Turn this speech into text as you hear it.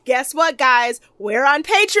Guess what, guys? We're on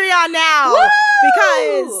Patreon now! Woo!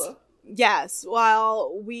 Because, yes,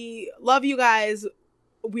 while we love you guys,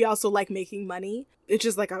 we also like making money. It's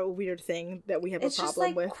just like a weird thing that we have a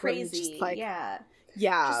problem with. Crazy. Just like, yeah.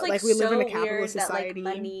 Yeah, Just, like we live in a so capitalist weird society. That,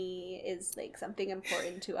 like, money is like something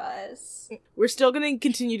important to us. We're still going to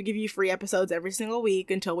continue to give you free episodes every single week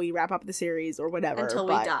until we wrap up the series or whatever. Until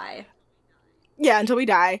we die. Yeah, until we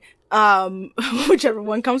die. Whichever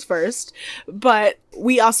one comes first. But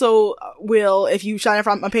we also will, if you sign up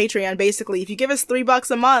on Patreon, basically, if you give us $3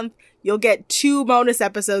 a month, you'll get 2 bonus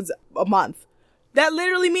episodes a month. That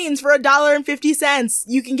literally means for $1.50,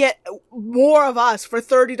 you can get more of us for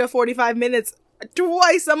 30 to 45 minutes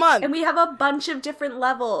twice a month. And we have a bunch of different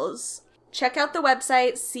levels. Check out the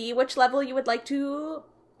website, see which level you would like to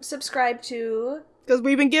subscribe to. Because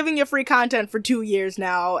we've been giving you free content for 2 years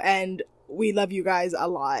now, and we love you guys a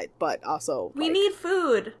lot, but also, we need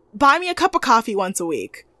food. Buy me a cup of coffee once a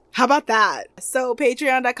week. How about that? So,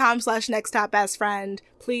 patreon.com/nexttopbestfriend.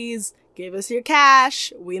 Please give us your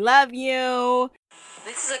cash. We love you.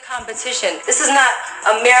 This is a competition. This is not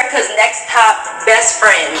America's Next Top Best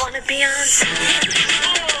Friend. Wanna be on?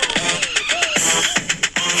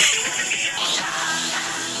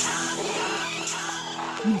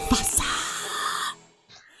 Mufasa.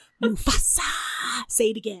 Mufasa.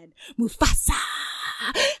 Say it again. Mufasa.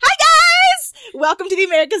 Hi, guys! Welcome to the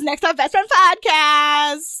America's Next Top Best Friend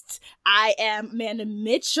podcast. I am Amanda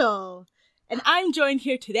Mitchell, and I'm joined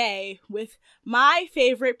here today with my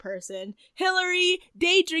favorite person, Hillary,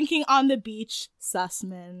 day drinking on the beach,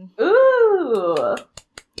 Sussman. Ooh.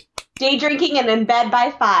 Day drinking and in bed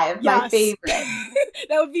by 5. Yes. My favorite.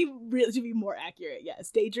 That would be really, to be more accurate, yes.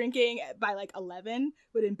 Day drinking by like 11,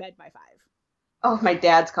 but in bed by 5. Oh, my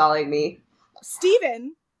dad's calling me.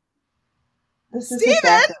 Steven. This is his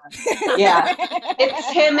background. Yeah.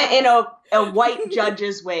 It's him in a white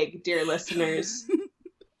judge's wig, dear listeners.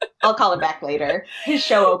 I'll call him back later. His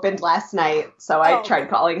show opened last night, so I tried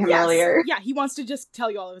calling him earlier. Yeah, he wants to just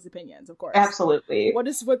tell you all of his opinions, of course. Absolutely.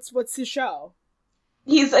 What's his show?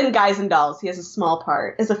 He's in Guys and Dolls. He has a small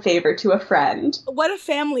part as a favor to a friend. What a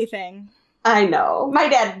family thing. I know. My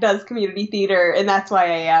dad does community theater, and that's why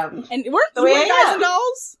I am. And weren't you in Guys and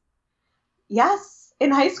Dolls? Yes,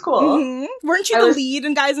 in high school. Mm-hmm. Weren't you the lead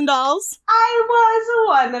in Guys and Dolls? I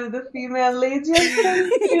was one of the female leads. Yes,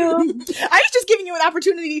 thank you. I was just giving you an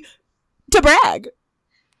opportunity to brag.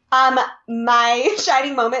 My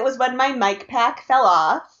shining moment was when my mic pack fell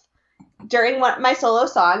off during my solo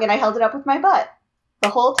song, and I held it up with my butt the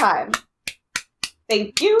whole time.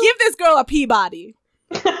 Thank you. Give this girl a Peabody.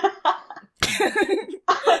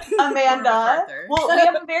 Amanda. Well, we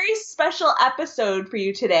have a very special episode for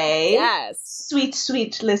you today. Yes. Sweet,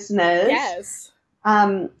 sweet listeners. Yes.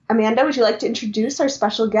 Amanda, would you like to introduce our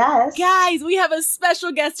special guest? Guys, we have a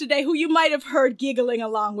special guest today who you might have heard giggling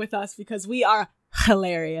along with us because we are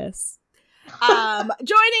hilarious.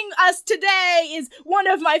 Joining us today is one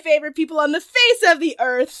of my favorite people on the face of the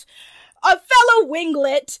earth, a fellow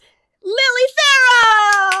winglet, Lily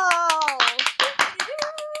Farrell!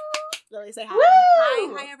 Lily, say hi.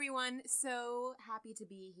 Hi everyone. So happy to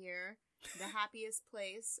be here. The happiest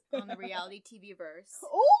place on the reality TV verse.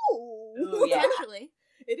 Oh, yeah. Potentially.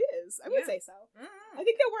 It is. I would say so. I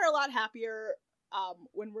think that we're a lot happier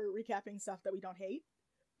when we're recapping stuff that we don't hate.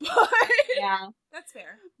 Yeah. That's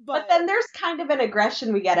fair. But then there's kind of an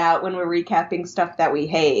aggression we get out when we're recapping stuff that we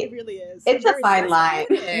hate. It really is. It's a fine line.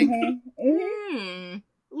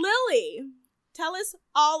 Lily, tell us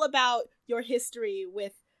all about your history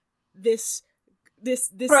with this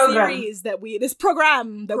series this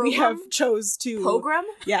program that we have chose to Program?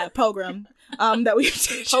 Yeah, program. That we've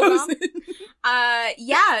chosen.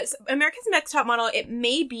 So America's Next Top Model, it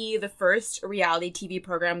may be the first reality TV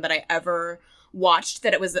program that I ever watched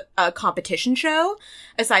that it was a competition show,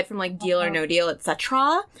 aside from like Deal or No Deal,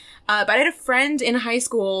 etc. But I had a friend in high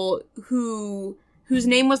school whose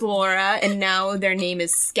name was Laura, and now their name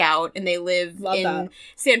is Scout, and they live in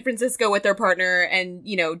San Francisco with their partner and,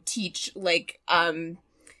 you know, teach, like,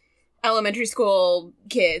 elementary school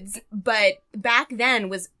kids. But back then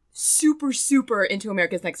was super, super into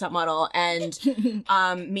America's Next Top Model, and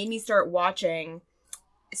made me start watching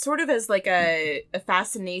sort of as, like, a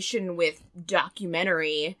fascination with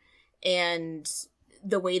documentary and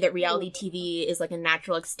the way that reality TV is, like, a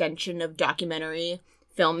natural extension of documentary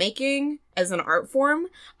filmmaking as an art form.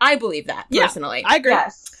 I believe that, personally. I agree.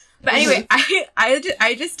 Yes. But anyway,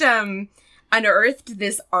 I just unearthed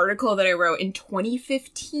this article that I wrote in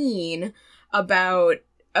 2015 about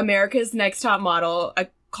America's Next Top Model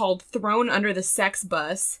called Thrown Under the Sex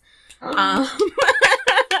Bus.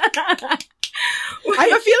 I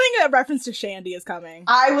have a feeling a reference to Shandy is coming.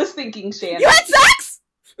 I was thinking Shandy. You had sex?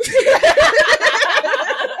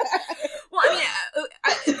 Well,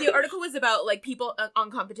 I mean, the article was about like people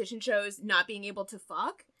on competition shows not being able to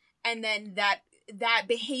fuck, and then that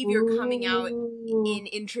behavior coming out in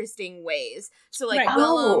interesting ways. So like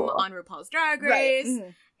Willem on RuPaul's Drag Race,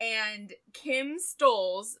 and Kim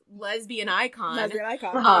Stoll's lesbian icon.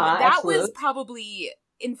 That was probably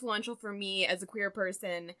influential for me as a queer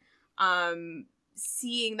person.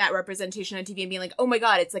 Seeing that representation on TV and being like, oh my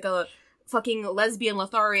god, it's like a fucking lesbian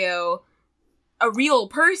Lothario, a real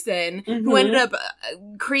person who ended up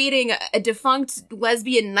creating a defunct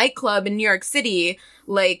lesbian nightclub in New York City.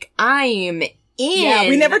 Like, I'm in. Yeah,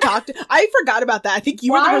 we never talked. I forgot about that. I think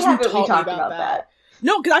you were the person who told me about that.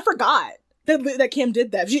 No, because I forgot that Kim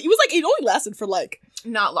did that. It was like, it only lasted for like...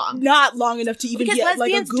 Not long enough to even because get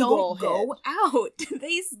like a Google don't go out.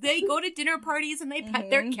 They go to dinner parties and they pet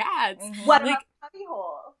their cats. What like cubby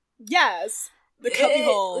hole? Yes, the cubby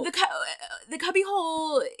hole. The cubby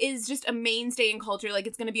hole is just a mainstay in culture. Like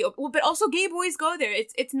it's going to be, well, but also gay boys go there.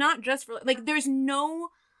 It's not just for like. There's no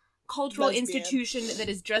cultural institution that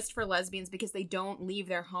is just for lesbians because they don't leave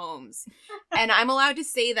their homes, and I'm allowed to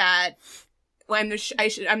say that. Well,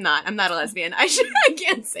 I'm not a lesbian. I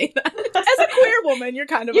can't say that. As a queer woman, you're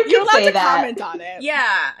kind of, you're allowed to comment on it.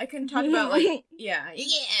 Yeah, I can talk about like, yeah.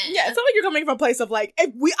 It's not like you're coming from a place of like,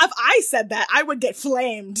 if I said that, I would get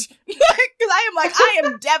flamed. Because I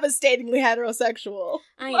am devastatingly heterosexual.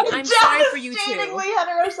 I'm sorry for you too. Devastatingly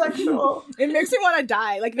heterosexual. It makes me want to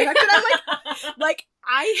die. Like the fact that I'm like,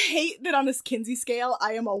 I hate that on this Kinsey scale,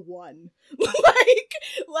 I am a 1.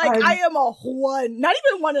 I am a 1. Not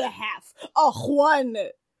even 1.5. A 1.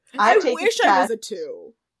 I wish I was a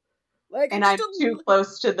 2. Like, and I'm too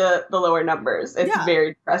close to the lower numbers. It's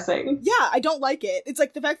very depressing. Yeah, I don't like it. It's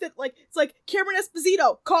like the fact that like it's like Cameron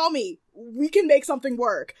Esposito, call me. We can make something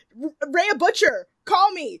work. Rhea Butcher,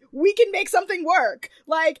 call me. We can make something work.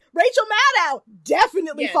 Like Rachel Maddow,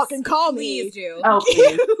 definitely fucking call me. Please do. Oh,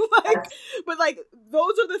 please. But like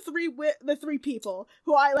those are the three people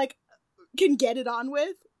who I like can get it on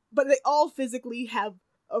with, but they all physically have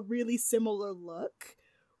a really similar look,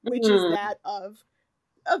 which is that of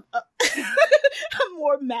a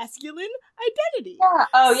more masculine identity. Yeah.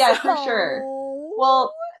 Oh, yeah, for sure.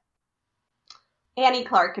 Well, Annie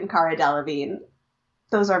Clark and Cara Delevingne,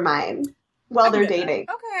 those are mine. Well, they're dating.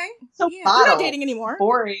 Okay. So they're not dating anymore.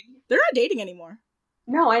 Boring. They're not dating anymore.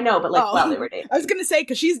 No, I know, but while they were dating. I was gonna say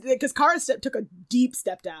because Cara took a deep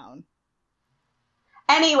step down.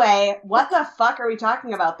 Anyway, what the fuck are we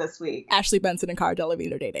talking about this week? Ashley Benson and Cara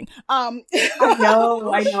Delevingne are dating. I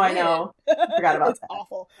know. I forgot about that. It's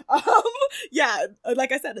awful. Yeah,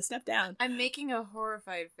 like I said, a step down. I'm making a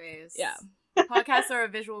horrified face. Yeah. Podcasts are a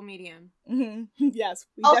visual medium. Mm-hmm. Yes.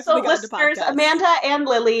 We also, listeners, Amanda and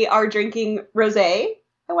Lily are drinking rosé,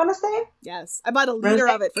 I want to say. Yes. I bought a liter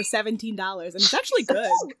of it for $17, and it's actually good.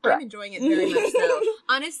 I'm enjoying it very much so.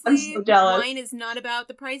 Honestly, I'm so jealous. Wine is not about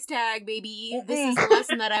the price tag, baby. This is a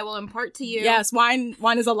lesson that I will impart to you. Yes, wine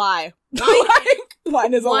is a lie.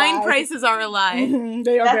 Wine is a lie. Wine prices are a lie. Mm-hmm.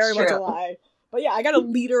 They are very much a lie. But yeah, I got a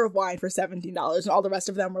liter of wine for $17, and all the rest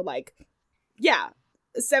of them were like,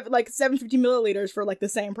 750 milliliters for like the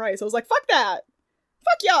same price. I was like, fuck that.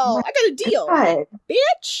 Fuck y'all. I got a deal. God.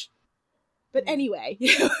 Bitch. But anyway,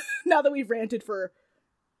 now that we've ranted for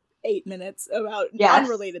 8 minutes about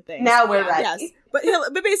unrelated things. Now we're ready. Yes.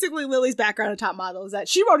 But basically Lily's background on Top Model is that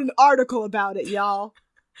she wrote an article about it, y'all.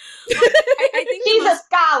 I think she's a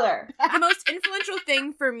scholar. The most influential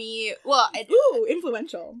thing for me,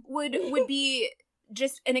 influential would be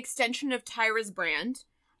just an extension of Tyra's brand,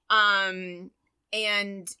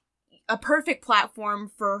 and a perfect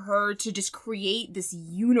platform for her to just create this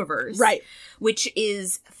universe, right? Which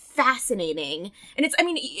is fascinating, and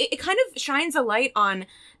it kind of shines a light on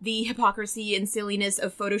the hypocrisy and silliness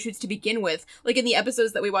of photo shoots to begin with. Like in the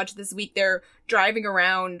episodes that we watched this week, they're driving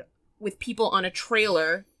around with people on a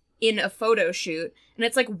trailer in a photo shoot, and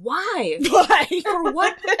it's like, why? For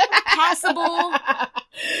what possible?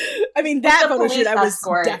 I mean, that photo shoot, I was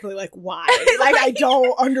definitely like, why? Like, I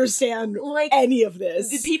don't understand any of this.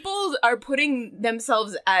 The people are putting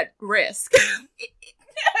themselves at risk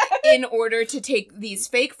in order to take these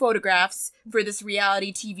fake photographs for this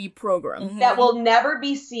reality TV program. That will never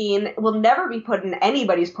be seen, will never be put in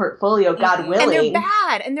anybody's portfolio, God willing. And they're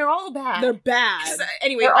bad, and they're all bad. They're bad. So,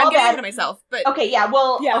 anyway, I'm getting ahead of myself. But okay, yeah,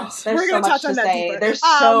 well, yes, we're going to touch on that deeper. There's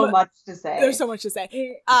so much to say. There's so much to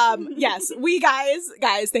say. Yes, we guys,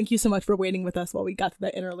 thank you so much for waiting with us while we got to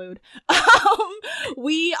the interlude.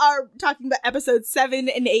 We are talking about episodes 7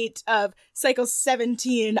 and 8 of Cycle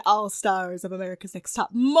 17 All Stars of America's Next Top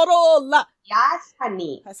model. Yes,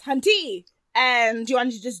 honey. That's hunty. And do you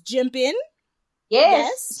want to just jump in?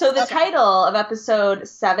 Yes. So the title of episode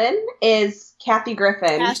 7 is Kathy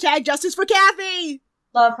Griffin. Hashtag justice for Kathy.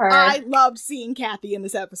 Love her. I loved seeing Kathy in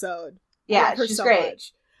this episode. Yeah, she's so great.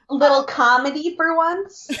 Much. A little comedy for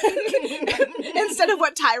once. instead of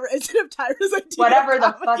Tyra's idea. Whatever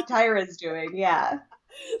the fuck Tyra's doing, yeah.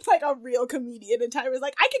 It's like a real comedian, and Tyra's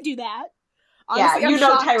like, I can do that. Honestly, yeah, you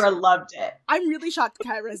know Tyra loved it. I'm really shocked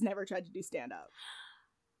Tyra has never tried to do stand-up.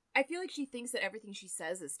 I feel like she thinks that everything she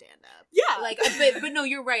says is stand-up. Yeah. Like, but no,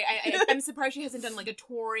 you're right. I'm surprised she hasn't done, like, a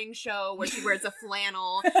touring show where she wears a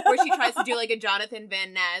flannel, where she tries to do, like, a Jonathan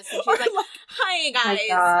Van Ness, and she's like, hi, guys.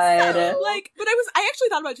 Oh my God. So, like, but I actually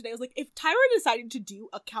thought about it today. I was like, if Tyra decided to do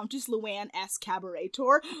a Countess Luann-esque cabaret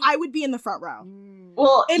tour, I would be in the front row.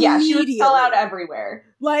 Well, yeah, she would sell out everywhere.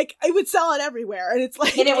 Like, it would sell out everywhere, and it's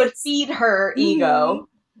like... And it would feed her ego.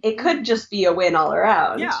 It could just be a win all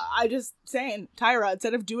around. Yeah, I just saying, Tyra,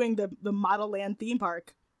 instead of doing the Model Land theme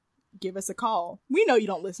park, give us a call. We know you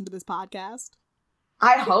don't listen to this podcast.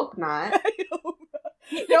 I hope not.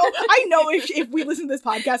 No, I know if we listen to this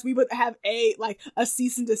podcast, we would have a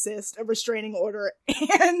cease and desist, a restraining order,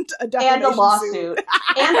 and a defamation and a lawsuit.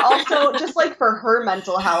 And also, just like for her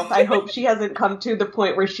mental health, I hope she hasn't come to the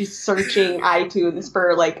point where she's searching iTunes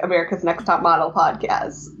for like America's Next Top Model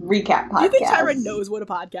podcast, recap podcast. Do you think Tyra knows what a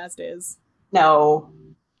podcast is? No.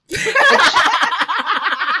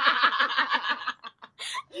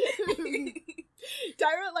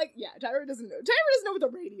 Tyra doesn't know. Tyra doesn't know what the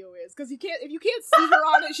radio is, because if you can't see her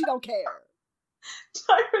on it, she don't care.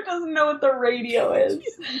 Tyra doesn't know what the radio is.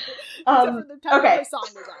 Okay. Her song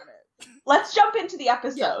was on it. Let's jump into the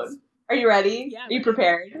episode. Yes. Are you ready? Yeah. Are you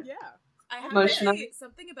prepared? Yeah. I have to say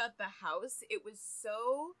something about the house. It was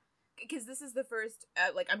so... Because this is the first,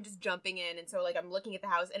 I'm just jumping in, and so, I'm looking at the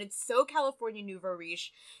house, and it's so California Nouveau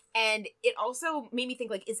Riche, and it also made me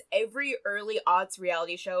think, is every early aughts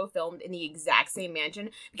reality show filmed in the exact same mansion?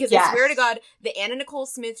 Because I swear to God, the Anna Nicole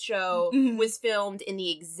Smith show was filmed in the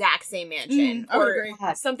exact same mansion. Or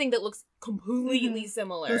something that looks completely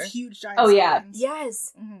similar. Those huge giant screens.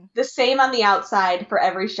 Yes. The same on the outside for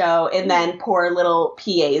every show, and then poor little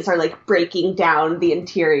PAs are, breaking down the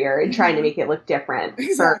interior and trying to make it look different.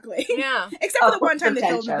 Exactly. Yeah. Except for the one time they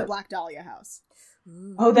filmed in the Black Dahlia house.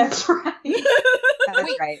 Oh, that's right.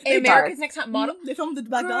 That's right. In America's Next Top Model? They filmed the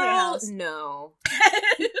Black Dahlia house. No.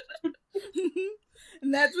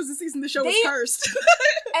 And that was the season the show was cursed.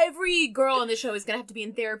 Every girl on the show is going to have to be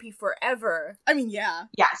in therapy forever. I mean, yeah.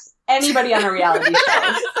 Yes. Anybody on a reality show.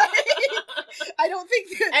 I don't think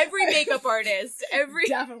that... Every makeup artist.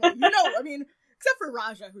 Definitely. Except for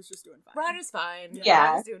Raja, who's just doing fine. Raja's fine.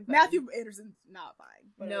 Yeah. Raja's doing fine. Matthew Anderson's not fine.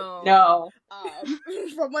 But No.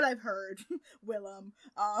 From what I've heard, Willem.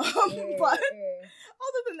 But other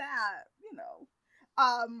than that,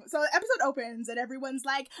 so the episode opens and everyone's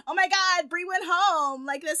like, "Oh my God, Brie went home!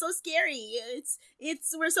 That's so scary.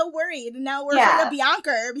 We're so worried, and now we're afraid of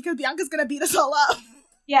Bianca because Bianca's gonna beat us all up."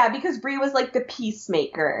 Yeah, because Brie was the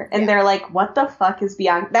peacemaker, and they're like, "What the fuck is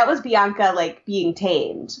Bianca?" That was Bianca being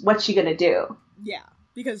tamed. What's she gonna do? Yeah,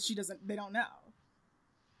 because they don't know.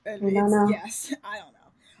 They don't know. Yes, I don't know.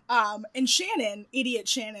 And Shannon, idiot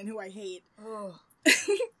Shannon, who I hate. Oh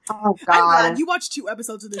God! I'm glad you watched 2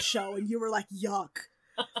 episodes of this show and you were like, "Yuck."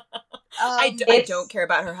 I don't care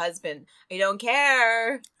about her husband. I don't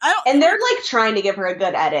care. And they're trying to give her a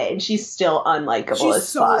good edit, and she's still unlikable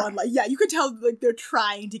as fuck. Yeah, you could tell they're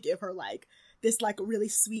trying to give her this really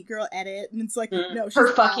sweet girl edit, and it's no, she's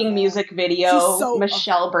her fucking awful. Music video,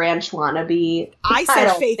 Michelle Branch wannabe. I said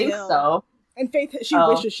don't Faith think Hill. So. And she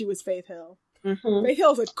wishes she was Faith Hill. Mm-hmm. Faith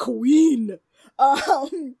Hill's a queen.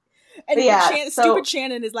 Stupid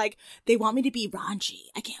Shannon is they want me to be raunchy.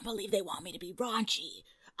 I can't believe they want me to be raunchy.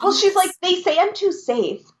 Well, she's they say I'm too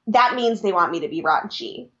safe. That means they want me to be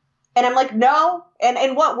raunchy. And I'm like, no. And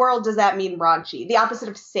in what world does that mean raunchy? The opposite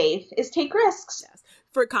of safe is take risks. Yes.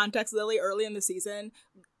 For context, Lily, early in the season,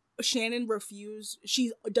 Shannon refused.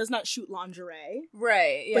 She does not shoot lingerie.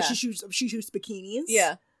 Right, yeah. But she shoots bikinis.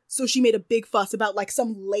 Yeah. So she made a big fuss about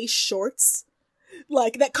some lace shorts.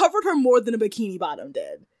 That covered her more than a bikini bottom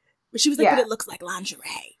did. But she was but it looks like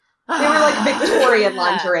lingerie. They were Victorian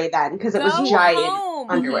lingerie then, because it was giant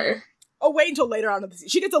underwear. Oh, wait until later on in the season.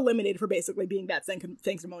 She gets eliminated for basically being that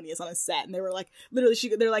sanctimonious on a set, and they were literally,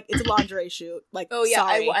 they're it's a lingerie shoot. Oh yeah,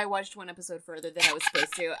 sorry. I watched 1 episode further than I was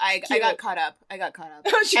supposed to. I got caught up. I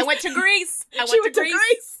went to Greece. She went to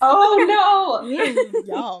Greece. Oh no!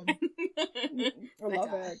 Yum. I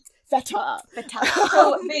love it. Feta.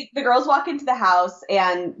 So the girls walk into the house,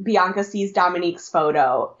 and Bianca sees Dominique's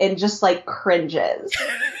photo and just cringes,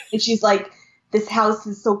 and she's like, this house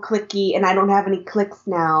is so cliquey and I don't have any clicks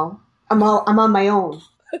now. I'm on my own.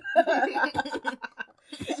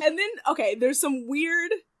 And then, okay, there's some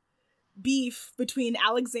weird beef between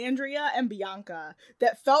Alexandria and Bianca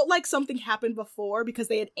that felt like something happened before because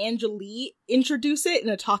they had Angelique introduce it in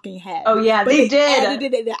a talking head. Oh yeah, but they did.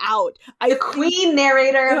 Edited it out. The queen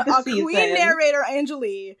narrator of the season. Queen narrator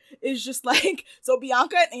Angelique is just like, so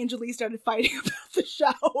Bianca and Angelique started fighting about the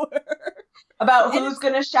shower. About who's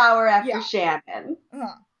gonna shower after Shannon.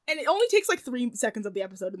 Uh-huh. And it only takes like 3 seconds of the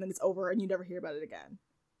episode and then it's over and you never hear about it again.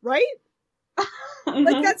 Right? Mm-hmm.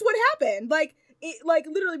 Like, that's what happened. Like,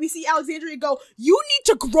 literally, we see Alexandria go, you need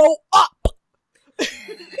to grow up!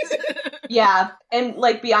 Yeah, and,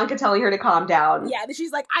 like, Bianca telling her to calm down. Yeah, then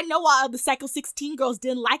she's like, I know why the Cycle 16 girls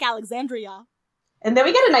didn't like Alexandria. And then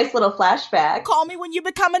we get a nice little flashback. Call me when you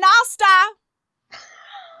become an all-star!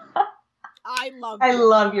 I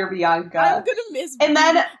love your Bianca. I'm gonna miss and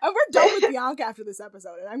then we're done with Bianca after this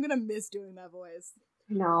episode, and I'm gonna miss doing that voice.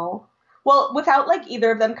 No. Well, without, like,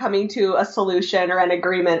 either of them coming to a solution or an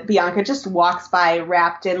agreement, Bianca just walks by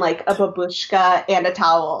wrapped in, like, a babushka and a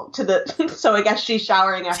towel so I guess she's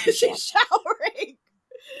showering after she's showering.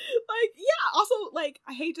 Like, yeah, also, like,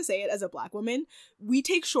 I hate to say it as a Black woman, we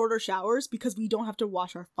take shorter showers because we don't have to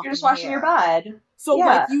wash our fucking You're just washing hair. your bod. So, yeah.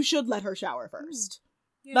 like, you should let her shower first.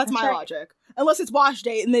 Yeah, that's my right. logic. Unless it's wash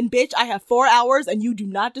day, and then, bitch, I have 4 hours, and you do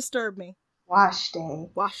not disturb me. Wash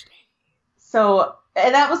day. Wash day. So,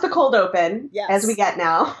 and that was the cold open, yes. as we get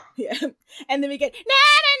now. Yeah. And then we get,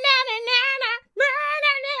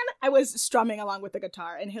 na-na-na-na-na-na-na-na-na. I was strumming along with the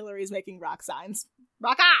guitar, and Hillary's making rock signs.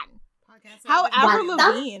 Rock on! How Avril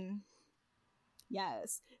Lavigne.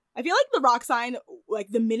 Yes. I feel like the rock sign, like,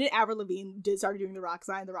 the minute Avril Lavigne started doing the rock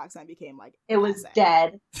sign became, like, it was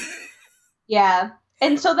dead. Yeah.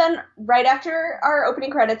 And so then, right after our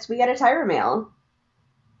opening credits, we get a Tyra mail.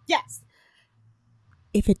 Yes.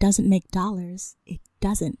 If it doesn't make dollars, it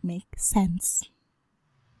doesn't make sense.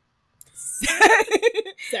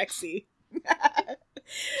 Sexy.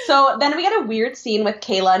 So then we get a weird scene with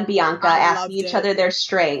Kayla and Bianca asking each other their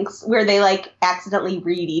strengths, where they, like, accidentally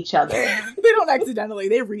read each other. They don't accidentally,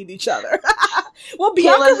 they read each other. Well,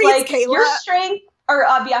 Bianca Kayla's reads like, Kayla. Your strength, or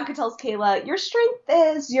Bianca tells Kayla, your strength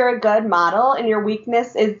is you're a good model, and your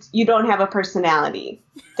weakness is you don't have a personality. ...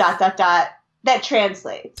 That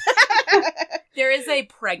translates. There is a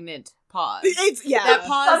pregnant pause. That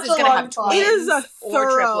pause is going to have twins. It is a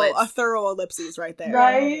triplets. thorough ellipses right there.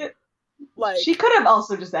 Right? Like, she could have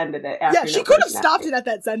also just ended it after. Yeah, she could have stopped it at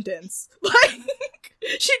that sentence. Like,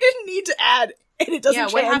 she didn't need to add, and it doesn't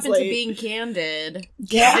translate. What happened to being candid?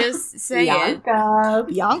 Yeah. Just say Bianca.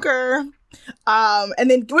 Bianca.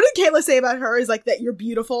 And then what did Kayla say about her is, like, that you're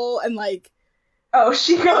beautiful and, like... Oh,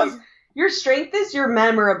 she goes... Your strength is you're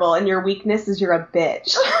memorable, and your weakness is you're a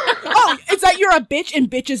bitch. Oh, it's that you're a bitch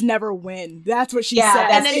and bitches never win. That's what she said.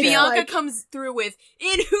 And then Bianca comes through with,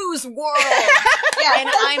 in whose world? And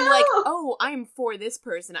I'm like, oh, I'm for this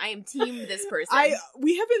person. I am team this person.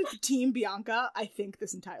 We have been team Bianca, I think,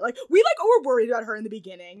 this entire... Like, we, like, were worried about her in the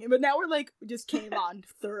beginning, but now we're, like, just came on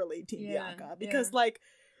thoroughly team Bianca. Because, like,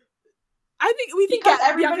 we think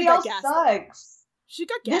everybody else sucks. She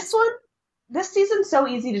got gassed. This season's so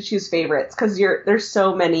easy to choose favorites because there's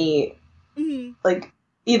so many, like,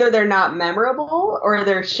 either they're not memorable or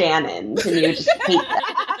they're Shannons and you just hate them.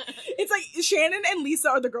 It's like Shannon and Lisa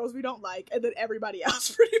are the girls we don't like, and then everybody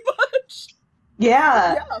else pretty much.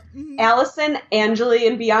 Yeah. Allison, Angeli,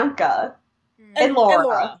 and Bianca. And Laura. And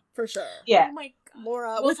Laura, for sure. Yeah. Oh my God.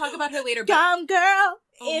 Laura. We'll talk about her later. Young girl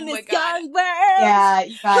in this young world. Yeah,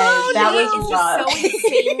 you guys, that was just so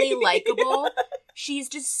insanely likable. She's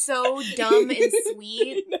just so dumb and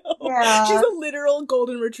sweet. Yeah. She's a literal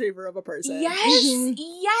golden retriever of a person. Yes,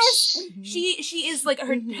 yes. She is like,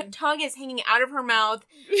 her tongue is hanging out of her mouth.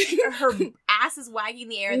 Her ass is wagging in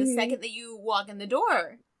the air the second that you walk in the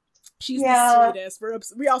door. She's the sweetest.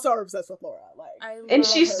 We also are obsessed with Laura. And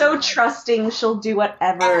she's so trusting. She'll do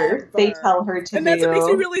whatever they tell her to do. And that's what makes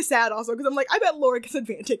me really sad also, because I'm like, I bet Laura gets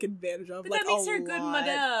taken advantage of. But like, that makes her a good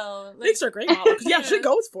model. Makes her a great model. Yeah, she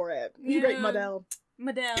goes for it. Great model.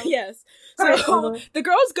 Yes. So the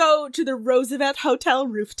girls go to the Roosevelt Hotel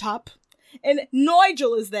rooftop, and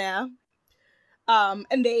Nigel is there.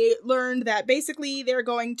 And they learned that basically they're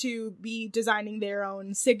going to be designing their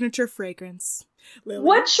own signature fragrance. Lily.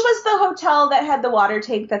 Which was the hotel that had the water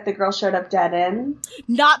tank that the girl showed up dead in?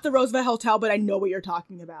 Not the Roosevelt Hotel, but I know what you're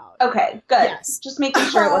talking about. Okay, good. Yes. Just making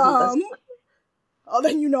sure it wasn't this one. Oh,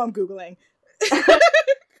 then you know I'm Googling. So it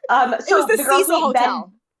was the girls Cecil meet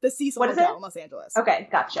Hotel. The Cecil What is Hotel it? in Los Angeles. Okay,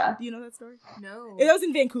 gotcha. Do you know that story? No. That was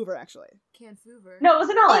in Vancouver, actually. Vancouver. No, it was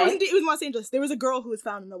in LA. Oh, it was in Los Angeles. There was a girl who was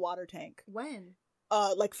found in a water tank. When?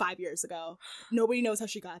 Like 5 years ago. Nobody knows how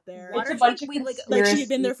she got there. It's a bunch of Like she had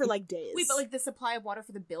been there for like days. Wait, but like the supply of water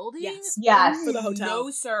for the building? Yes. For the hotel. No,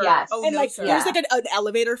 sir. Yes. Oh, And no, like sir. there's like an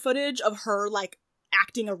elevator footage of her like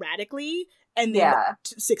acting erratically, and then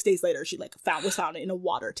 6 days later she like was found in a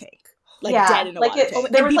water tank. Like dead in a water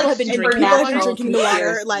tank. There was people like have been supernatural drinking the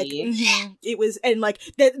water. conspiracy. Like it was, and like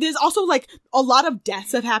there's also like a lot of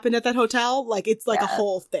deaths have happened at that hotel. Like it's like a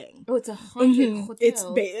whole thing. Oh, it's a haunted hotel. It's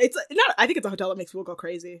not. I think it's a hotel that makes people go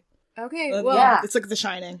crazy. Okay, Well, well, it's like The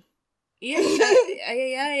Shining. yeah.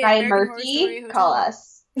 Ryan Murphy, call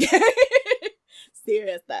us.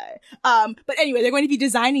 Seriously. But anyway, they're going to be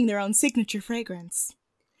designing their own signature fragrance.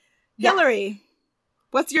 Yes. Hillary,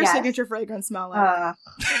 what's your Yes. signature fragrance smell like?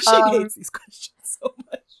 She hates these questions so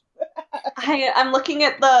much. I'm looking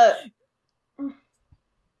at the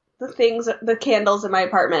candles in my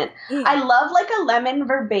apartment. I love like a lemon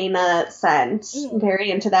verbena scent. I'm very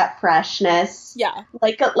into that freshness. Yeah.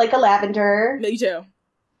 Like a lavender. Me too.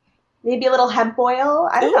 Maybe a little hemp oil.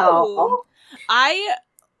 I don't know. I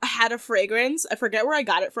had a fragrance. I forget where I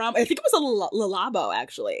got it from. I think it was a Lalabo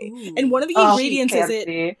actually. Ooh. And one of the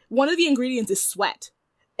ingredients is sweat.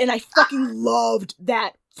 And I fucking loved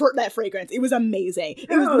that fragrance. It was amazing. It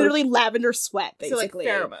was literally lavender sweat, basically.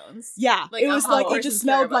 So like pheromones. Yeah. Like it was like, it just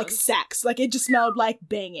smelled pheromones. like sex. Like, it just smelled like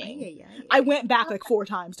banging. I went back like 4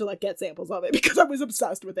 times to like get samples of it because I was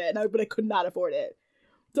obsessed with it, but I could not afford it.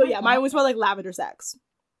 So yeah, mine was smelled like lavender sex.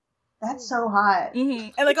 That's so hot. Mm-hmm.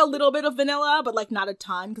 And like a little bit of vanilla, but like not a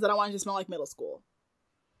ton because I don't want it to smell like middle school.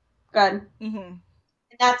 Good. Mm-hmm. And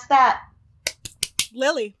that's that.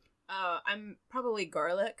 Lily. I'm probably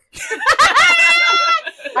garlic.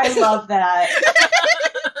 I love that.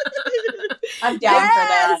 I'm down for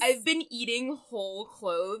that. I've been eating whole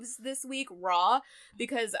cloves this week raw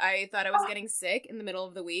because I thought I was getting sick in the middle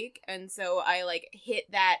of the week, and so I like hit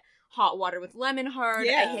that hot water with lemon hard.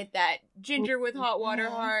 Yeah. I hit that ginger with hot water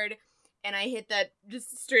hard, and I hit that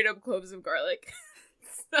just straight up cloves of garlic.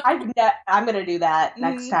 I'm gonna do that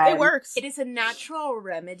next time. It works. It is a natural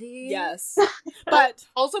remedy. Yes. But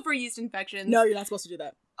also for yeast infections. no, you're not supposed to do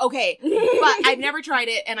that. Okay, but I've never tried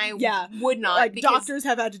it, and I would not. Like because doctors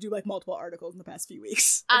have had to do like multiple articles in the past few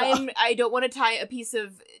weeks. I don't want to tie a piece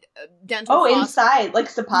of dental. Oh, floss. inside, like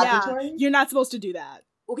suppository. Yeah, you're not supposed to do that.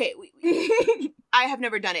 Okay, I have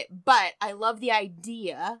never done it, but I love the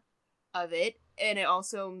idea of it, and it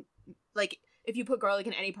also, like, if you put garlic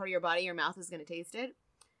in any part of your body, your mouth is going to taste it.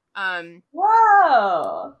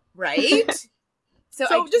 Whoa! Right?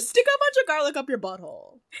 So just stick a bunch of garlic up your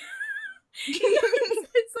butthole.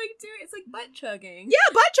 it's like butt chugging. Yeah,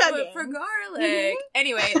 butt chugging. But for garlic.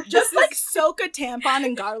 Anyway, Just like soak a tampon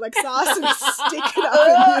in garlic sauce and stick it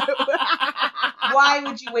up in you. Why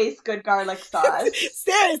would you waste good garlic sauce?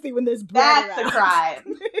 Seriously, when there's bread That's around. a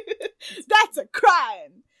crime. That's a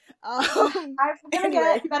crime. I'm gonna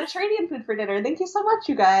Anyway. get Mediterranean food for dinner. Thank you so much,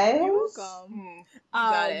 you guys. You're welcome.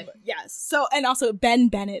 Got it. Yes. So, and also Ben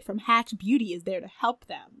Bennett from Hatch Beauty is there to help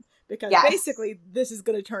them because Yes. basically this is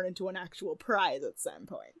going to turn into an actual prize at some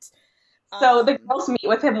point. So the girls meet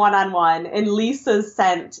with him one-on-one, and Lisa's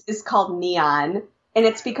scent is called Neon, and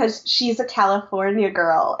it's because she's a California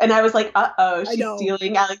girl. And I was like, uh-oh, she's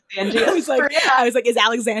stealing Alexandria's I was like, is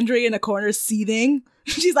Alexandria in a corner seething?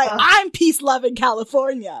 She's like, I'm peace-loving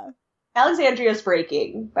California. Alexandria's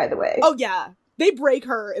breaking, by the way. Oh, yeah. They break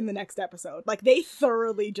her in the next episode. Like, they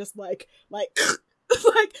thoroughly just, like, like,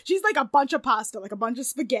 she's like a bunch of pasta, like a bunch of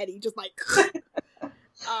spaghetti, just like,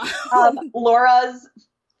 Laura's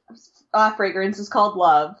fragrance is called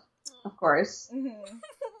Love, of course. Mm-hmm.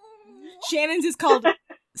 Shannon's is called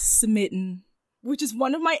Smitten, which is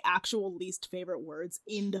one of my actual least favorite words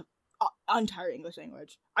in the entire English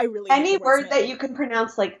language. I really any hate the word smitten. that you can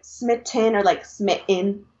pronounce like smitten or like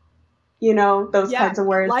smitten, you know, those kinds of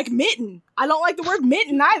words. Like mitten. I don't like the word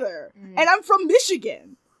mitten either. And I'm from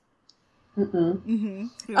Michigan.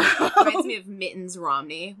 Reminds me of Mittens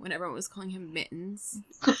Romney when everyone was calling him Mittens.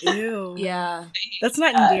 Ew. Yeah. That's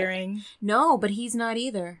not endearing. No, but he's not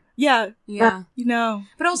either. Yeah. Yeah. You know.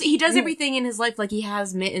 But also, he does everything in his life like he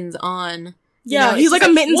has mittens on. Yeah, know, he's it's like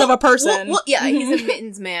just a mittens of a person. Yeah, he's a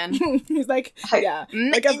mittens man. He's like, yeah.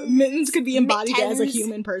 Like if mittens could be embodied as a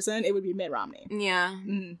human person, it would be Mitt Romney. Yeah.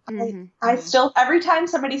 I still, every time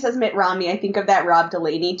somebody says Mitt Romney, I think of that Rob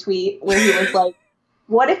Delaney tweet where he was like,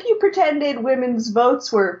 what if you pretended women's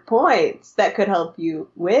votes were points that could help you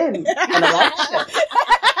win an election?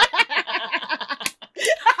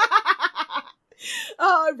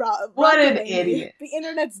 Oh, Rob. What an Delaney, idiot. The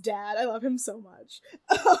internet's dad. I love him so much.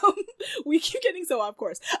 We keep getting so off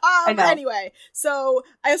course. I know. Anyway, so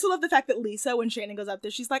I also love the fact that Lisa, when Shannon goes up there,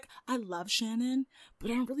 she's like, I love Shannon, but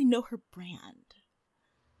I don't really know her brand.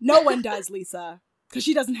 No one does, Lisa, because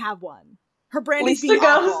she doesn't have one. Her brand is being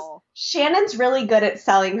awful. Shannon's really good at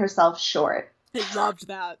selling herself short. I loved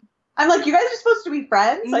that. I'm like, you guys are supposed to be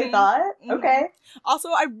friends, I thought. Okay. Also,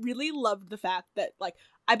 I really loved the fact that, like,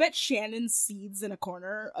 I bet Shannon seeds in a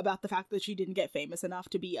corner about the fact that she didn't get famous enough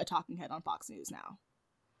to be a talking head on Fox News now.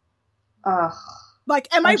 Ugh. Like,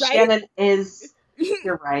 am I right? Shannon is...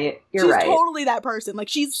 You're right. You're right. She's totally that person. Like,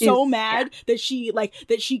 she's so mad that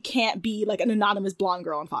she can't be, like, an anonymous blonde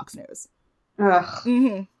girl on Fox News. Ugh.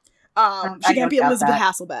 Mm-hmm. She can't be Elizabeth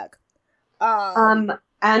Hasselbeck.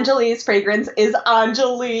 Anjali's fragrance is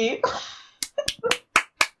Anjali.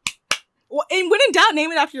 Well, and when in doubt,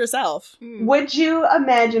 name it after yourself. Would you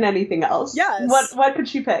imagine anything else? Yes. What could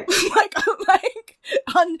she pick?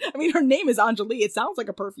 Her name is Anjali. It sounds like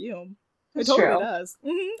a perfume. It totally does.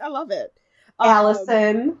 I love it.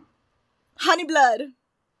 Allison. Honey Blood.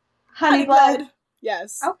 Honey Blood.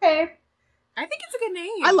 Yes. Okay. I think it's a good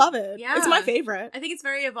name. I love it. Yeah. It's my favorite. I think it's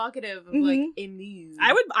very evocative of, like, a mood.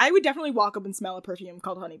 I would definitely walk up and smell a perfume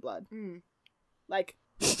called Honey Blood. Like...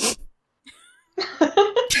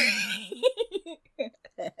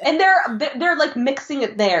 And they're like mixing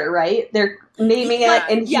it there, right? They're naming it,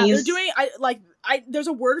 and they're doing. There's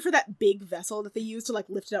a word for that big vessel that they use to like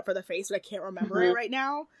lift it up for the face, but I can't remember it right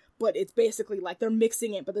now. But it's basically like they're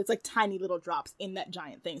mixing it, but it's like tiny little drops in that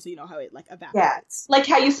giant thing, so you know how it like evaporates. Yeah, like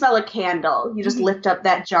how you smell a candle. You just lift up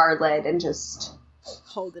that jar lid and just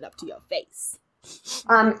hold it up to your face.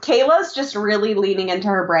 Kayla's just really leaning into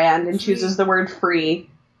her brand and chooses the word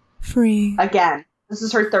free. Free. Again. This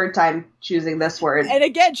is her third time choosing this word. And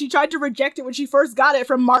again, she tried to reject it when she first got it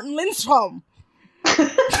from Martin Lindstrom.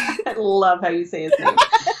 I love how you say his name.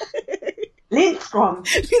 Lindstrom.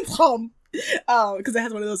 Lindstrom. Oh, because it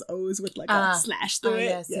has one of those O's with like a slash through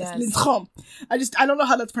it. Yes. Lindstrom. I don't know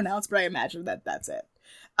how that's pronounced, but I imagine that's it.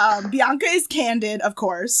 Bianca is Candid, of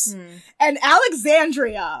course. And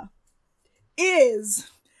Alexandria is...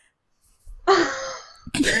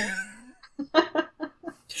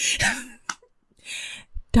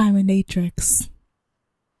 Diamondatrix.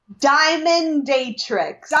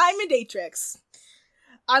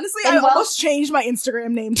 Honestly, I almost changed my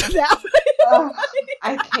Instagram name to that.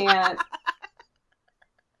 I can't.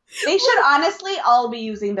 They should honestly all be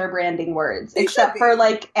using their branding words, except for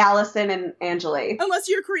like Allison and Anjali. Unless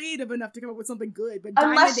you're creative enough to come up with something good, but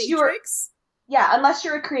unless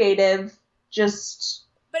you're a creative, just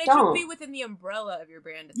But it should be within the umbrella of your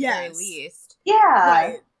brand at the very least.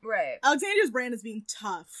 Yeah. Right. Alexandria's brand is being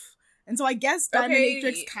tough. And so I guess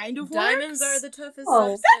Diamondatrix kind of works. Diamonds are the toughest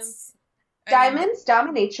substance. Diamonds,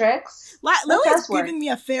 Dominatrix. Lily's giving me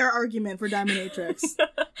a fair argument for Dominatrix.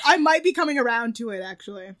 I might be coming around to it,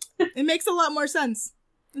 actually. It makes a lot more sense.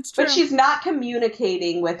 It's true. But she's not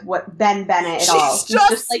communicating with Ben Bennett at all. She's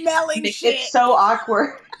just like, smelling shit. It's so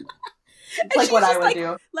awkward. It's like what I would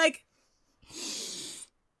do. Like...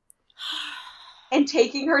 And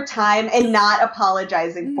taking her time and not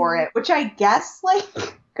apologizing for it, which I guess, like,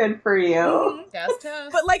 good for you. That's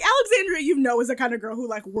tough. But, like, Alexandria, is the kind of girl who,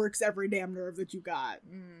 like, works every damn nerve that you got.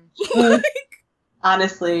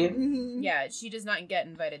 Honestly. Yeah, she does not get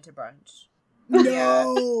invited to brunch.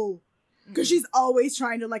 No. Because she's always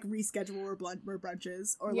trying to, like, reschedule her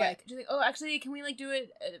brunches. Or, like... She's like, oh, actually, can we, like, do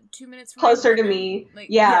it 2 minutes from closer to me? Like,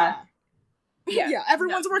 Yeah,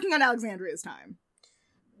 everyone's working on Alexandria's time.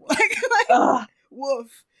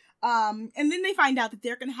 Woof. And then they find out that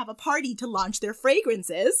they're going to have a party to launch their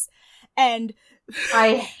fragrances. And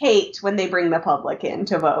I hate when they bring the public in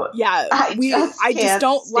to vote. Yeah, I just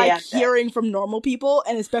don't like hearing from normal people,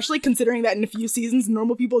 and especially considering that in a few seasons,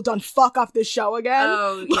 normal people done fuck off this show again.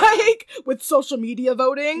 Oh, yeah. Like, with social media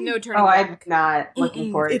voting. No turning back. I'm not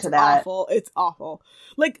looking forward to that. It's awful.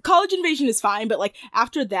 Like, College Invasion is fine, but, like,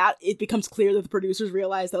 after that, it becomes clear that the producers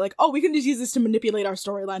realize that, like, oh, we can just use this to manipulate our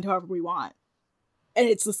storyline however we want. And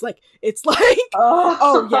it's just like,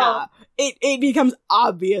 oh yeah. It becomes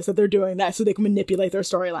obvious that they're doing that so they can manipulate their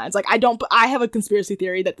storylines. Like, I have a conspiracy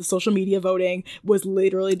theory that the social media voting was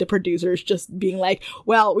literally the producers just being like,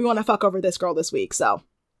 well, we want to fuck over this girl this week, so.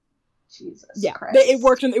 Jesus Christ. It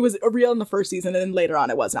worked, and it was real in the first season, and then later on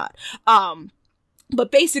it was not. But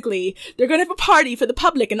basically, they're gonna have a party for the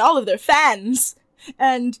public and all of their fans,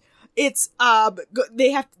 and it's,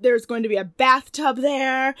 there's going to be a bathtub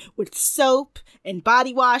there with soap and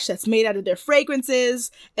body wash that's made out of their fragrances,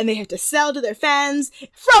 and they have to sell to their fans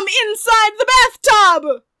from inside the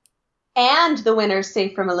bathtub! And the winner's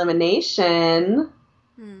safe from elimination.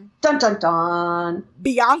 Dun dun dun.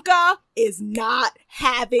 Bianca is not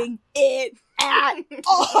having it at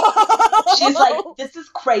all. She's like, this is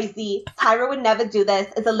crazy. Tyra would never do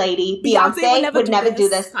this as a lady. Beyonce Beyonce would never do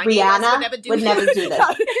this. Kanye Rihanna would never do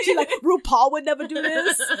this. She's like, RuPaul would never do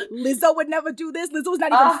this. Lizzo would never do this. Lizzo's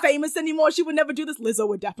not even famous anymore. She would never do this. Lizzo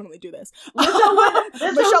would definitely do this.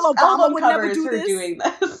 Michelle Obama would never do this. Doing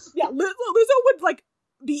this. Yeah, Lizzo would like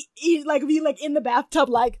be in the bathtub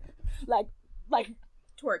like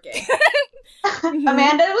Twerking.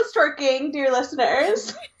 Amanda was twerking, dear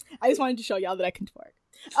listeners. I just wanted to show y'all that I can twerk.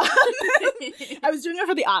 I was doing it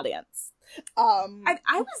for the audience. I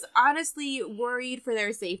was honestly worried for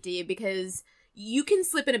their safety because you can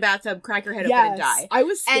slip in a bathtub, crack your head open, and die. I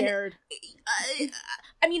was scared. And,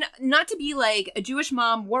 I mean, not to be like a Jewish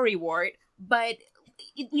mom worrywart, but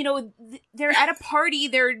you know, they're at a party,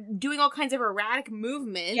 they're doing all kinds of erratic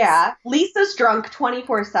movements. Yeah, Lisa's drunk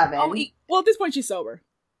 24/7. Oh, well, at this point, she's sober.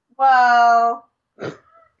 Well, wait,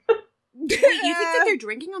 you think that they're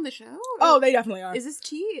drinking on the show? Oh, they definitely are. Is this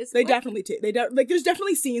tea? They definitely tea. There's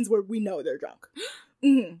definitely scenes where we know they're drunk.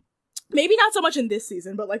 Mm-hmm. Maybe not so much in this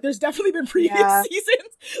season, but like there's definitely been previous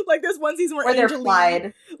seasons. Like there's one season where they're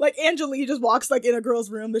flied. Like Angelique just walks like in a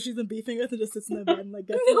girl's room that she's been beefing with and just sits in the bed and like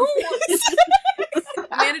gets No. in her face.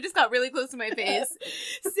 Amanda just got really close to my face.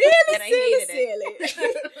 Silly.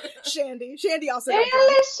 Shandy also got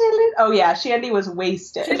drunk. Oh yeah, Shandy was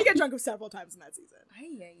wasted. Shandy got drunk several times in that season.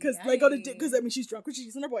 Because I mean she's drunk when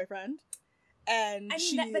she's in her boyfriend. And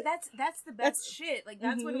but that's the best shit. Like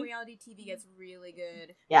that's when reality TV gets really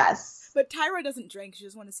good. Yes. But Tyra doesn't drink. She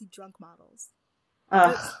just wants to see drunk models.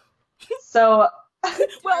 So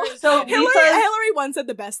Hillary once said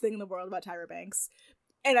the best thing in the world about Tyra Banks,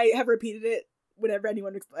 and I have repeated it whenever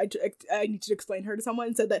anyone I need to explain her to someone,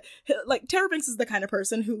 and said that like Tyra Banks is the kind of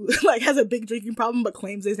person who like has a big drinking problem but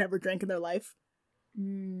claims they've never drank in their life.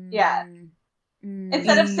 Yeah.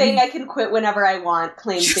 Instead of saying I can quit whenever I want,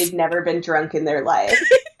 claims they've never been drunk in their life.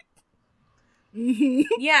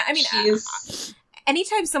 Yeah, I mean,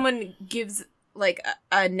 anytime someone gives like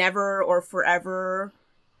a never or forever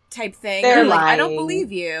type thing, they're I'm like, lying. I don't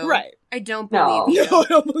believe you. Right. I don't believe you. No, I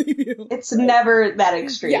don't believe you. It's never that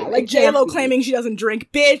extreme. Yeah, like J-Lo claiming she doesn't drink.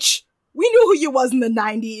 Bitch, we knew who you was in the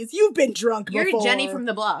 90s. You've been drunk before. You're Jenny from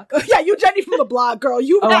the block. Yeah, you Jenny from the block, girl.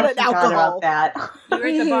 You've had an alcohol. About that. You were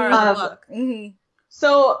at the bar on the block. Mm-hmm.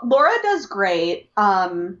 So Laura does great.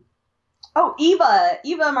 Eva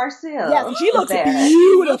Marcel. Yeah, she looks Looks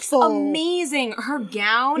beautiful. amazing. Her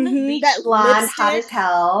gown, Beach blonde, hot as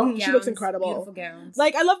hell. Gowns, she looks incredible. Beautiful gowns.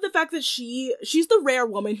 Like, I love the fact that she's the rare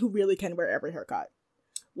woman who really can wear every haircut.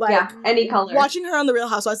 Like, yeah, any color. Watching her on The Real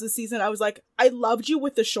Housewives this season, I was like, I loved you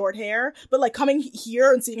with the short hair, but like coming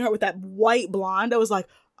here and seeing her with that white blonde, I was like,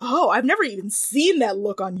 oh, I've never even seen that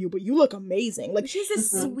look on you, but you look amazing. Like she's a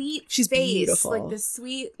sweet she's face, beautiful. like this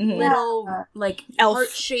sweet little like elf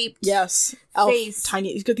heart-shaped face.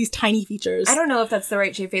 Tiny. He's got these tiny features. I don't know if that's the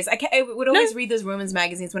right shape face. I would always read those women's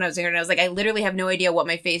magazines when I was younger, and I was like, I literally have no idea what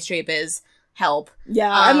my face shape is. Help.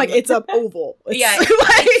 Yeah, I'm like, it's a oval.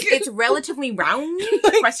 It's relatively round,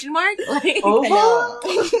 question mark. Like, oval?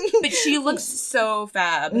 But she looks so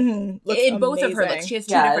fab. Mm-hmm. In both of her looks. She has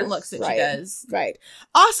two different looks that she does. Right.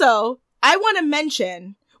 Also, I want to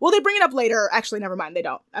mention, well, they bring it up later. Actually, never mind. They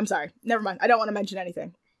don't. I'm sorry. Never mind. I don't want to mention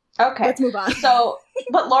anything. Okay. Let's move on. So,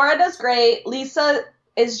 but Laura does great. Lisa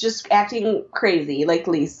is just acting crazy, like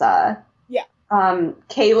Lisa. Yeah.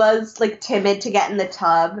 Kayla's like timid to get in the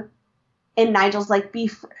tub. And Nigel's like,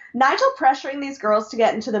 Nigel pressuring these girls to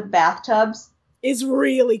get into the bathtubs is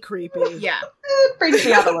really creepy. Yeah. It freaks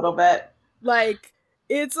me out a little bit. Like,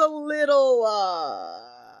 it's a little,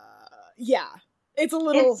 It's a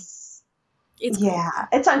little...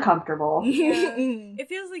 It's uncomfortable. Yeah. It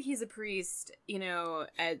feels like he's a priest,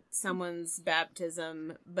 at someone's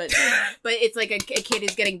baptism, but it's like a kid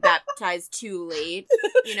who's getting baptized too late,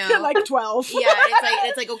 like 12. Yeah,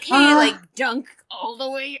 it's like okay, like dunk all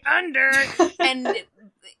the way under, and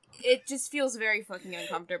it just feels very fucking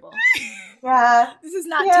uncomfortable. Yeah. This is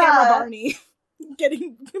not Tamara Barney.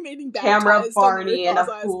 Getting baptized. Tamara Barney in a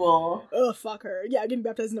pool. Oh, fuck her. Yeah, getting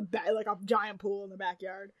baptized in a giant pool in the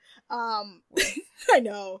backyard. I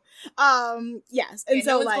know. Yes. And so,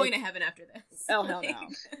 no one's like, going to heaven after this. Oh, hell no.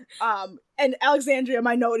 And Alexandria,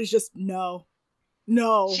 my note is just no.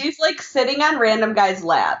 She's like sitting on random guys'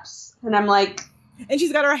 laps. And I'm like. And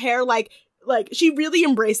she's got her hair like she really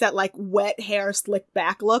embraced that like wet hair slick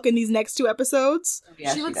back look in these next two episodes.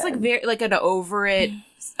 Yeah, she looks like very like an over it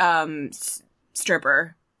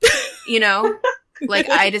stripper, like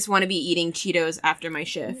I just want to be eating Cheetos after my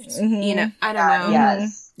shift. I don't know.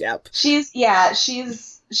 Yes. Yep. She's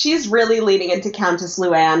she's really leaning into Countess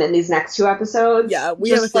Luann in these next 2 episodes. Yeah, we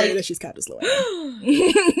have a theory that she's Countess Luann.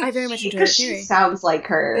 I very much enjoy her theory. She sounds like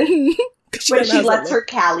her. When she lets her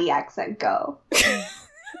Cali accent go.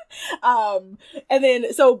 And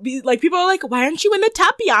then, so, people are like, why aren't you in the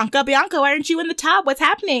tub, Bianca? Bianca, why aren't you in the tub? What's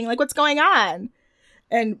happening? Like, what's going on?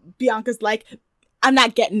 And Bianca's like, I'm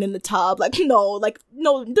not getting in the tub. Like, no,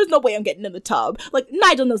 there's no way I'm getting in the tub. Like,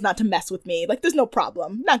 Nigel knows not to mess with me. Like, there's no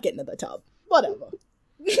problem. Not getting in the tub. Whatever.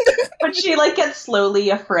 But she, like, gets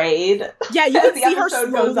slowly afraid. Yeah, you can see her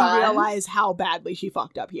slowly realize how badly she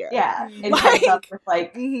fucked up here. Yeah, and comes up with,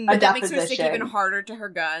 like, a But that deposition. makes her stick even harder to her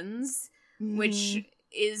guns, which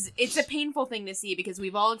it's a painful thing to see because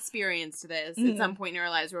we've all experienced this at some point in our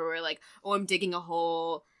lives where we're like, oh, I'm digging a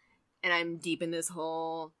hole, and I'm deep in this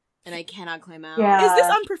hole, and I cannot climb out. Yeah. Is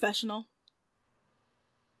this unprofessional?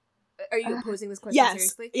 Are you posing this question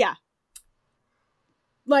seriously? Yeah.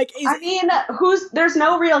 Like, I mean, there's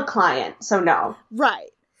no real client, so no.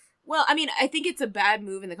 Right. Well, I mean, I think it's a bad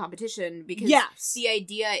move in the competition because the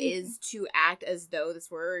idea is to act as though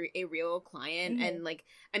this were a real client. And, like,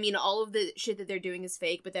 I mean, all of the shit that they're doing is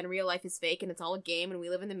fake, but then real life is fake and it's all a game and we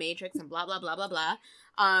live in the Matrix and blah, blah, blah, blah, blah.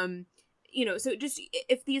 You know, so just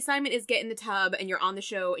if the assignment is get in the tub and you're on the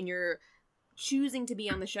show and you're choosing to be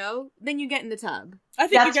on the show, then you get in the tub. I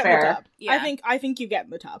think That's you get fair. in the tub. Yeah. I think you get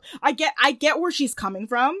in the tub. I get where she's coming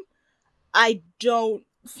from. I don't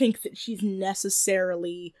think that she's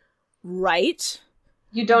necessarily right.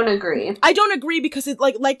 You don't agree. I don't agree because it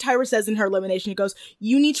like Tyra says in her elimination, it goes,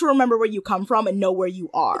 you need to remember where you come from and know where you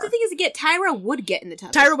are. But the thing is, Tyra would get in the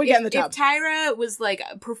tub. Tyra would get in the tub. If Tyra was, like,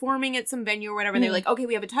 performing at some venue or whatever, and they're like, okay,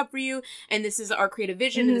 we have a tub for you, and this is our creative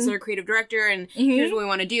vision, and this is our creative director, and here's what we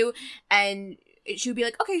want to do, and she would be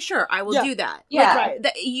like, okay, sure, I will do that. Yeah. Right.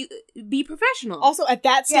 You be professional. Also, at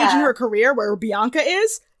that stage in her career where Bianca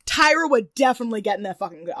is, Tyra would definitely get in that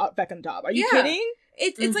fucking tub. Are you kidding?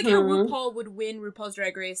 It's like how RuPaul would win RuPaul's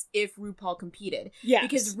Drag Race if RuPaul competed. Yes.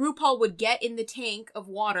 Because RuPaul would get in the tank of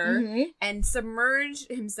water and submerge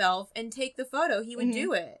himself and take the photo. He would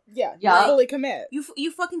do it. Yeah. Yeah. Fully commit.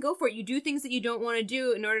 You fucking go for it. You do things that you don't want to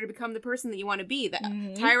do in order to become the person that you want to be. That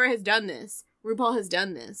Tyra has done this. RuPaul has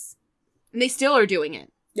done this. And they still are doing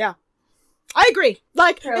it. Yeah. I agree.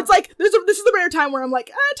 Like, It's like, this is a rare time where I'm like,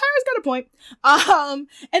 Tyra's got a point.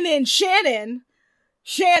 And then Shannon,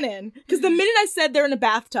 because the minute I said they're in a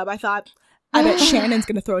bathtub, I thought, I bet Shannon's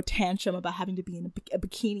gonna throw a tantrum about having to be in a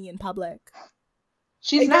bikini in public.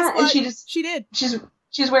 She's not, and she did.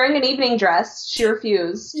 She's wearing an evening dress. She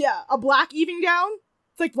refused. Yeah, a black evening gown.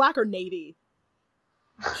 It's like black or navy.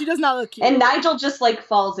 She does not look cute. And Nigel just, like,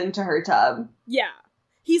 falls into her tub. Yeah.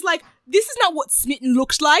 He's like, this is not what Smitten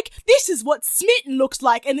looks like. This is what Smitten looks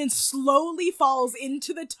like. And then slowly falls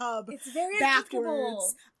into the tub. It's very backwards.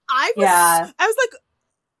 uncomfortable. I was like,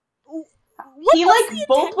 he, like,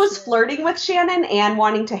 both was flirting with Shannon and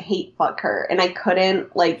wanting to hate fuck her. And I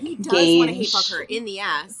couldn't, like, He does gauge. want to hate fuck her in the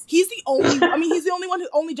ass. He's the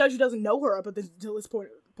only judge who doesn't know her up until this point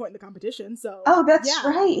in the competition, so. Oh, that's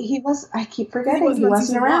right. I keep forgetting he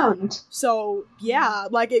wasn't around. So, yeah,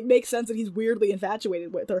 like, it makes sense that he's weirdly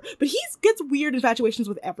infatuated with her. But he gets weird infatuations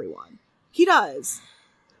with everyone. He does.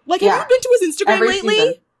 Like, have you been to his Instagram lately?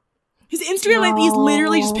 Season. His Instagram lately is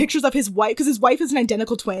literally just pictures of his wife, because his wife is an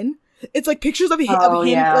identical twin. It's like pictures of him,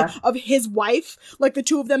 like, of his wife, like the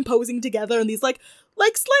two of them posing together, and these like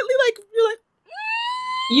slightly like you're like,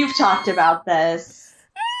 you've talked about this.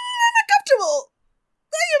 I'm uncomfortable.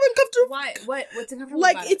 I am uncomfortable. Why? What's uncomfortable?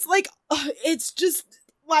 Like about it's like it's just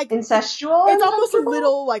like incestual. It's almost a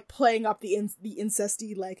little like playing up the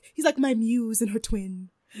incesty. Like he's like my muse and her twin.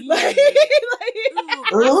 Like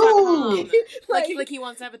he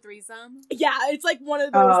wants to have a threesome. Yeah, it's like one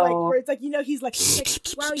of those like where it's like, you know, he's like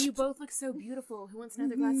wow, you both look so beautiful. Who wants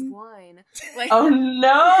another glass of wine? Like, oh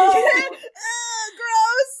no,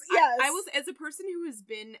 gross. Yes, I was, as a person who has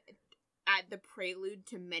been at the prelude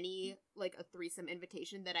to many like a threesome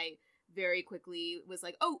invitation, that I very quickly was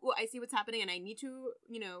like, oh, well, I see what's happening, and I need to,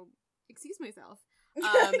 you know, excuse myself.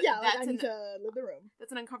 Yeah, like I need to leave the room.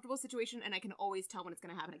 That's an uncomfortable situation, and I can always tell when it's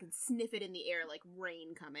going to happen. I can sniff it in the air like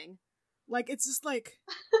rain coming. Like, it's just like...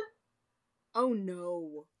 oh,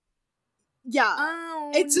 no. Yeah.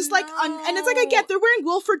 Oh, it's just like... and it's like, I get, they're wearing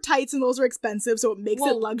Wilford tights, and those are expensive, so it makes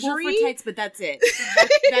it luxury. Wilford tights, but that's it.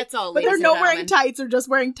 That's all. But they're no wearing tights, or just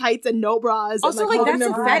wearing tights and no bras. Also, and, like that's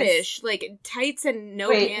a fetish. Like, tights and no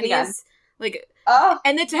panties. Yeah. Like...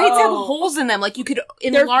 and the tights have holes in them. Like you could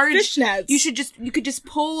enlarge. Fishnets. You could just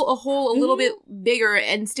pull a hole a little bit bigger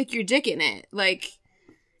and stick your dick in it. Like,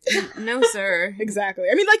 no, sir. Exactly.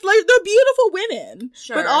 I mean, like they're beautiful women,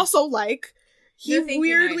 sure. but also like he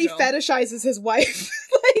weirdly fetishizes his wife.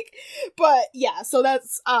 But yeah, so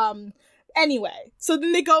that's anyway. So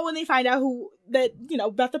then they go and they find out who that,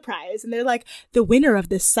 about the prize, and they're like, the winner of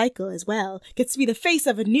this cycle as well gets to be the face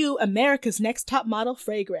of a new America's Next Top Model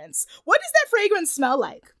fragrance. What does that fragrance smell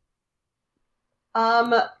like?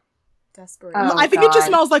 Desperation. Oh, I think it just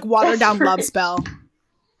smells like watered down love spell.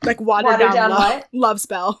 Like watered down love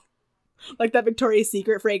spell. Like that Victoria's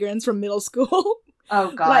Secret fragrance from middle school.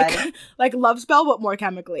 Oh god. like love spell, but more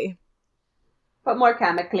chemically. More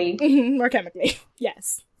chemically. Mm-hmm, more chemically.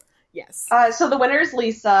 Yes. So the winner is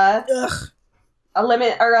Lisa. Ugh. A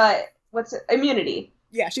limit, or immunity.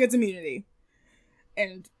 Yeah, she gets immunity.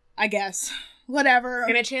 And I guess, whatever.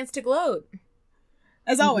 And a chance to gloat.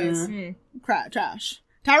 As always. Trash.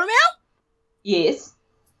 Tyra Mail? Yes.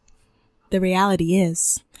 The reality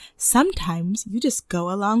is, sometimes you just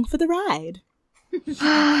go along for the ride.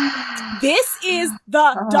 This is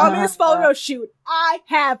the dumbest photo shoot I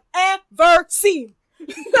have ever seen.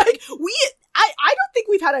 Like, I don't think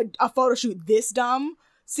we've had a photo shoot this dumb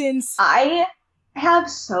since... I have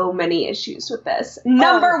so many issues with this.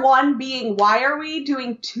 Number one being, why are we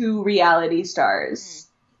doing 2 reality stars?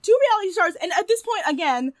 2 reality stars, and at this point,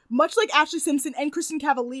 again, much like Ashley Simpson and Kristen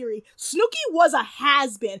Cavallari, Snooki was a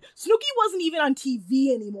has-been. Snooki wasn't even on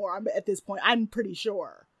TV anymore at this point, I'm pretty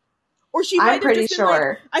sure. Or she might have just been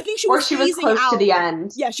like, I think she was phasing out. Or she was close to the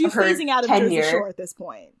end. Yeah, she was phasing out of Jersey Shore at this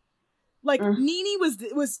point. Like, Nene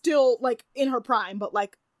was still, like, in her prime, but,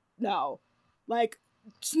 like, no. Like,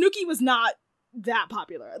 Snooki was not that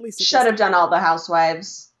popular, at least. Should have done all the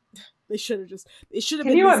housewives. They should have Can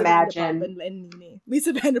been you Lisa imagine? Vanderpump and Nene.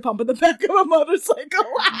 Lisa Vanderpump in the back of a motorcycle.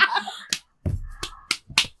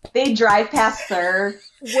 They drive past her.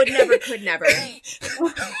 Would never, could never.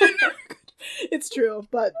 It's true,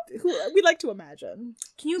 but we like to imagine.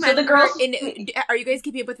 Can you imagine the girls... are you guys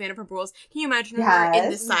keeping up with Vanderpump Rules? Can you imagine her in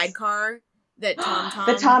the sidecar that Tom?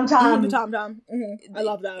 The Tom. The Tom. Mm-hmm. I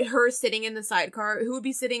love that. Her sitting in the sidecar. Who would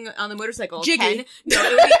be sitting on the motorcycle? Jiggy. Ken? No,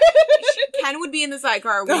 it would be, Ken would be in the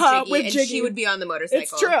sidecar with Jiggy, and she would be on the motorcycle.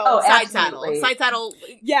 It's true. Oh, Side absolutely. saddle.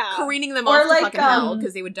 Yeah. Careening them Or off to like, fucking hell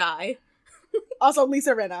because they would die. Also,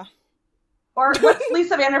 Lisa Rinna. Or what's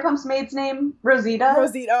Lisa Vanderpump's maid's name? Rosita?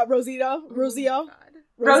 Rosio.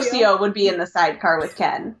 Rocio would be in the sidecar with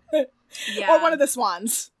Ken. Yeah. Or one of the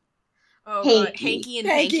swans. Oh, Hanky and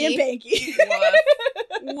Panky.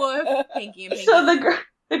 Woof. Hanky and Panky. So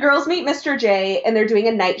the girls meet Mr. J, and they're doing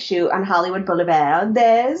a night shoot on Hollywood Boulevard.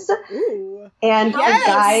 Ooh. And Yes.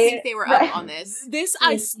 the guy... I think they were up on this. This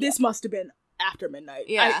must have been after midnight.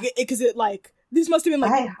 Yeah. Because this must have been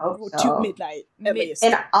like I hope so. midnight at least.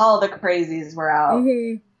 And all the crazies were out.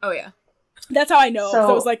 Mm-hmm. Oh, yeah. That's how I know. So,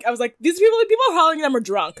 I was like, these people hollering at them are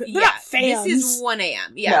drunk. They're not fans. This is 1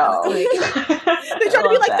 a.m. Yeah. No. They try to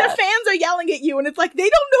be like, their fans are yelling at you, and it's like, they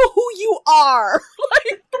don't know who you are.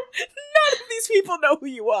 Like, none of these people know who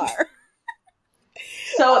you are.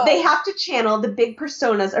 So they have to channel the big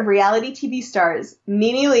personas of reality TV stars,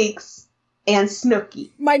 Nene Leakes and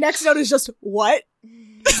Snooki. My next note is just, what?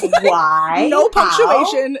 Why? No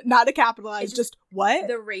punctuation, not a capitalized, just what?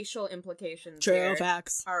 The racial implications True here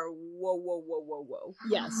facts. are whoa.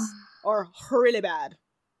 Yes. Or really bad.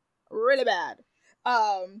 Really bad.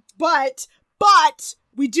 But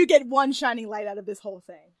we do get one shining light out of this whole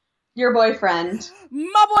thing. Your boyfriend.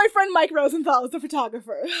 My boyfriend Mike Rosenthal is the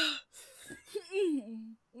photographer. He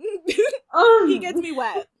gets me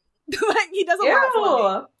wet. Like, he does a lot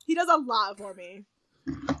for me. He does a lot for me.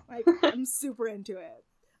 Like, I'm super into it.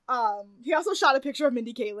 He also shot a picture of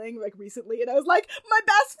Mindy Kaling, like, recently, and I was like, my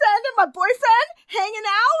best friend and my boyfriend hanging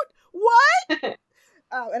out? What?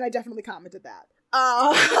 And I definitely commented that.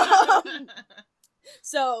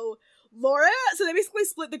 So they basically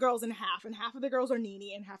split the girls in half, and half of the girls are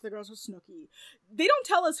Nene, and half of the girls are Snooki. They don't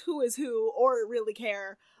tell us who is who, or really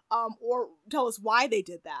care, or tell us why they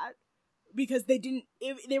did that, because they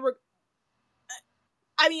were...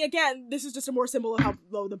 I mean, again, this is just a more symbol of how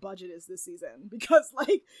low the budget is this season. Because,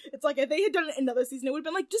 like, it's like, if they had done it another season, it would have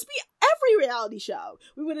been like, just be every reality show.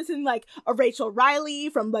 We would have seen, like, a Rachel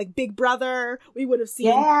Riley from, like, Big Brother. We would have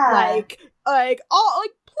seen, there's plenty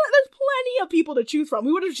of people to choose from.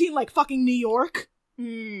 We would have seen, like, fucking New York.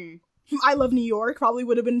 I Love New York probably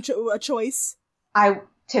would have been a choice.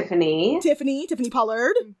 Tiffany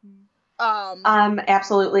Pollard.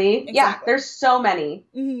 Absolutely. Exactly. Yeah, there's so many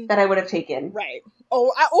that I would have taken. Right.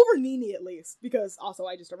 Oh, over Nene at least, because also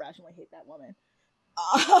I just irrationally hate that woman.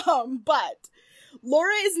 But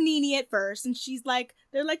Laura is Nene at first, and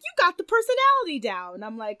they're like, you got the personality down. And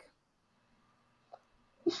I'm like,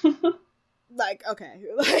 Like, okay.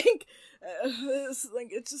 Like,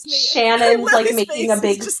 it's just me. Shannon's, like, making a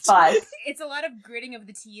big fuss. It's a lot of gritting of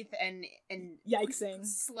the teeth and yikesing.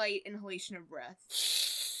 Slight inhalation of breath.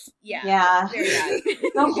 Yeah. Yeah. Very bad.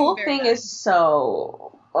 The whole thing is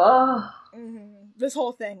so... Ugh. Mm-hmm. This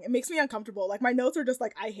whole thing, it makes me uncomfortable. Like, my notes are just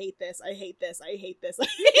like, I hate this, I hate this, I hate this, I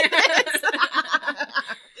hate this.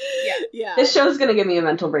 Yeah. This show's gonna give me a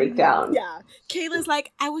mental breakdown. Yeah. Kayla's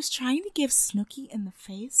like, I was trying to give Snooki in the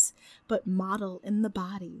face, but model in the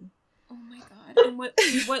body. Oh my god. And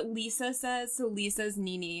what Lisa says, so Lisa's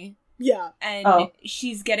Nene. Yeah. And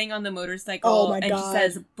she's getting on the motorcycle. Oh my and God. She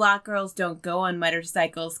says, black girls don't go on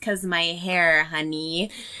motorcycles because my hair, honey.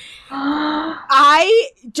 I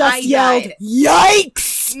yelled, died.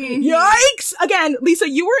 yikes! Mhm. Yikes! Again, Lisa,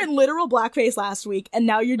 you were in literal blackface last week, and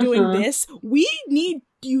now you're doing this. We need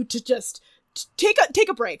you to just take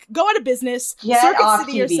a break. Go out of business. Get Circuit off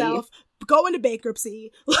City TV. yourself. Go into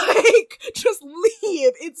bankruptcy. Like, just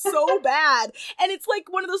leave. It's so bad. And it's like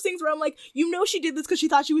one of those things where I'm like, she did this because she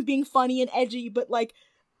thought she was being funny and edgy, but like,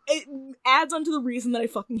 it adds on to the reason that I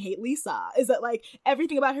fucking hate Lisa, is that like,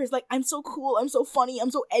 everything about her is like, I'm so cool, I'm so funny,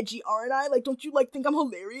 I'm so edgy, aren't I? Like, don't you like think I'm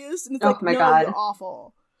hilarious? And it's like, my no, God. you're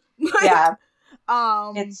awful. Like, Yeah.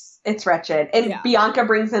 It's wretched. And Bianca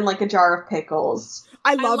brings in like a jar of pickles.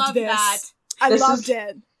 I loved this. That. I loved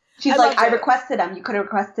it. She's like, I requested them. You could have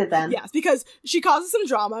requested them. Yes, because she causes some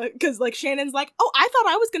drama, because, like, Shannon's like, oh, I thought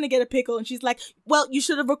I was gonna get a pickle, and she's like, well, you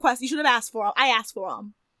should have asked for them. I asked for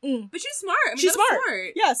them. But she's smart. I mean, she's that's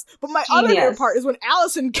smart. Yes, but my other favorite part is when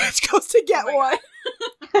Allison goes to get one.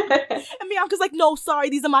 And Bianca's like, no,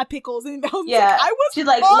 sorry, these are my pickles. And I was like, she's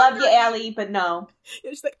like, love you, Allie, but no.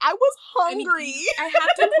 Yeah, she's like, I was hungry. I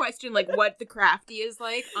have to question, like, what the crafty is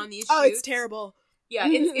like on these shoots. Oh, it's terrible. Yeah,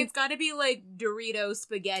 it's got to be like Dorito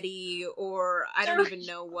spaghetti, or I don't even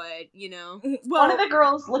know what, Well, one of the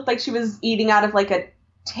girls looked like she was eating out of like a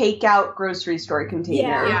takeout grocery store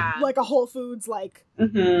container. Yeah. Like a Whole Foods, like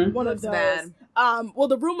one of those. Bad. Well,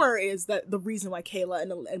 the rumor is that the reason why Kayla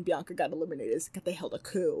and Bianca got eliminated is because they held a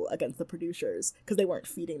coup against the producers because they weren't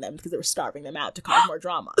feeding them because they were starving them out to cause more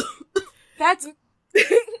drama. That's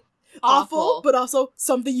awful, but also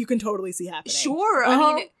something you can totally see happening. Sure,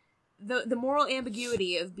 I mean, the moral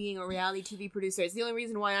ambiguity of being a reality TV producer is the only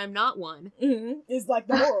reason why I'm not one. Is like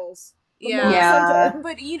the morals. Yeah.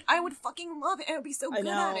 But I would fucking love it. I would be so good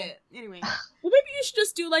at it. Anyway. Well, maybe you should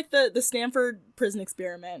just do like the Stanford prison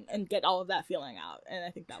experiment and get all of that feeling out. And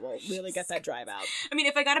I think that will really get that drive out. I mean,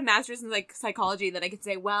 if I got a master's in like psychology, then I could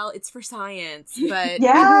say, well, it's for science. But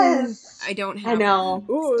yes, I don't have. I know.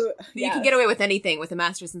 Ooh, you can get away with anything with a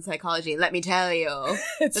master's in psychology. Let me tell you.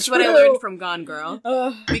 That's true. what I learned from Gone Girl.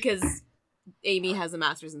 Because Amy has a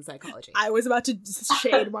master's in psychology. I was about to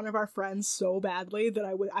shade one of our friends so badly that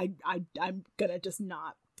I'm gonna just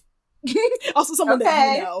not. Also, someone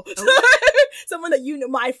that you know, someone that you know,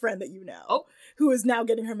 my friend that you know, who is now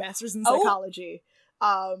getting her master's in psychology.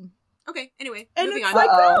 Okay. Anyway, and moving it's on. Like,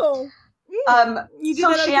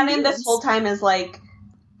 so Shannon this whole time is like,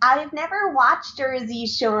 I've never watched Jersey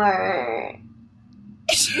Shore.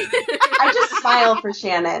 I just smile for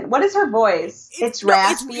Shannon. What is her voice? It's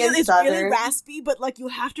raspy and southern. It's really raspy, but like you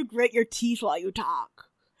have to grit your teeth while you talk.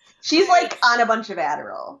 She's like on a bunch of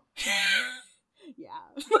Adderall. Yeah.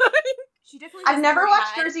 She definitely. I've never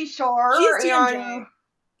watched Jersey Shore. She's TMJ.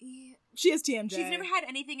 She is TMJ. She's never had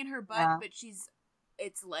anything in her butt, but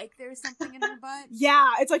it's like there's something in her butt. Yeah,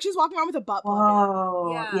 it's like she's walking around with a butt plug.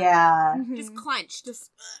 Oh, yeah. Just clenched.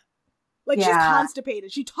 Just. Like she's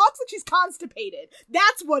constipated. She talks like she's constipated.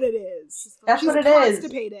 That's what it is. That's what it is.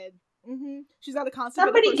 Constipated. She's got a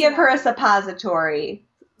constipated. Somebody give her a suppository.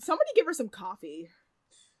 Somebody give her some coffee.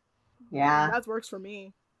 Yeah. That works for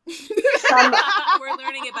me. We're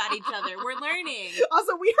learning about each other. We're learning.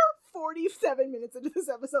 Also, we are 47 minutes into this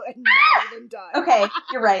episode and not even done. Okay,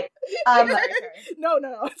 you're right. No.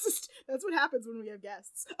 It's just, that's what happens when we have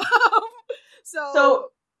guests.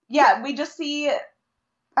 So yeah, we just see.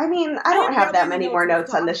 I mean, I don't have that many more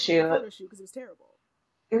notes on the shoot because it was terrible.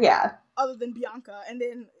 Yeah. Other than Bianca, and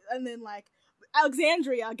then like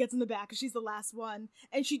Alexandria gets in the back because she's the last one,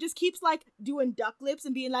 and she just keeps like doing duck lips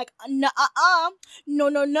and being like, no,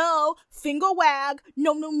 finger wag,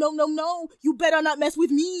 no, you better not mess with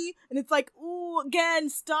me. And it's like, ooh, again,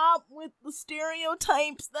 stop with the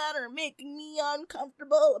stereotypes that are making me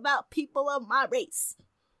uncomfortable about people of my race.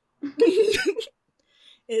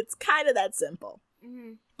 It's kind of that simple.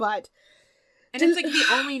 But it's like the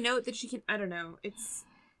only note that she can. I don't know. It's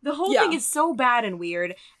the whole thing is so bad and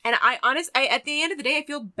weird. And I at the end of the day, I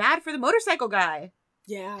feel bad for the motorcycle guy.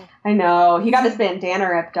 Yeah, I know he got his bandana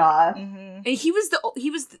ripped off, and he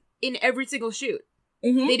was in every single shoot.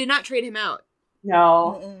 Mm-hmm. They did not trade him out.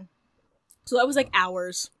 No. Mm-mm. So that was like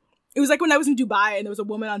hours. It was like when I was in Dubai and there was a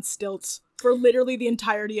woman on stilts for literally the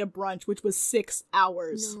entirety of brunch, which was 6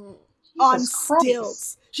 hours. No. On Jesus Christ.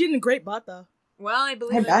 stilts. She had a great butt, though. Well, I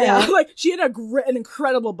believe it. bet. Yeah, like, she had an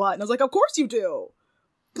incredible butt. And I was like, of course you do.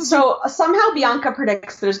 So somehow Bianca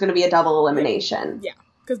predicts there's going to be a double elimination. Yeah,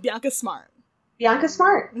 because Bianca's smart. Bianca's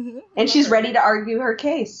smart. Mm-hmm. And she's ready to argue her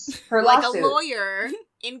case, her Like lawsuit. a lawyer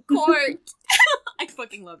in court. I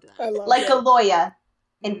fucking loved that. I love Like it. a lawyer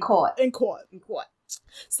in court. In court. In court.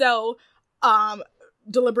 So,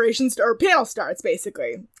 deliberations or panel starts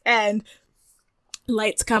basically, and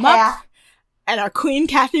lights come Yeah. up, and our queen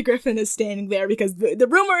Kathy Griffin is standing there because the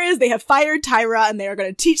rumor is they have fired Tyra and they are going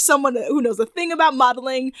to teach someone who knows a thing about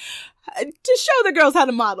modeling to show the girls how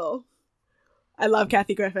to model. I love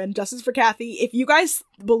Kathy Griffin. Justice for Kathy. If you guys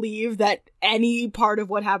believe that any part of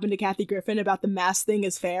what happened to Kathy Griffin about the mask thing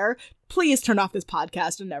is fair, please turn off this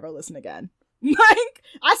podcast and never listen again. Like,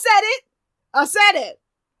 I said it.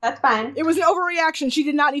 That's fine. It was an overreaction. She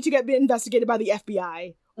did not need to get investigated by the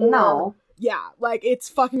FBI. No. Yeah, like, it's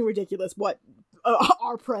fucking ridiculous what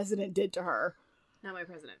our president did to her. Not my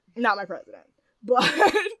president. Not my president. But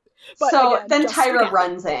So again, then Justice for Tyra Kathy.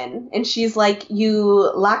 runs in, and she's like,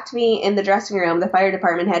 you locked me in the dressing room. The fire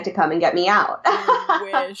department had to come and get me out.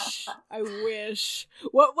 I wish.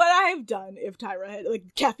 What would I have done if Tyra had,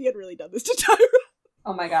 like, Kathy had really done this to Tyra?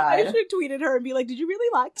 Oh my I god. should have tweeted her and be like, did you really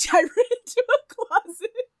lock Tyra into a closet?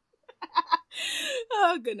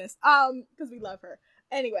 Oh, goodness. Because we love her.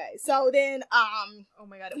 Anyway, so then, Oh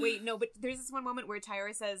my god. Wait, no, but there's this one moment where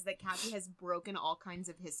Tyra says that Kathy has broken all kinds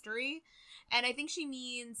of history. And I think she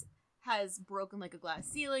means has broken like a glass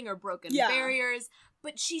ceiling or broken barriers.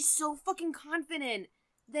 But she's so fucking confident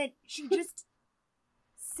that she just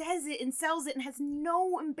says it and sells it and has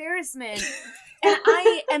no embarrassment. And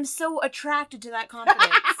I am so attracted to that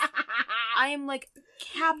confidence. I am like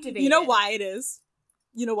captivated. you know why it is?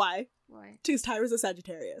 You know why? Why? Because Tyra's a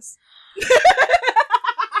Sagittarius.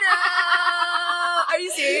 Are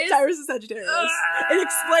you serious? Tyra's a Sagittarius. It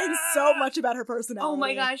explains so much about her personality. Oh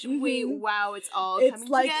my gosh! Wait, wow! It's all It's coming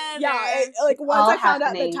like, together. yeah, like once all I found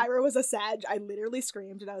out happening. that Tyra was a Sag, I literally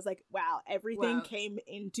screamed and I was like, wow, everything Wow. came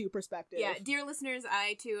into perspective. Yeah, dear listeners,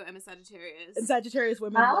 I too am a Sagittarius. And Sagittarius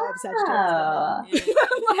women love Ah. Sagittarius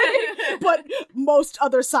women. Like, but most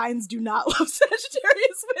other signs do not love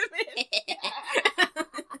Sagittarius women.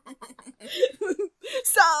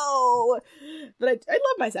 So, but I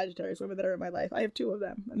love my Sagittarius women that are in my life. I have 2 of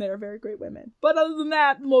them, and they are very great women. But other than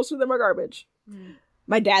that, most of them are garbage.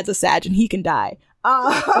 My dad's a Sag, and he can die.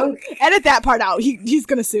 Edit that part out. He's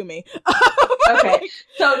gonna sue me. Okay.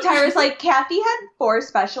 So Tyra's like, Kathy had 4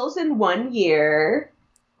 specials in 1 year,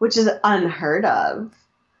 which is unheard of.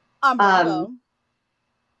 Bravo.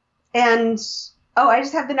 And, I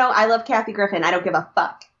just have to know, I love Kathy Griffin. I don't give a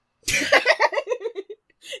fuck.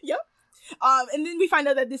 Yep. And then we find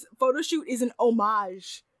out that this photo shoot is an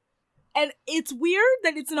homage. And it's weird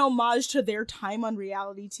that it's an homage to their time on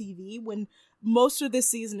reality TV when most of this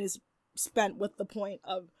season is spent with the point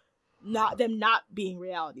of them not being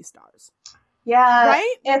reality stars. Yeah.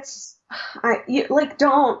 Right?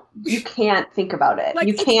 You can't think about it. Like,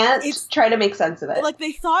 you can't it's try to make sense of it. Like,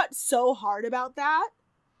 they thought so hard about that,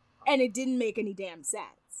 and it didn't make any damn sense.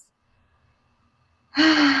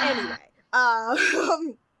 Anyway,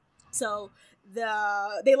 so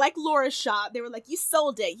they like Laura's shot. They were like, you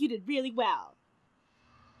sold it. You did really well.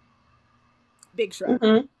 Big shrug.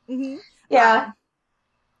 Mm-hmm. Mm-hmm. Yeah.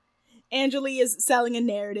 Angeli is selling a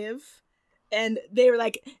narrative, and they were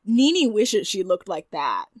like, Nene wishes she looked like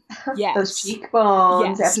that. Yes. Those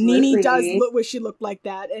cheekbones. Yes, Absolutely. Nene does wish she looked like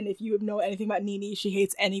that, and if you know anything about Nene, she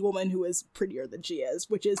hates any woman who is prettier than she is,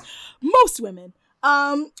 which is most women.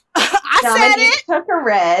 I said Dominique it! took a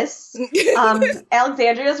risk.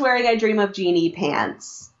 Alexandria's wearing I Dream of Jeannie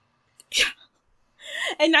pants.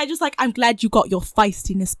 And I just like, I'm glad you got your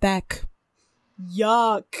feistiness back.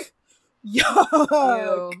 Yuck. Yuck.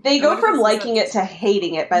 Ew. They go from liking it to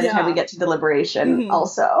hating it by the Yeah. time we get to deliberation, Mhm.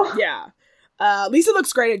 also. Yeah. Lisa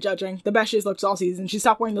looks great at judging. The best she's looked all season. She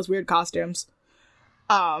stopped wearing those weird costumes.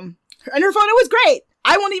 And her photo was great.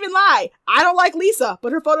 I won't even lie. I don't like Lisa,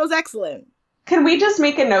 but her photo's excellent. Can we just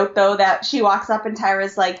make a note, though, that she walks up and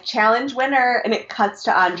Tyra's like, challenge winner, and it cuts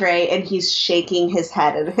to Andre, and he's shaking his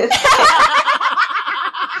head and his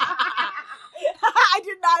I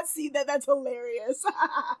did not see that. That's hilarious.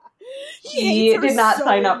 He hates her did not so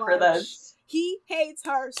sign up for much. this. He hates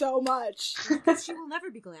her so much. Because she will never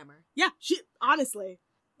be glamour. Yeah, honestly,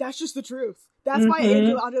 that's just the truth. That's why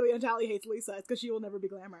Angelina Jolie hates Lisa. It's because she will never be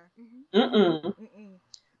glamour. Mm-mm. Mm-mm.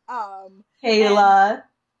 Kayla.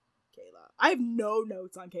 I have no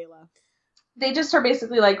notes on Kayla. They just are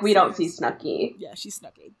basically like, we don't see Snooki. Yeah, she's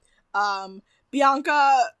Snooki.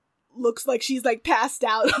 Bianca looks like she's like passed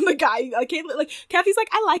out on the guy. Like, Kayla, like Kathy's like,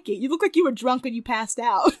 I like it. You look like you were drunk and you passed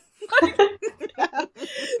out.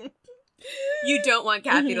 You don't want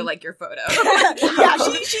Kathy to like your photo. Yeah,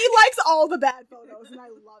 she likes all the bad photos, and I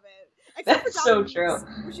love it. Except That's for so Dominique's,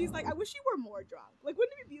 true. where she's like, I wish you were more drunk. Like,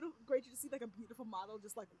 wouldn't it be great to see like a beautiful model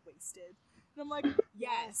just like wasted? And I'm like,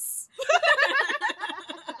 yes.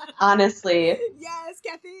 Honestly. Yes,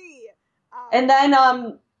 Kathy. And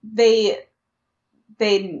then they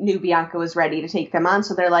knew Bianca was ready to take them on,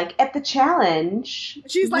 so they're like, at the challenge.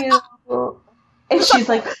 She's like, and she's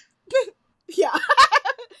like, yeah.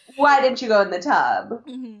 Why didn't you go in the tub?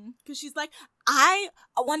 Because she's like, I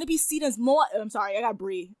want to be seen as more. I'm sorry, I got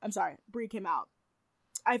Brie. I'm sorry, Brie came out.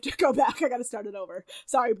 I have to go back. I got to start it over.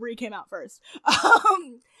 Sorry, Brie came out first.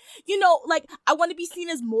 You know, like, I want to be seen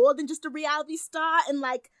as more than just a reality star, and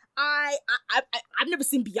like, I've never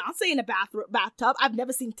seen Beyonce in a bathtub. I've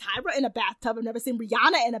never seen Tyra in a bathtub. I've never seen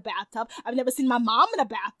Rihanna in a bathtub. I've never seen my mom in a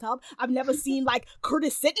bathtub. I've never seen like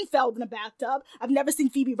Curtis Sittenfeld in a bathtub. I've never seen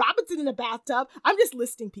Phoebe Robinson in a bathtub. I'm just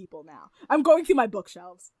listing people now. I'm going through my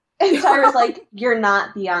bookshelves. And Tyra's like, you're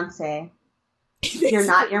not Beyonce. You're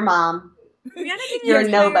not your mom. Rihanna did You're an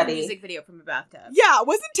entire nobody. music video from a bathtub. Yeah,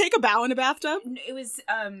 wasn't Take a Bow in a bathtub? It was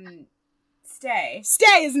Stay.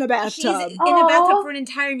 Stay is in a She's bathtub. in a bathtub for an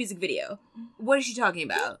entire music video. What is she talking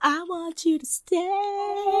about? I want you to stay.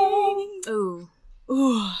 Ooh.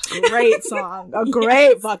 Ooh, great song. A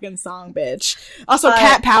great fucking song, bitch. Also,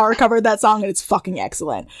 Cat Power covered that song and it's fucking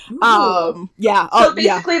excellent. Yeah. So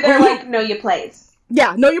basically they're like, know your place.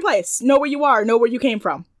 Yeah, know your place. Know where you are. Know where you came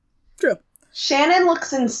from. True. Shannon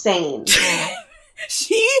looks insane.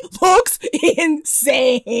 She looks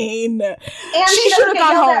insane. And she she should doesn't have get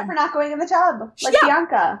gone yelled home at for not going in the tub. Like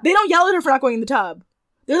Bianca. They don't yell at her for not going in the tub.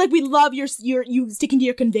 They're like, we love you sticking to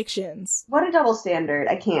your convictions. What a double standard.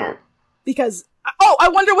 I can't. Because, I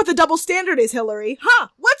wonder what the double standard is, Hillary. Huh?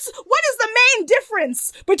 What is the main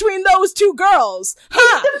difference between those two girls?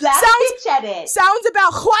 Huh? The black bitch at it. Sounds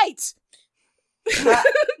about white.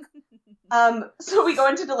 So we go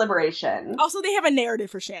into deliberation. Also, they have a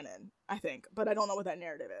narrative for Shannon, I think, but I don't know what that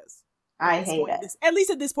narrative is. I hate it. At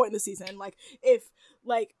least at this point in the season, if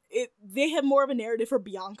they have more of a narrative for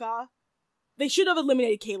Bianca, they should have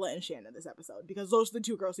eliminated Kayla and Shannon this episode because those are the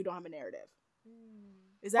two girls who don't have a narrative.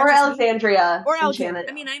 Is that or Alexandria? Or Alexandria.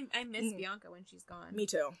 I mean, I miss Bianca when she's gone. Me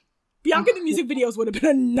too. Bianca in the music videos would have been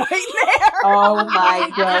a nightmare. Oh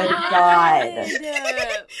my good God.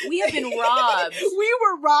 We have been robbed. We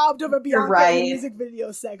were robbed of a Bianca right. in the music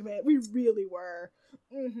video segment. We really were.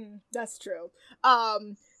 That's true.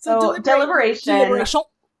 So deliberation.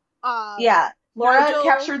 Yeah. Laura Nigel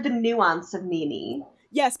captured the nuance of Nene.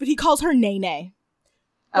 Yes, but he calls her Nene.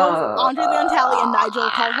 Both Andre Leontali and Nigel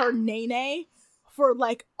call her Nene for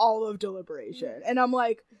all of deliberation. And I'm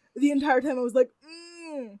like, the entire time I was like,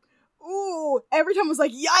 ooh. Every time I was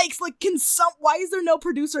like, yikes, why is there no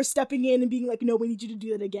producer stepping in and being like, no, we need you to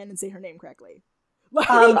do that again and say her name correctly?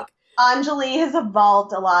 Anjali has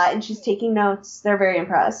evolved a lot and she's taking notes. They're very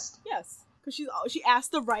impressed. Yes, because she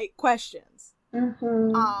asked the right questions.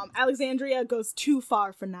 Alexandria goes too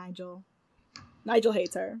far for Nigel. Nigel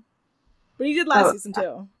hates her. But he did last season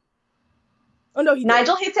too. Oh no,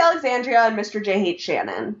 Nigel hates Alexandria and Mr. J hates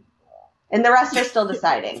Shannon. And the rest are still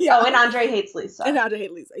deciding. Yeah. Oh, and Andre hates Lisa. And Andre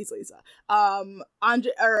hates Lisa.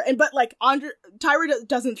 Tyra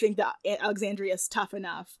doesn't think that Alexandria is tough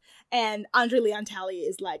enough. And Andre Leontali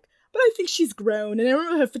is like, but I think she's grown. And I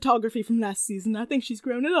remember her photography from last season. I think she's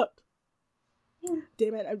grown it up.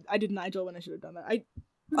 Damn it, I did Nigel when I should have done that.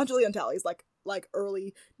 Andre Leontali is like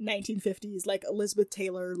early 1950s, Elizabeth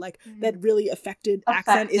Taylor, that really affected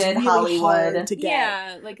accent is really Hollywood. Hard to get.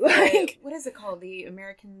 Yeah, what is it called? The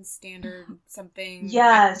American Standard something?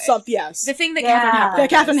 Yes. Yes. The thing that Katharine Hepburn Yeah,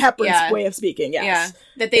 Katharine Hepburn's way of speaking, yes. Yeah,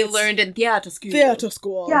 that they learned in theater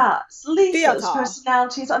school. Yes, Lisa's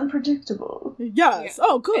personality is unpredictable. Yes,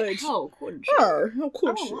 oh good. How could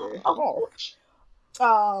she?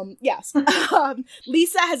 Yes.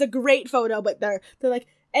 Lisa has a great photo, but they're like,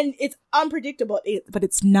 and it's unpredictable, but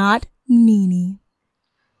it's not Nene.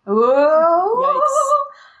 Ooh.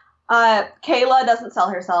 Yikes. Kayla doesn't sell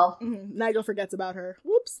herself. Nigel forgets about her.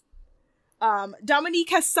 Whoops.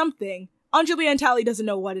 Dominique has something. Anjali Antali doesn't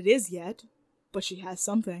know what it is yet, but she has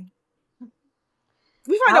something.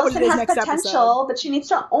 We find out what it is next episode. But she needs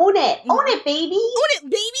to own it. Own it, baby. Own it,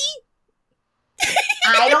 baby.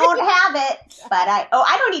 I don't have it, but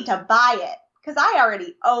I don't need to buy it because I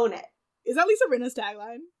already own it. Is that Lisa Rinna's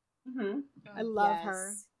tagline? Mm-hmm. I love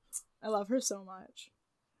her. I love her so much.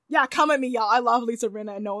 Yeah, come at me, y'all. I love Lisa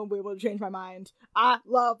Rinna, and no one will be able to change my mind. I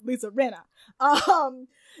love Lisa Rinna.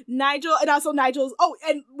 Nigel, and also Nigel's. Oh,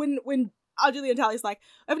 and when Audrey and Tally's like,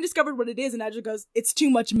 I haven't discovered what it is, and Nigel goes, it's too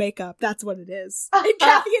much makeup. That's what it is. And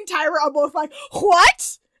Kathy and Tyra are both like,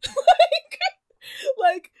 what?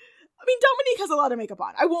 like, I mean, Dominique has a lot of makeup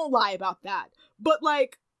on. I won't lie about that. But,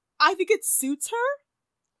 like, I think it suits her.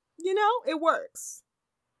 You know? It works.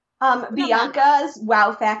 Bianca's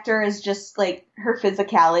wow factor is just, like, her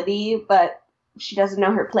physicality, but she doesn't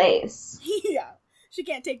know her place. Yeah. She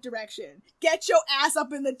can't take direction. Get your ass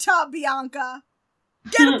up in the tub, Bianca.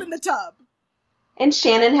 Get up in the tub. And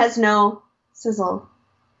Shannon has no sizzle.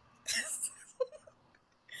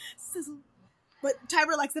 Sizzle. But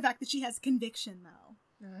Tyra likes the fact that she has conviction, though.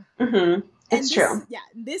 Mm-hmm. It's true. Yeah,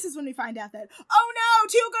 this is when we find out that, oh no,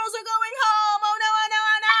 2 girls are going home! Oh no, oh no,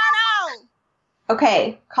 oh no, oh no!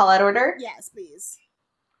 Okay, call out order. Yes, please.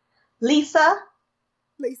 Lisa,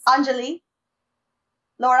 Anjali,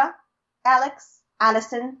 Laura, Alex,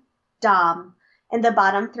 Allison, Dom. And the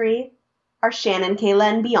bottom 3 are Shannon,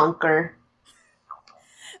 Kayla, and Bianca.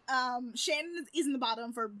 Shannon is in the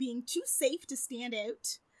bottom for being too safe to stand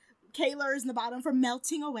out. Kayla is in the bottom for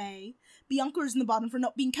melting away. Bianca is in the bottom for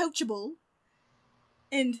not being coachable.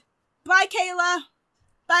 And bye, Kayla.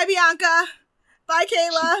 Bye, Bianca. Bye,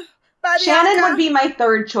 Kayla. Bye, Bianca. Shannon would be my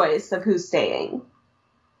 3rd choice of who's staying.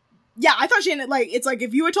 Yeah, I thought Shannon, like, it's like,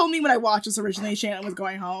 if you had told me when I watched this originally Shannon was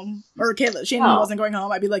going home, or Shannon wasn't going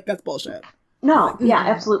home, I'd be like, that's bullshit. No, yeah,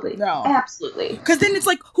 absolutely. No. Absolutely. Because then it's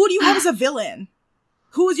like, who do you have as a villain?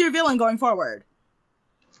 Who is your villain going forward?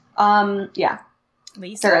 Yeah.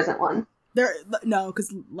 Lisa? There isn't one. No,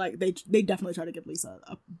 because like they definitely try to give Lisa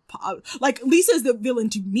like Lisa is the villain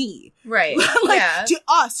to me, right? Like, yeah, to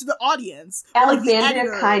us, to the audience. Alexandria,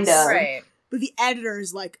 like kind of, right? But the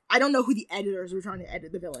editors, like, I don't know who the editors were trying to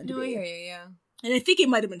edit the villain to be. Yeah. And I think it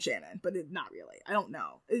might have been Shannon, but not really. I don't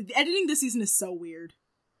know. Editing this season is so weird.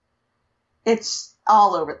 It's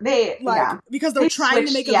all over. Because they're trying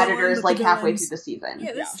to make the editors like halfway through the season.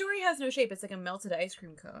 Yeah, this story has no shape. It's like a melted ice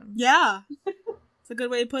cream cone. Yeah. It's a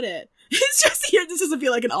good way to put it. It's just here. This doesn't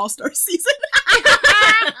feel like an all-star season. Okay,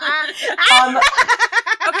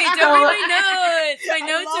 don't read my notes. My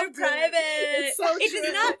notes are private. It's so it true.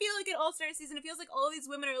 does not feel like an all-star season. It feels like all these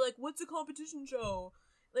women are like, what's a competition show?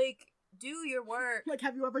 Like, do your work. Like,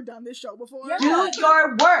 have you ever done this show before? Yeah. Do your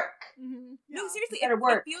work. Mm-hmm. No, seriously,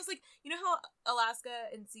 it feels like, you know how Alaska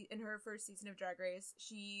in her first season of Drag Race,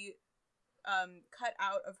 she cut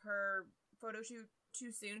out of her photo shoot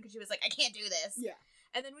too soon because she was like, I can't do this. Yeah.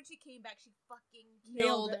 And then when she came back, she fucking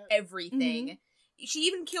killed everything. Mm-hmm. She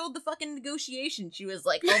even killed the fucking negotiation. She was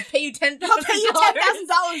like, I'll pay you $10,000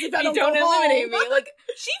 if I don't eliminate me. Like,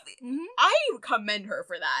 I commend her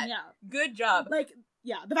for that. Yeah. Good job. Like,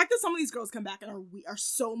 yeah, the fact that some of these girls come back and are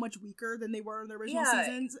so much weaker than they were in the original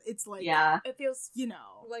seasons, it's like, it feels, you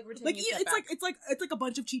know, like we're like it's like a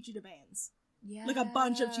bunch of Chi-Chi Devans. Yeah, like a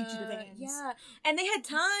bunch of Chi-Chi Devans. Yeah, and they had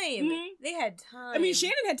time. Mm-hmm. They had time. I mean,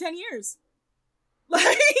 Shannon had 10 years.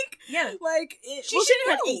 Like, yeah, like Shannon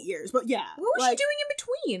had 8 years, but yeah, what was she doing in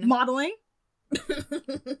between? Modeling.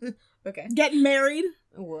 Okay, getting married.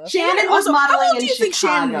 Woof. Shannon was modeling in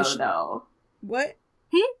Chicago, though. What?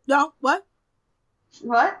 No, what?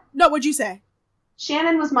 What? No, what'd you say?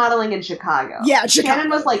 Shannon was modeling in Chicago. Yeah, Chicago.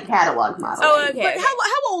 Shannon was like catalog modeling. Oh, okay. But how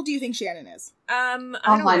old do you think Shannon is? I don't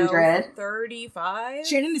know, 100. 35?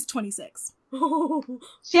 Shannon is 26.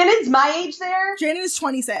 Shannon's my age there? Shannon is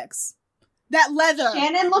 26. That leather.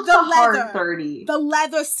 Shannon looks a hard 30. The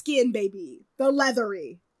leather skin, baby. The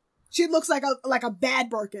leathery. She looks like a bad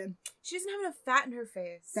Birkin. She doesn't have enough fat in her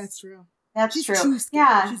face. That's true. She's true.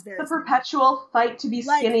 Yeah, she's very the perpetual fight to be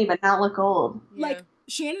skinny but not look old. Yeah. Like,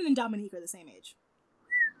 Shannon and Dominique are the same age.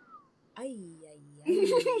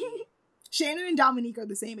 Shannon and Dominique are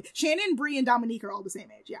the same age. Shannon, Brie, and Dominique are all the same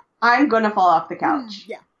age, yeah. I'm gonna fall off the couch.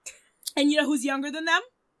 Yeah. And you know who's younger than them?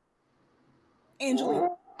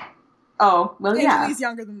 Anjali. Oh, well, yeah. Anjali's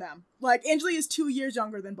younger than them. Like, Anjali is 2 years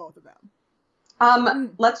younger than both of them.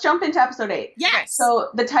 Let's jump into episode 8. Yes!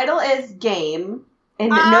 So, the title is Game, and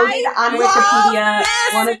noted on Wikipedia...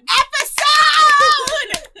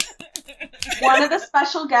 One of the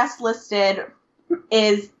special guests listed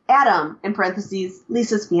is Adam, in parentheses,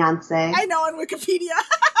 Lisa's fiance. I know, on Wikipedia.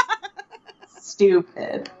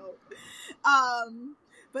 Stupid.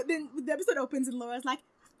 But then the episode opens and Laura's like,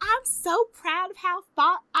 I'm so proud of how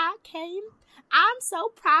far I came. I'm so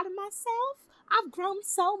proud of myself. I've grown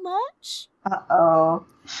so much. Uh-oh.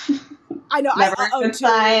 I know, Never I good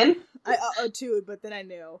sign. I uh-oh too, but then I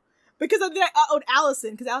knew. Because then I uh-oh'd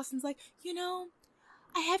Allison, because Allison's like, you know,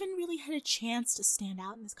 I haven't really had a chance to stand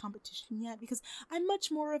out in this competition yet because I'm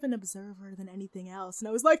much more of an observer than anything else. And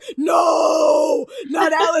I was like, no,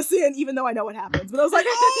 not Allison, even though I know what happens. But I was like,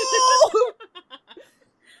 oh!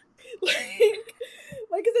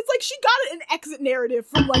 Like, it's like she got an exit narrative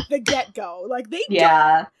from, like, the get-go. Like, they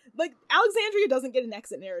don't. Like, Alexandria doesn't get an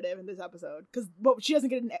exit narrative in this episode. Because she doesn't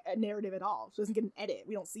get a narrative at all. She doesn't get an edit.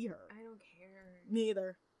 We don't see her. I don't care. Me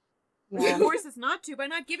either. Yeah. Of course it's not to by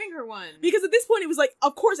not giving her one. Because at this point it was like,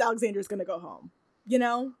 of course Alexandria's gonna go home. You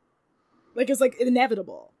know? Like, it's like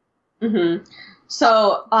inevitable. Mm-hmm.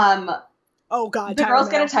 So, oh god, the girls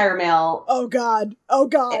get a tire mail. Oh god.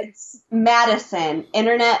 It's Madison,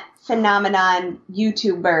 internet phenomenon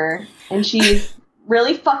YouTuber, and she's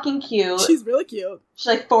really fucking cute. She's really cute. She's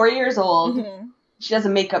like 4 years old. Mm-hmm. She does a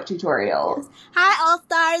makeup tutorial. Hi,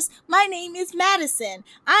 All-Stars. My name is Madison.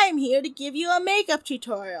 I am here to give you a makeup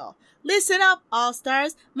tutorial. Listen up,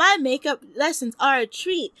 All-Stars. My makeup lessons are a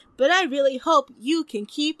treat, but I really hope you can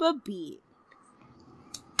keep a beat.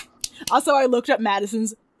 Also, I looked up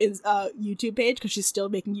Madison's YouTube page because she's still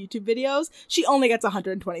making YouTube videos. She only gets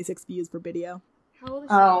 126 views per video. How old is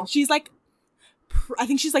she? She's like, I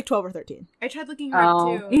think she's like 12 or 13. I tried looking her up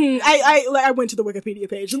too. Mm-hmm. I went to the Wikipedia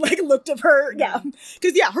page and like looked up her. Yeah,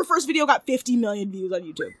 because her first video got 50 million views on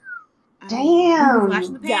YouTube. Damn. Flash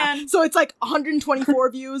in the pan. Yeah. So it's like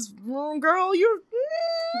 124 views. Girl, you're...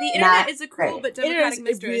 The internet is a cruel but democratic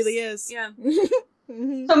mistress. It really is. Yeah.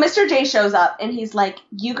 So Mr. J shows up and he's like,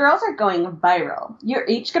 you girls are going viral. You're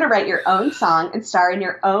each going to write your own song and star in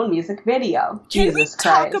your own music video. Can we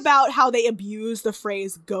talk about how they abuse the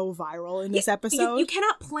phrase go viral in this episode? You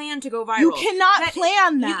cannot plan to go viral. You cannot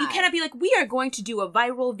plan that. You cannot be like, we are going to do a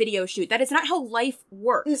viral video shoot. That is not how life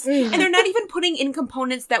works. And they're not even putting in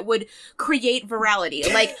components that would create virality,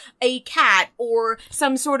 like a cat or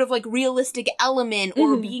some sort of like realistic element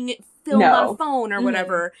or being filmed on a phone or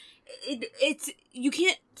whatever. It's you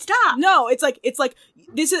can't stop. No, it's like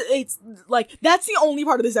that's the only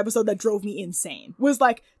part of this episode that drove me insane. Was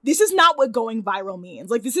like, this is not what going viral means.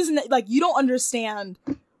 Like, this isn't like, you don't understand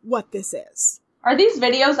what this is. Are these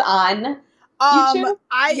videos on YouTube?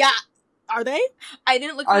 Are they? I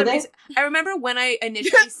didn't look for them. I remember when I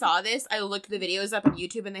initially saw this, I looked the videos up on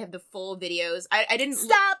YouTube and they have the full videos. I didn't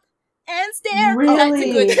stop and stare. Really? That's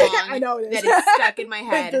a good song. I know it is. That is stuck in my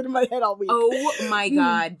head. It's been in my head all week. Oh my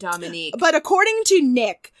god, Dominique. But according to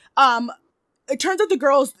Nick, it turns out the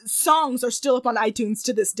girls' songs are still up on iTunes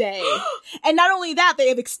to this day. And not only that, they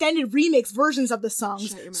have extended remix versions of the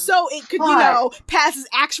songs. So it could, pass as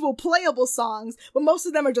actual playable songs, but most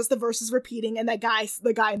of them are just the verses repeating and the guy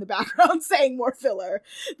in the background saying more filler.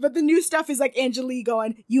 But the new stuff is like Angelique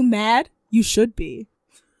going, "You mad? You should be."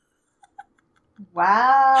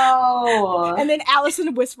 Wow. And then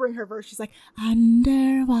Allison whispering her verse. She's like,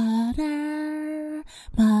 underwater,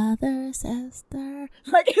 mother, sister.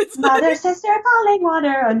 Like, it's mother, sister, falling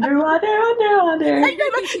water, underwater.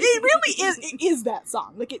 It really is. It is that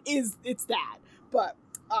song. Like, it's that. But,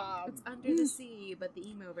 it's Under the Sea, but the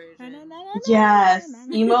emo version. Yes.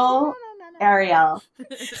 Emo Ariel.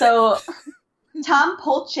 So... Tom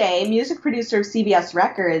Polche, music producer of CBS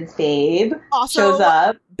Records, babe, also shows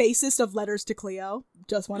up. Bassist of Letters to Cleo.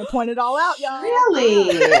 Just want to point it all out, y'all.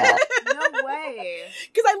 Really? No way.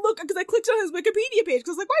 Because I clicked on his Wikipedia page.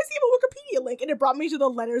 Because like, why does he have a Wikipedia link? And it brought me to the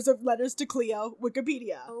Letters to Cleo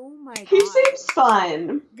Wikipedia. Oh my god. He seems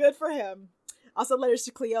fun. Good for him. Also, Letters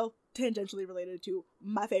to Cleo, tangentially related to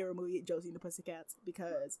my favorite movie, Josie and the Pussycats,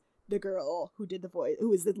 because the girl who did the voice,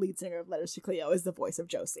 who is the lead singer of Letters to Cleo, is the voice of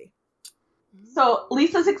Josie. So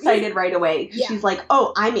Lisa's excited right away. Yeah. She's like,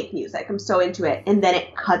 oh, I make music. I'm so into it. And then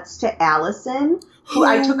it cuts to Allison, who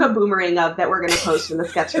I took a boomerang of that we're going to post when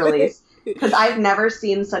this gets released. Because I've never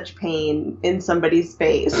seen such pain in somebody's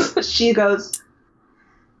face. She goes...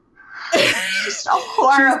 She's so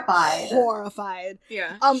horrified. She's horrified.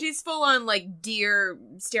 Yeah. She's full on like deer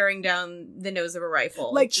staring down the nose of a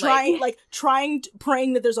rifle. Praying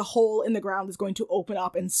that there's a hole in the ground that's going to open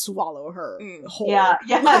up and swallow her whole. Yeah.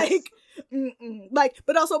 Yes.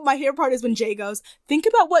 But also my favorite part is when Jay goes, think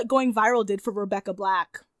about what going viral did for Rebecca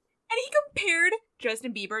Black. And he compared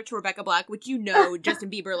Justin Bieber to Rebecca Black, which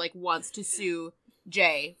Justin Bieber like wants to sue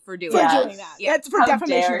Jay for doing that. Yeah. That's for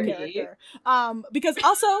defamation of character. Because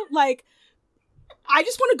also, like, I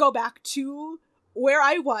just want to go back to where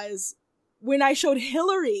I was when I showed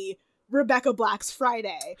Hillary Rebecca Black's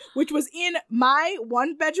Friday, which was in my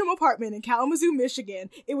one-bedroom apartment in Kalamazoo,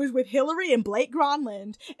 Michigan. It was with Hillary and Blake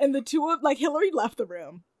Gronland, and the two of, like, Hillary left the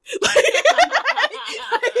room.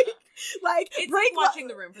 Like, It's break like watching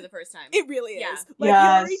The Room for the first time. It really is. Yeah. Like,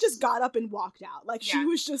 Yes. Hillary just got up and walked out. Like, she Yeah.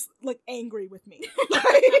 was just, like, angry with me.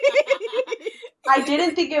 I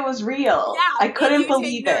didn't think it was real. Yeah, I couldn't You take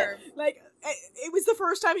believe it. nerve. Like, it was the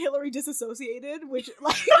first time Hillary disassociated, which,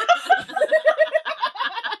 like...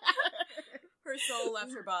 Her soul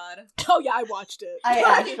left her bod. Oh, yeah, I watched it. I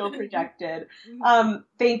astral projected.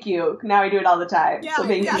 Thank you. Now I do it all the time. Yeah, so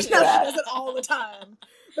thank yeah, you she for that. does it all the time.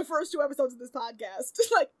 The first 2 episodes of this podcast,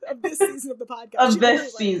 like, of this season of the podcast. Of she this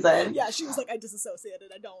was like- season. Yeah, she was like, I disassociated.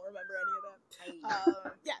 I don't remember any of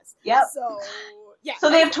that. Yes. Yep. So, yeah. So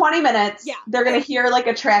they have 20 minutes. Yeah. They're going to hear like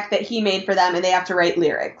a track that he made for them and they have to write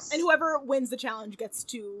lyrics. And whoever wins the challenge gets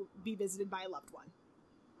to be visited by a loved one.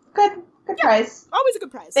 Good prize. Always a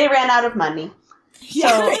good prize. They ran out of money.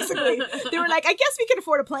 Yeah, So- basically. They were like, I guess we can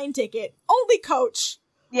afford a plane ticket. Only coach.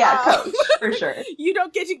 Yeah, coach, for sure. You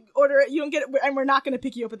don't get to order it. You don't get it, and we're not going to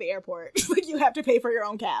pick you up at the airport. Like, you have to pay for your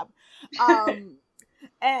own cab.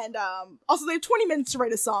 And also they have 20 minutes to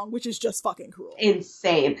write a song, which is just fucking cruel.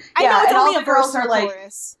 Insane. I Yeah, know it's and only all a the girls verse are and like,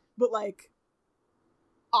 chorus, but like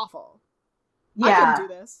awful. I yeah. couldn't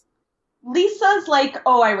do this. Lisa's like,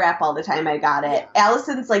 oh, I rap all the time, I got it.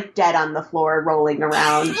 Allison's like dead on the floor, rolling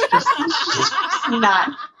around. just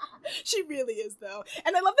not. She really is, though.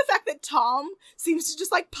 And I love the fact that Tom seems to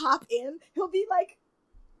just like pop in. He'll be like,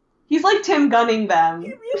 He's like Tim Gunning them.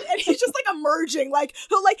 and he's just like emerging. Like,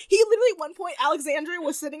 he literally at one point, Alexandria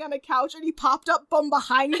was sitting on a couch and he popped up from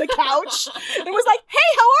behind the couch and was like, hey,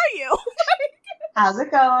 how are you? How's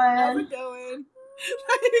it going? How's it going?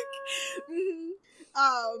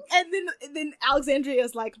 And then Alexandria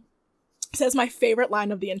is like, says my favorite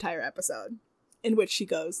line of the entire episode, in which she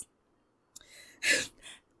goes,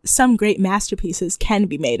 some great masterpieces can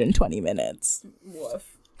be made in 20 minutes.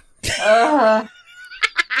 Woof.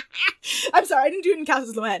 I'm sorry, I didn't do it in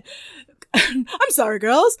Countess Luann. I'm sorry,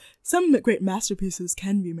 girls. Some great masterpieces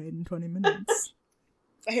can be made in 20 minutes.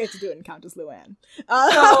 I hate to do it in Countess Luann.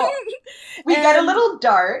 So, we get a little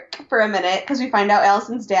dark for a minute because we find out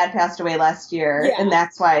Allison's dad passed away last year, Yeah. and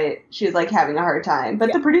that's why she's like having a hard time. But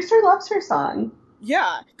Yeah. the producer loves her song.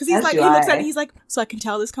 Yeah, because he's As like, do he looks I. at it, he's like, so I can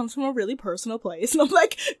tell this comes from a really personal place. And I'm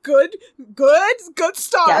like, good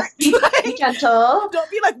start. Yes, be Like, gentle.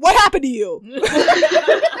 don't be like, what happened to you?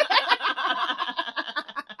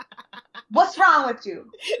 What's wrong with you?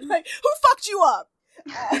 Like, who fucked you up?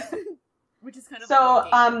 Which is kind of So,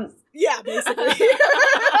 like Yeah, basically.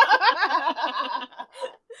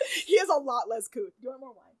 He has a lot less coot. Do you want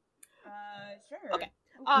more wine? sure. Okay.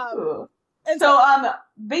 Ooh. And So,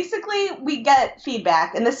 basically, we get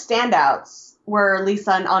feedback, and the standouts were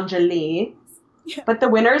Lisa and Anjali. Yeah. But the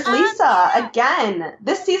winner's Lisa. Again,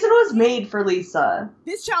 this season was made for Lisa.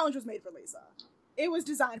 this challenge was made for Lisa. It was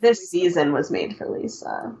designed for This Lisa. season was made for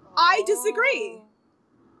Lisa. I disagree.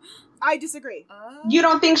 I disagree. You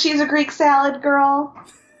don't think she's a Greek salad girl?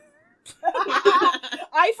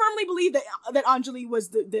 I firmly believe that Anjali was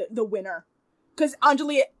the winner. Because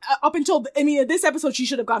Anjali, up until, this episode, she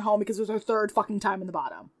should have gone home because it was her third fucking time in the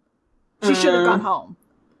bottom. She should have gone home.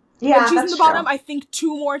 Yeah, And she's in that's the bottom, true. I think,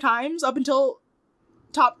 2 more times up until,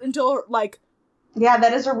 Yeah,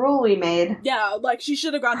 that is a rule we made. yeah, like, she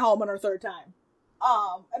should have gone home on her third time.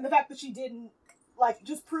 And the fact that she didn't,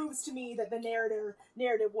 just proves to me that the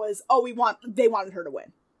narrative was, they wanted her to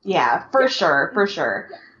win. Yeah, for sure.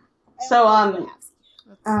 Yeah. So,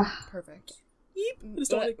 Perfect.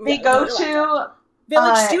 they go to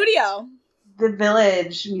Village Studio. the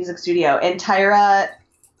Village Music Studio, and Tyra,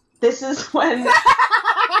 this is when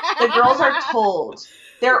the girls are told,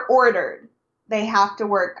 they're ordered, they have to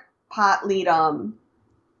work Pot Ledom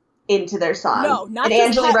into their song. No, not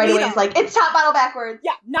and just Anjali Pot right away Ledom. is like, it's top bottle backwards.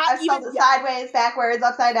 Yeah, not I spelled even it sideways, backwards,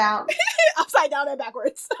 upside down. upside down and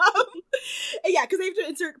backwards. Yeah, because they have to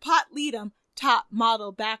insert Pot Ledom top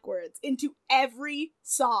model backwards into every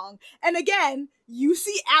song. And again, you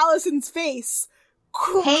see Allison's face.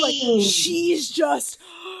 Pain. She's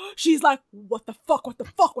like, what the fuck, what the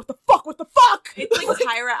fuck, what the fuck, what the fuck? It's like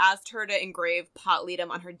Tyra asked her to engrave Pot Ledom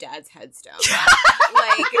on her dad's headstone.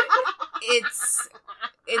 Like,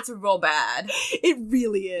 it's real bad. It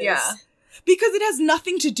really is. Yeah. Because it has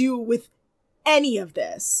nothing to do with any of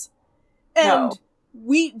this. And No.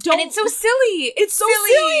 we don't. And it's so silly. It's so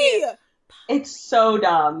silly. It's so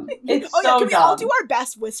dumb. It's Oh yeah, so can we dumb. all do our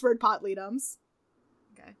best whispered Pot Ledoms?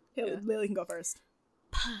 Okay. Okay, Yeah. Lily can go first.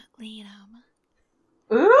 Pot Ledom.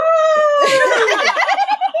 Ooh!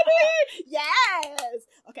 Yes.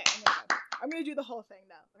 Okay, I'm gonna do the whole thing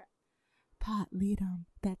now. Okay. Pot Ledom,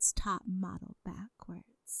 that's top model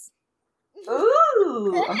backwards.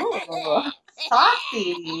 Ooh! Oh,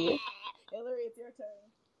 saucy. Hillary, it's your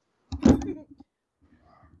turn.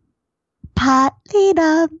 Pot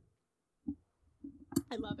ledom.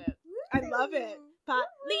 I love it. I love it. Pot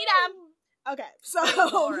ledom. Okay, so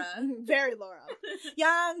Laura. Very Laura.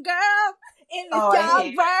 Young girl in this Oh,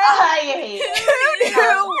 young world. I hate it.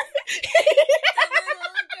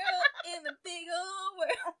 In the big old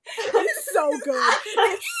world. It's so good.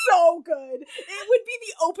 It's so good. It would be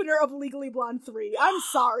the opener of Legally Blonde 3. I'm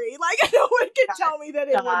sorry. Like, no one can tell me that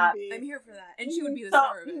it wouldn't be. I'm here for that. And she would be the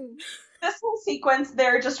star of it. This whole sequence,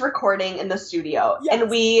 they're just recording in the studio. Yes. And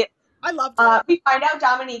we loved it. we find out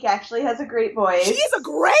Dominique actually has a great voice. She has a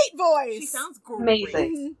great voice. She sounds great.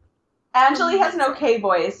 Amazing. Angeli has an okay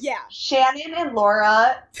voice. Yeah. Shannon and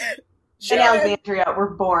Laura and Alexandria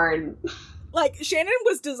were born. Like, Shannon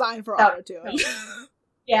was designed for Oh. auto-tune.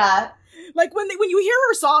 Yeah. Like, when you hear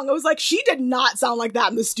her song, it was like, she did not sound like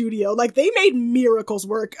that in the studio. Like, they made miracles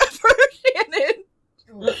work for Shannon.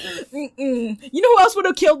 You know who else would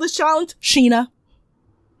have killed this challenge? Sheena.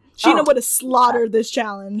 Sheena would have slaughtered this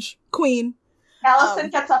challenge. Queen. Allison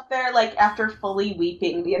gets up there, like, after fully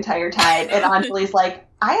weeping the entire time, and Angeli's like,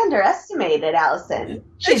 I underestimated Allison.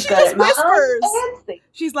 She's she good just at modeling whispers. and singing.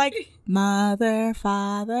 She's like, mother,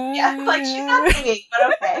 father. Yeah, like, she's not singing,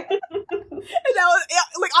 but okay. And now,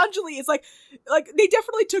 like, Anjali is like they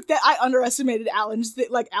definitely took that I underestimated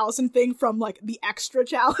Allison thing from, like, the extra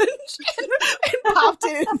challenge and popped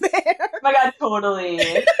it in there. Oh my god,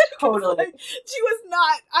 totally. Totally. Like, she was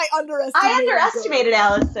not, I I underestimated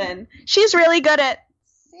Allison. She's really good at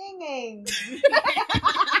singing.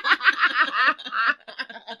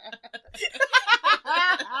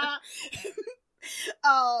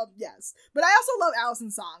 Yes. But I also love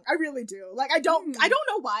Allison's song. I really do. Like, I don't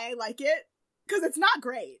know why I like it, because it's not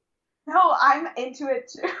great. No, I'm into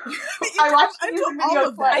it too. I watched the music video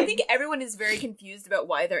of play. I think everyone is very confused about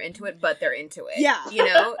why they're into it, but they're into it. Yeah. You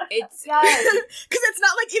know? It's... Yes. Because it's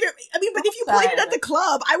not like either. I mean, but if you played it at the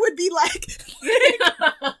club, I would be like,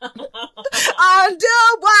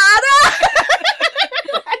 underwater.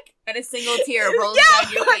 And a single tear rolls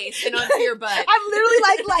down your face and onto your butt. I'm literally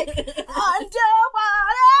like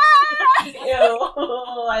underwater. Ew.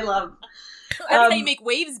 I love. That's how you make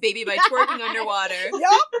waves, baby, by twerking underwater.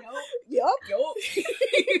 Yup.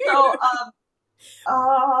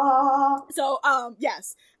 So,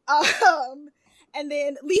 Yes. And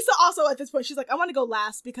then Lisa also at this point, she's like, I want to go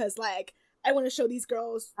last because, like, I want to show these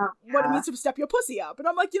girls what it means to step your pussy up. And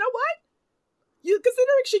I'm like, you know what? You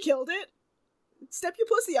considering she killed it? Step your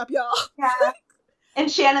pussy up, y'all. yeah.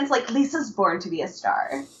 And Shannon's like, Lisa's born to be a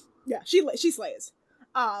star. Yeah, she slays.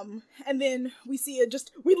 And then we see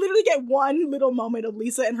we literally get one little moment of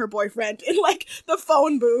Lisa and her boyfriend in, like, the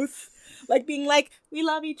phone booth, like, being like, we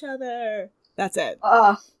love each other. That's it.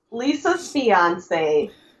 Lisa's fiance.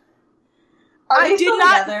 Are they still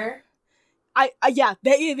together? Yeah,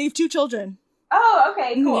 they have 2 children. Oh,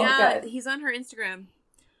 okay, cool, Yeah, good. he's on her Instagram.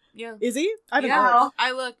 Yeah. Is he? I don't Yeah. know.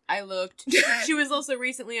 I looked. She was also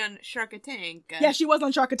recently on Shark Tank. Yeah, she was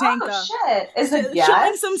on Shark Tank. Oh, shit. Is it showing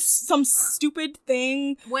yes? some stupid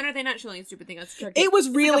thing. When are they not showing a stupid thing on Shark Tank? It was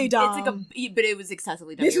really dumb. But it was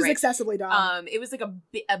excessively dumb. This You're was right. excessively dumb. It was like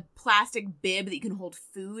a plastic bib that you can hold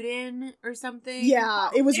food in or something. Yeah,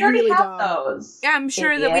 it was We already really have dumb. those. Yeah, I'm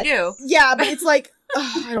sure that we do. Yeah, but it's like,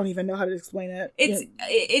 I don't even know how to explain it.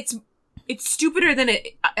 It's stupider than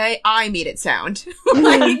I made it sound.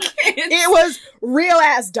 Like, it was real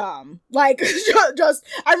ass dumb. Like, just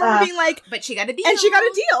I remember being like, but she got a deal, and she got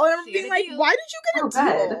a deal. And I remember She got being a like, deal. why did you get a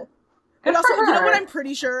deal? Good. But Good also, for her. you know what? I'm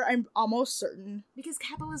pretty sure. I'm almost certain. because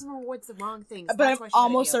capitalism rewards the wrong things. But That's I'm why she got a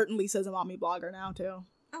almost deal. certain Lisa's a mommy blogger now too.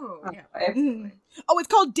 Oh yeah. Okay. Mhm. Oh, it's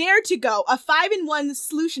called Dare to Go, a 5-in-1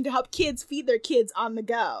 solution to help kids feed their kids on the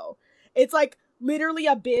go. It's like literally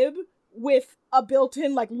a bib with a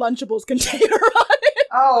built-in, like, Lunchables container on it.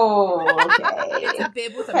 Oh, okay. It's a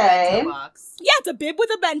bib with a Okay. bento box. Yeah, it's a bib with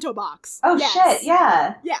a bento box. Oh, Yes. shit,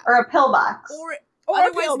 yeah. Yeah. Or a pill box. Or Or a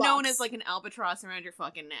otherwise pill known box. as like an albatross around your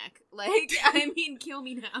fucking neck. Like, I mean, kill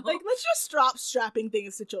me now. Like, let's just stop strapping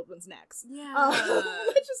things to children's necks. yeah.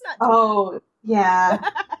 Let's just not do Oh, yeah.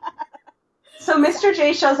 So Mr.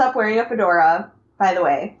 J shows up wearing a fedora, by the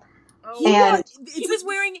way. Oh, And- he was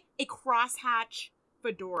wearing a crosshatch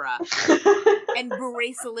fedora and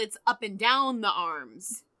bracelets up and down the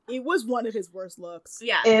arms. It was one of his worst looks.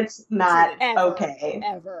 Yeah. It's not Ever. okay.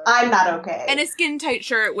 Ever. I'm not okay. And a skin tight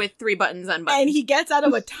shirt with 3 buttons unbuttoned. And he gets out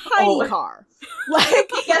of a tiny Oh. car. Like,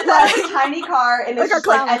 He gets out of a tiny car and Like it's a just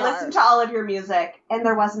like, clown I car. listened to all of your music and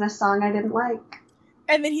there wasn't a song I didn't like.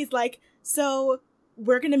 and then he's like, so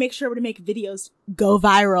we're gonna make sure to make videos go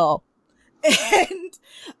viral.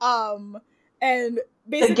 And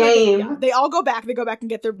basically game. they all go back and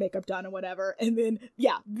get their makeup done and whatever. And then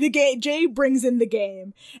Jay brings in the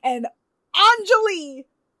game, and Anjali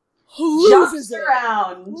loses Jumps it.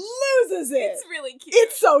 around. Loses it. It's really cute.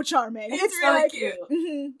 It's so charming. It's really like, cute.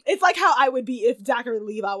 It's like how I would be if Zachary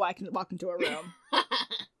Levi walked into a room.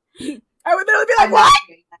 I would literally be like, what?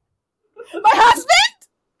 My husband?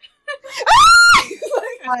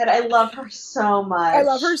 God, I love her so much. I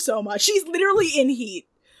love her so much. She's literally in heat.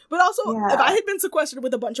 But also, Yeah. if I had been sequestered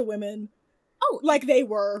with a bunch of women, like they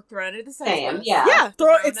were, thrown into the sex Same, bus. yeah.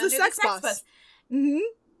 it's the sex bus. Mm-hmm.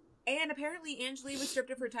 And apparently Anjali was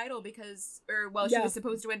stripped of her title because, she was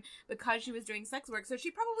supposed to win because she was doing sex work. So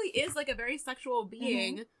she probably is like a very sexual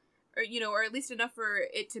being, or at least enough for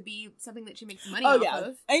it to be something that she makes money off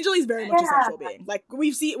of. Anjali's very much a sexual being. Like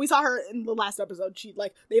we saw her in the last episode. She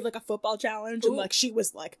they have like a football challenge, and like she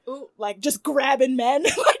was like just grabbing men,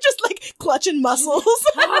 just like clutching muscles,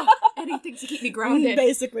 anything to keep me grounded.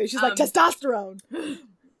 Basically, she's like testosterone.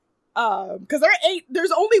 Because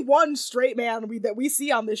there's only one straight man that we see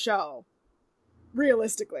on this show.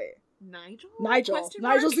 Realistically, Nigel's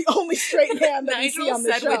the only straight man that we see on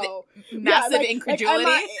the show. With massive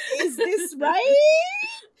incredulity. Is this right?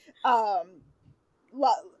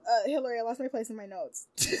 Hillary, I lost my place in my notes.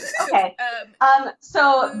 Okay.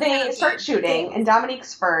 So they start shooting, and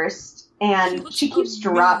Dominique's first, and she keeps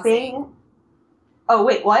dropping. Oh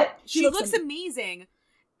wait, what? She looks amazing.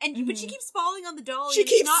 But she keeps falling on the dolly.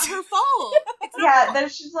 It's not her fault.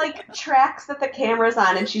 There's just like tracks that the camera's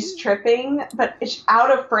on, and she's tripping, but it's out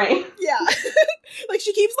of frame. Yeah, like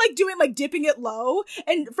she keeps like doing like dipping it low,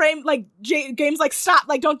 and frame like Game's like stop,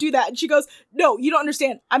 like don't do that, and she goes, no, you don't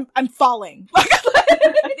understand. I'm falling.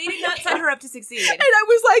 They did not set her up to succeed. And I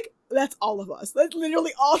was like, that's all of us. That's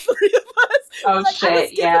literally all three of us. Oh like, shit! I was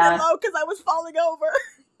dipping it low because I was falling over.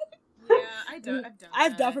 Yeah,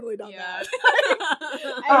 I've definitely done that.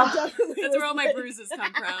 That's where all my bruises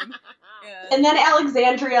come from. Yeah. And then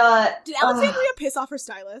Alexandria. Did Alexandria piss off her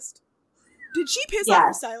stylist? Did she piss off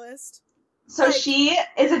her stylist? So she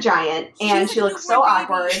is a giant, and she looks so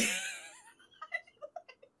awkward.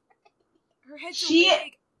 Her head's so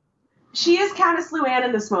big. She is Countess Luann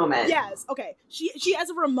in this moment. Yes, okay. She has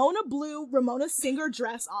a Ramona Singer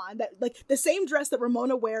dress on, that like the same dress that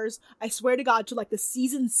Ramona wears, I swear to God, to like the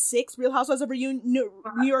season 6 Real Housewives of New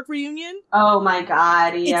York reunion. Oh my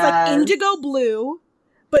God, yes. It's like indigo blue,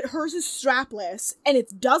 but hers is strapless, and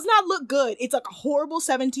it does not look good. It's like a horrible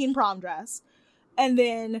 17 prom dress. And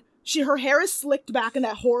then her hair is slicked back in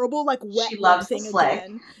that horrible like wet she loves thing the slick.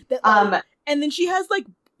 Again. That, and then she has like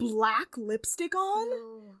black lipstick on.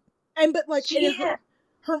 And but like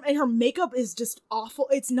her makeup is just awful.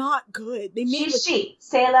 It's not good. They made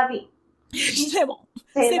c'est la vie. C'est bon.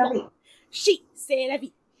 C'est bon. C'est la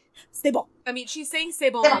vie. C'est bon. I mean, she's saying c'est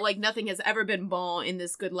bon like nothing has ever been bon in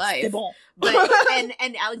this good life. C'est bon. But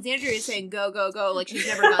and Alexandria is saying go go go like she's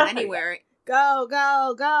never gone anywhere. Go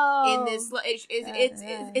go go. In this,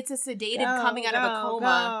 it's a sedated coming out of a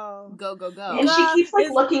coma. Go go go. And she keeps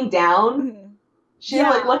like looking down. She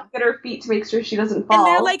like looks at her feet to make sure she doesn't fall. And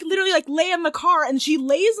they're like literally like lay in the car, and she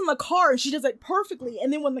lays in the car and she does it perfectly.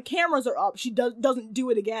 And then when the cameras are up, she doesn't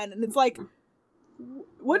do it again. And it's like,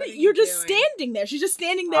 what? You're just standing there. She's just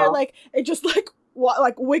standing there, like it just like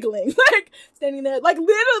wiggling, like standing there, like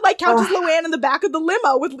literally like Countess Luann in the back of the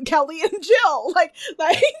limo with Kelly and Jill, like.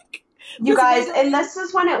 You guys, and this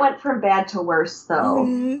is when it went from bad to worse, though.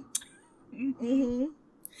 Mm-hmm. Mm-hmm.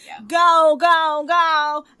 Yeah. Go, go,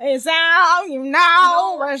 go, it's all you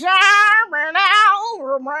know. Okay,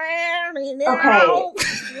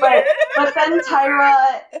 but then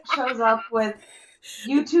Tyra shows up with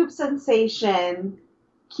YouTube sensation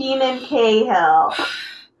Keenan Cahill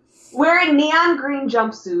wearing neon green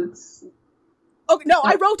jumpsuits. Okay, no,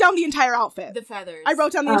 I wrote down the entire outfit. The feathers. I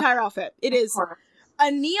wrote down the entire outfit. It is a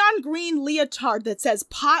neon green leotard that says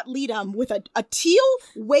Pot Ledom with a teal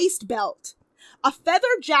waist belt, a feather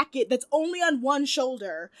jacket that's only on one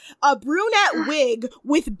shoulder, a brunette wig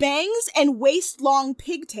with bangs and waist-long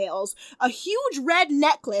pigtails, a huge red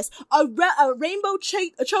necklace, a rainbow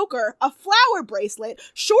choker, a flower bracelet,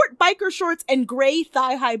 short biker shorts, and gray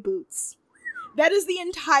thigh-high boots. That is the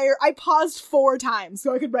entire... I paused 4 times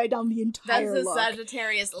so I could write down the entire That's look. a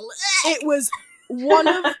Sagittarius look. It was one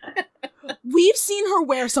of... We've seen her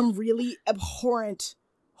wear some really abhorrent,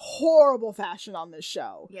 horrible fashion on this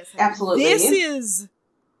show. Yes, absolutely. This is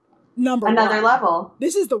another one. level.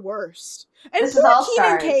 This is the worst. And this poor is all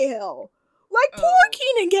Keenan stars. Cahill. Like, poor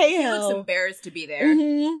Keenan Cahill. He looks embarrassed to be there.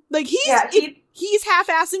 Mm-hmm. Like, he's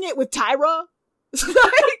half-assing it with Tyra.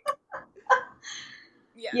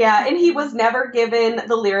 Yeah, and he was never given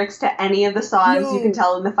the lyrics to any of the songs. You can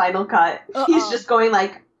tell in the final cut. He's just going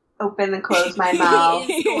like, open and close my mouth.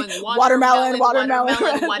 He's going watermelon, watermelon.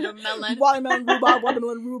 rhubarb,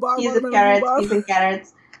 watermelon, rhubarb, Peas and watermelon, carrots, rhubarb. peas and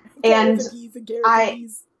carrots. And Peas and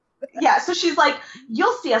carrots. yeah, so she's like,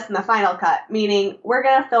 you'll see us in the final cut, meaning we're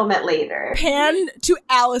gonna film it later. Pan to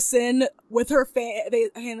Allison with her hand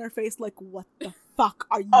in her face, like, what the fuck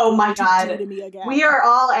are you my God. do to me again? We are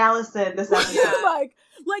all Allison this episode.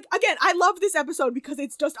 like again, I love this episode because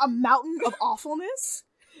it's just a mountain of awfulness.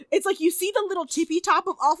 It's like you see the little tippy top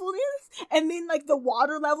of awfulness, and then like the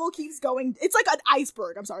water level keeps going. It's like an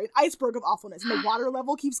iceberg. I'm sorry, an iceberg of awfulness, and the water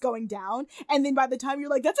level keeps going down. And then by the time you're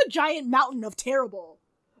like, that's a giant mountain of terrible,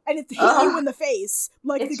 and it's hitting you in the face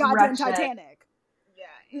like the goddamn wretched. Titanic.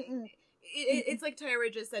 Yeah. It's like Tyra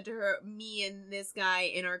just said to her, me and this guy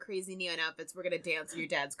in our crazy neon outfits, we're gonna dance at your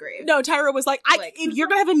dad's grave. No, Tyra was like, if you're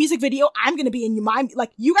gonna have a music video, I'm gonna be in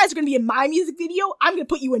you guys are gonna be in my music video, I'm gonna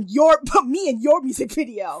put me in your music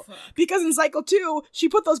video. Fuck. Because in Cycle 2, she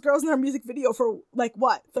put those girls in her music video for, like,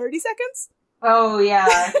 what, 30 seconds? Oh,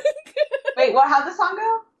 yeah. Wait, how'd the song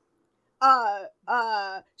go?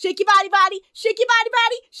 Shake your body, body, shake your body,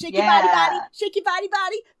 body, shake your body, body, shake your body,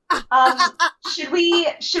 body. Should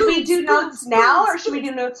we do notes now, or should we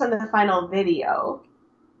do notes on the final video?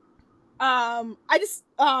 I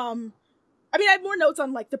have more notes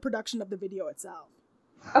on, like, the production of the video itself.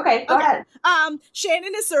 Okay, go ahead.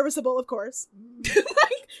 Shannon is serviceable, of course.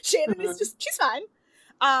 Like, Shannon is she's fine.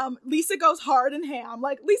 Lisa goes hard and ham.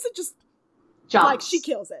 Like, Lisa just jumps. Like, she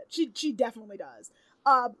kills it. She definitely does.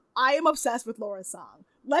 I am obsessed with Laura's song.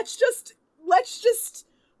 Let's just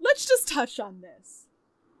touch on this.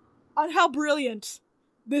 On how brilliant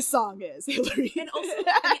this song is, Hillary. And also,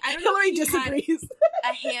 I don't know Hillary if she disagrees.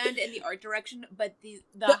 had a hand in the art direction, but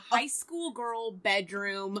the high school girl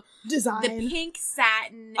bedroom design, the pink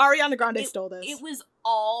satin. Ariana Grande stole this. It was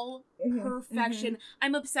all perfection.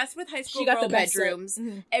 I'm obsessed with high school She got girl the best bedrooms.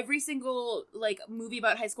 Every single movie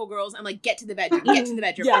about high school girls, I'm like, get to the bedroom, Yes.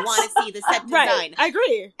 I want to see the set design. Right, I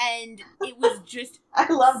agree. And it was just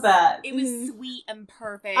I love that. It was sweet and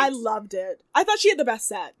perfect. I loved it. I thought she had the best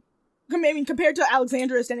set. I mean, compared to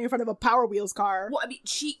Alexandra standing in front of a Power Wheels car. Well, I mean,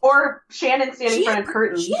 or Shannon standing in front of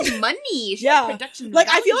curtains. She had money. She had production like,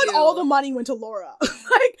 value. I feel like all the money went to Laura. Or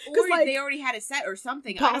they already had a set or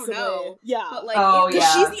something. Possibly. I don't know. Yeah. But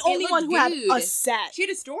she's the only one who had a set. She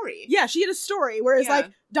had a story. Yeah, she had a story. Whereas,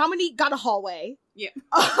 Dominique got a hallway. Yeah.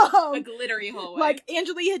 A glittery hallway. Like,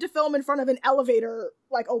 Angelique had to film in front of an elevator,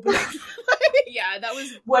 opening. Yeah, that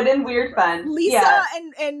was... What in weird fun. Lisa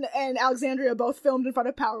and Alexandria both filmed in front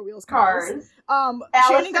of Power Wheels cars.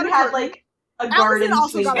 Allison got had, a garden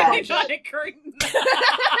also got bed. got a curtain.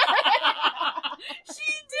 She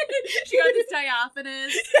did. She got this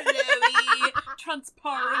diaphanous, snowy,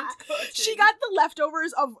 transparent curtain. She got the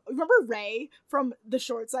leftovers of... Remember Ray from the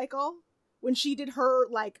Short Cycle? When she did her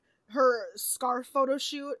scarf photo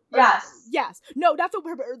shoot? Yes. No, that's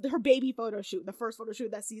her baby photo shoot. The first photo shoot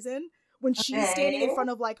of that season. When she's standing in front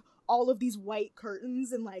of, all of these white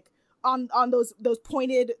curtains and, on those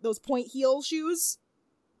point heel shoes.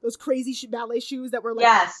 Those crazy ballet shoes that were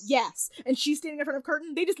yes. And she's standing in front of a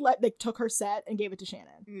curtain. They took her set and gave it to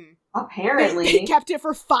Shannon. Apparently. They kept it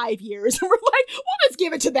for 5 years. And we're like, we'll just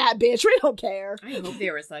give it to that bitch. We don't care. I hope they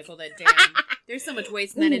recycled it. Damn. There's so much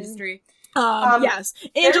waste in that industry. Yes.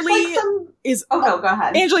 Angelique is... Oh, no, go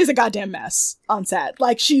ahead. Angelie's a goddamn mess on set.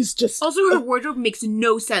 She's just... Also, her wardrobe makes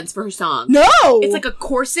no sense for her song. No! It's like a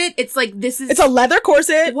corset. It's like, this is... It's a leather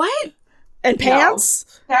corset. What? And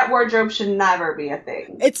pants. No, that wardrobe should never be a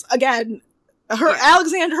thing. It's, again, her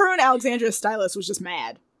and Alexandra's stylist was just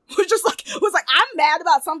mad. Was like, I'm mad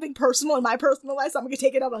about something personal in my personal life, so I'm gonna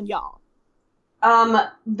take it out on y'all.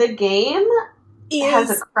 The game has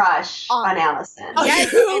a crush on Allison.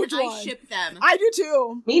 Yes, and I ship them. I do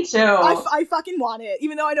too. Me too. I fucking want it,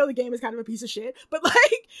 even though I know the game is kind of a piece of shit. But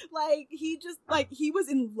he just he was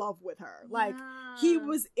in love with her. He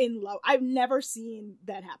was in love. I've never seen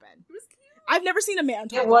that happen. It was cute. I've never seen a man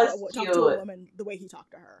talk to a woman the way he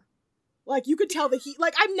talked to her. You could tell that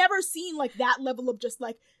I've never seen that level of just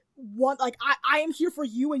one. I am here for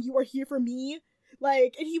you and you are here for me.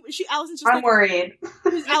 Allison's just I'm worried.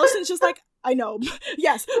 Allison's just I know.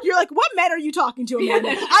 Yes. You're what men are you talking to, Amanda?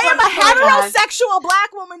 I am a heterosexual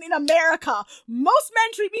black woman in America. Most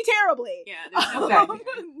men treat me terribly. Yeah, there's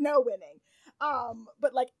no winning.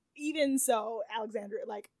 But even so, Alexandra,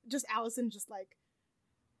 Allison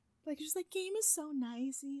game is so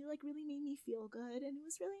nice and you really made me feel good and it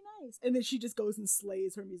was really nice. And then she just goes and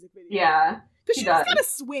slays her music video. Yeah. Because she's got a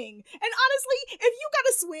swing. And honestly, if you got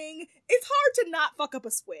a swing, it's hard to not fuck up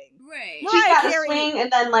a swing. Right. She's got a swing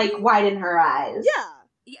and then widen her eyes. Yeah.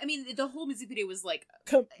 I mean, the whole music video was like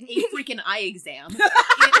Com- a freaking eye exam. You know,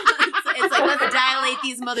 it's like, let's dilate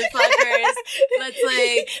these motherfuckers. Let's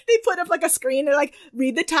like... They put up like a screen and like,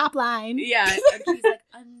 read the top line. Yeah, and she's like,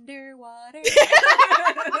 underwater.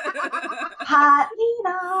 Hot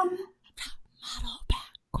ledom. Model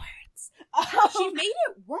backwards. She made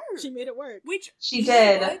it work. She made it work. Which She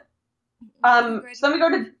did. So then we go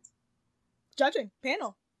to Judging.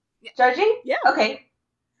 Panel. judging? Yeah. Okay.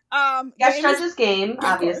 Yes, game judges game,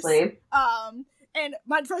 obviously. And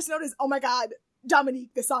my first note is, oh my god,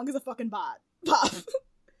 Dominique, this song is a fucking pop.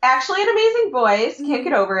 Actually, an amazing voice. Can't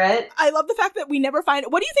get over it. I love the fact that we never find...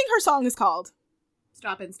 What do you think her song is called?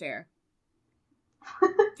 Stop and Stare.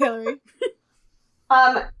 Hillary?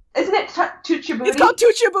 Isn't it Toot Your Booty? It's called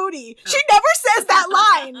Toot Your Booty. She never says that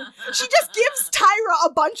line. She just gives Tyra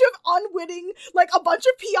a bunch of unwitting, like a bunch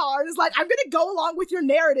of PR and is like, I'm gonna go along with your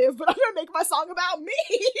narrative, but I'm gonna make my song about me.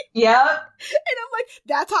 Yep. And I'm like,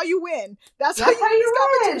 that's how you win. That's how you win this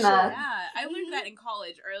competition. Yeah, I learned that in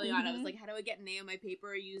college early on. I was like, how do I get an A on my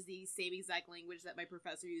paper? Use the same exact language that my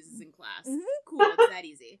professor uses in class. Cool, it's that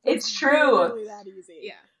easy. It's true. Really that easy.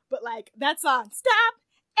 Yeah. But like, that song, Stop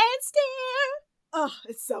and Stare. Oh,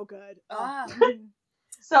 it's so good.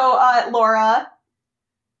 So, Laura.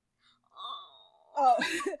 Oh,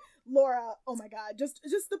 Laura. Oh my God, just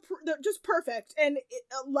perfect and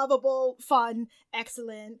lovable, fun,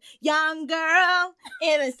 excellent young girl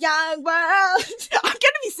in this young world. I'm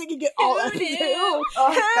gonna be singing it all over too.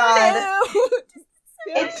 Oh God.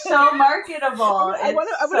 It's so marketable. I want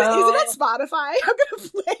to. Is it on Spotify? I'm gonna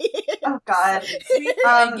play it. Oh God. Sweet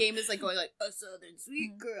Girl game is like going like a southern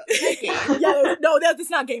sweet girl. That game. Yeah, no, that's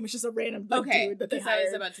not game. It's just a random dude that they because hired. I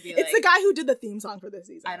was about to be like, it's the guy who did the theme song for this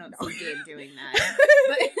season. I don't see game doing that.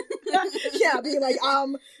 But yeah, being like,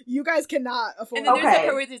 you guys cannot afford. And then there's the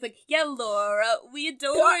part where there's like, yeah, Laura, we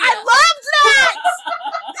adore you. I loved that.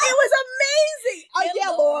 It was amazing. Yeah,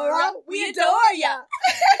 Laura, we adore ya.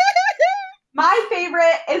 My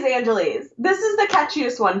favorite is Angelique's. This is the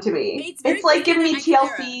catchiest one to me. It's like giving me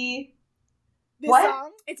TLC. What?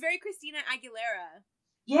 Song? It's very Christina Aguilera.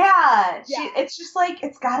 Yeah. It's just like,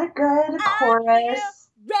 it's got a good chorus.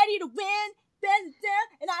 Ready to win,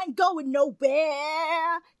 and I ain't going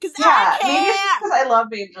nowhere. Cause Yeah, I care. maybe it's just because I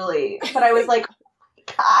love Angelique. But I was like, oh my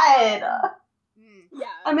God. Yeah,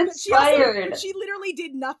 I'm inspired. She literally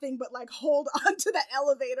did nothing but like hold onto that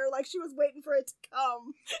elevator like she was waiting for it to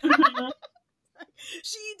come.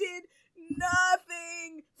 She did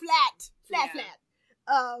nothing. Flat.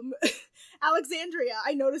 Alexandria,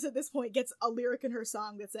 I notice at this point, gets a lyric in her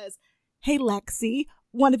song that says, "Hey Lexi,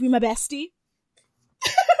 wanna be my bestie?"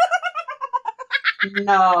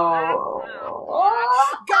 No.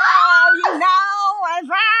 Girl, you know I'm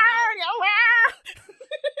proud you were.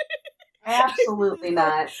 Absolutely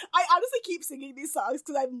not. I honestly keep singing these songs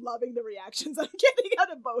because I'm loving the reactions I'm getting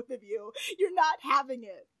out of both of you. You're not having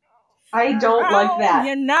it. I don't like that.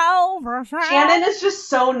 You know, Shannon is just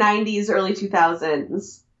so 90s, early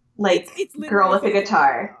 2000s. Like, it's girl with a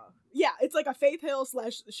guitar. Yeah, it's like a Faith Hill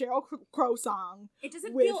 / Sheryl Crow song. It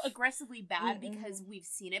doesn't feel aggressively bad because we've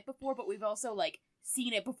seen it before, but we've also, like,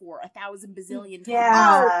 seen it before 1,000 bazillion times.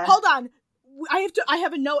 Yeah. Oh, hold on. I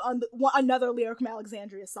have a note on another lyric from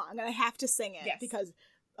Alexandria's song, and I have to sing it because,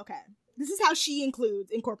 okay, this is how she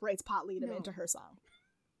incorporates pot ledom into her song.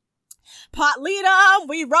 Pot ledom,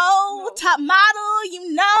 we roll, top model,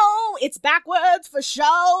 you know, it's backwards for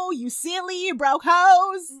show, you silly broke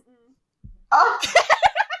hoes. Oh.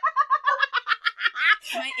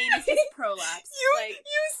 My anus is prolapse. You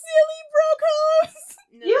silly broke hoes.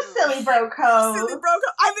 No. You silly broke hoe. Silly broke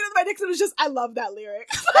hoe. I mean, my Dixon was just, I love that lyric.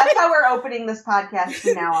 That's how we're opening this podcast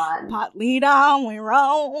from now on. Pot ledom, we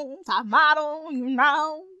roll, top model, you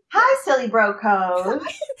know. Hi, silly broke hoes.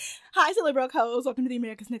 Hi, silly broke hoes. Welcome to the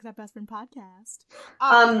America's Next Top Best Friend podcast.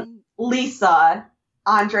 Lisa,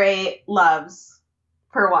 Andre loves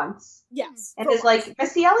for once. Yes. And is like,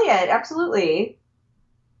 Missy Elliott, absolutely.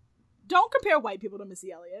 Don't compare white people to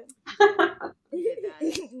Missy Elliott.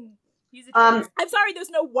 He's a I'm sorry, there's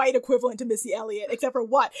no white equivalent to Missy Elliott, except for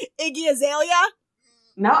what? Iggy Azalea?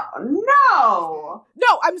 No.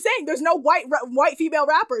 No, I'm saying there's no white female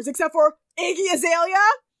rappers, except for Iggy Azalea.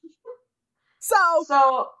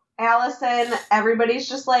 So, Allison, everybody's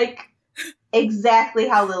just like, exactly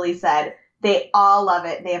how Lily said. They all love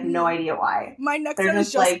it. They have no idea why. My next one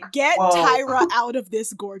is just like, get Tyra out of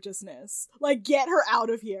this gorgeousness. Like, get her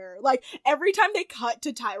out of here. Like, every time they cut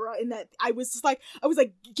to Tyra in that, I was like,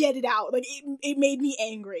 get it out. Like, it made me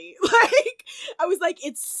angry. Like, I was like,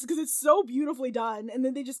 it's, because it's so beautifully done. And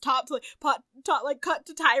then they just cut to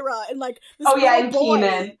Tyra and like, this and boy.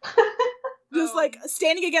 Keenan. just like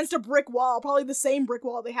standing against a brick wall, probably the same brick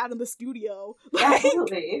wall they had in the studio.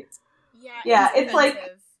 Absolutely. Yeah, it's like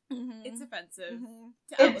it's offensive.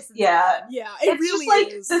 It's it it's really just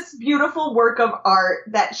like is. this beautiful work of art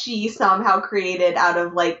that she somehow created out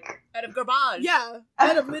of garbage. Yeah,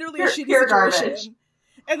 out of literally a shitty pure situation. garbage.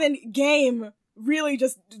 And then Game really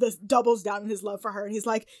just doubles down on his love for her, and he's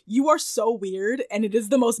like, "You are so weird, and it is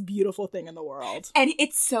the most beautiful thing in the world." And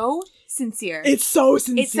it's so sincere. It's so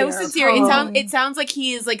sincere. It's so sincere. It sounds like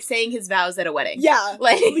he is like saying his vows at a wedding. Yeah,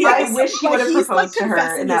 like I wish he would have he's, proposed to her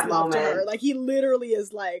confessing in his that love to her. moment. Like he literally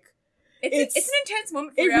is like, it's an intense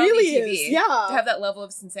moment for it reality really TV. is, yeah, to have that level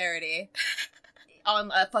of sincerity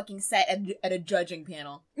on a fucking set at a judging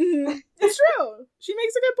panel. Mm-hmm. It's true. She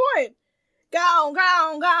makes a good point. Go.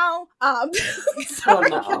 Oh no.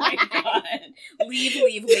 Oh my god.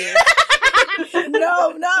 Leave.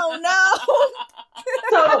 No.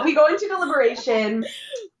 So we go into deliberation.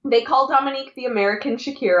 They call Dominique the American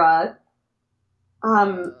Shakira.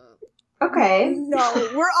 Okay. No,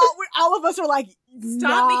 all of us are like,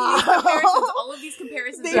 stop making these comparisons. All of these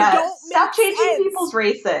comparisons. They Yes. don't Stop make changing sense. people's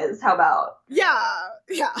races. How about? Yeah.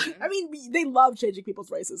 I mean, they love changing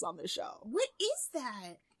people's races on this show. What is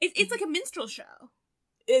that? It's like a minstrel show.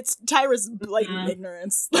 It's Tyra's blatant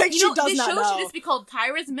ignorance. Like, she does this not show know. should just be called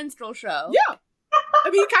Tyra's Minstrel Show. Yeah. I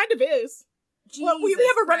mean, it kind of is. Well, we Jesus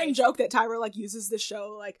have a running Christ. joke that Tyra, like, uses this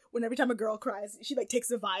show, like, when every time a girl cries, she, like,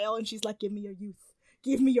 takes a vial and she's like, give me your youth.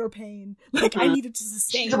 Give me your pain. Like, I needed to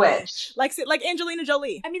sustain. She's a witch. Like Angelina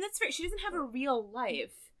Jolie. I mean, that's fair. She doesn't have a real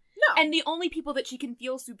life. No. And the only people that she can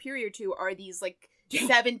feel superior to are these, like,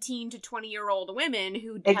 17 to 20-year-old women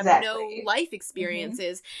who have no life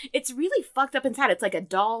experiences. It's really fucked up and sad. It's like a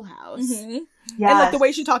dollhouse. Mm-hmm. Yes. And, like, the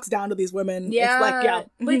way she talks down to these women. Yeah. It's like, yeah.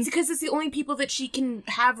 But it's because it's the only people that she can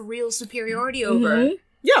have real superiority over. Mm-hmm.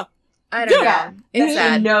 Yeah. I don't know. It's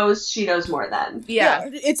sad. She knows more then. Yeah.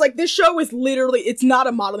 It's like, this show is literally, it's not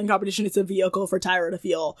a modeling competition, it's a vehicle for Tyra to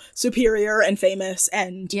feel superior and famous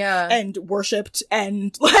and worshipped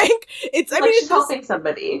and, like, it's, I like mean, she's it's just, helping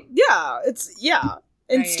somebody. yeah, it's, yeah.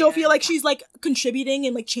 And still yeah. feel like she's, like, contributing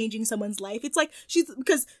and, like, changing someone's life. It's like,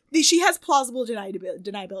 because she has plausible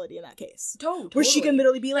deniability in that case. Totally. Where she can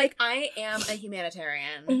literally be like, I am a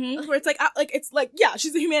humanitarian. mm-hmm, where it's like, yeah,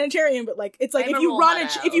 she's a humanitarian, but, like, it's like, I'm if a you role run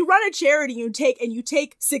model. if you run a charity and you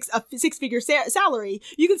take a six-figure salary,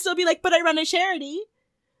 you can still be like, but I run a charity.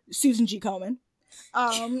 Susan G. Komen.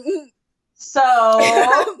 So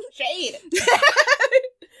Shade.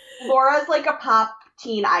 Laura's like a pop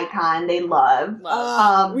teen icon. They love.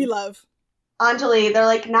 We love. Anjali, they're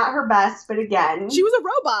like not her best, but again, She was a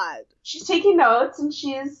robot. she's taking notes and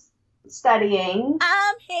she's studying.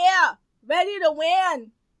 I'm here, ready to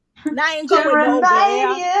win. Now I ain't To going nowhere.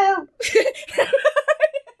 remind you.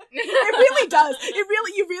 It really does. You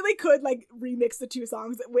really could, like, remix the two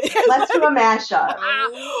songs. Let's do a mashup.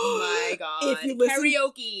 Oh my god. If you listen-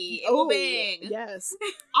 Karaoke. It will bang. Yes.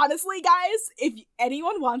 Honestly, guys, if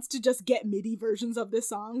anyone wants to just get MIDI versions of this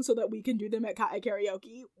song so that we can do them at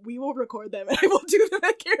karaoke, we will record them and I will do them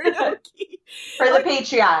at karaoke. For the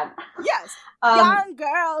Patreon. Yes. Young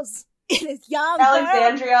girls. It is young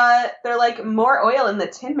Alexandria, they're like, more oil in the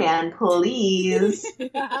Tin Man, please.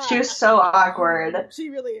 girls. She was so awkward. She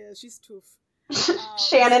really is. She's toof.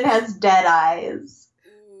 Shannon has dead eyes.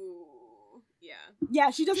 Ooh. Yeah.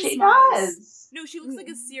 Yeah, she doesn't She smile. does. No, she looks like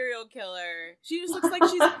a serial killer. She just looks like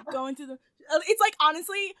she's going through the... It's like,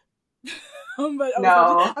 honestly... I'm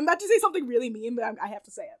about to say something really mean, but I have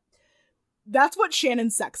to say it. That's what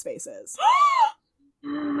Shannon's sex face is.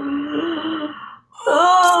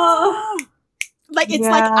 Oh. Like, it's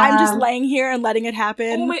like, I'm just laying here and letting it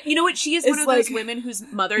happen. Oh my, you know what? She is It's one of those like- women whose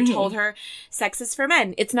mother told her, sex is for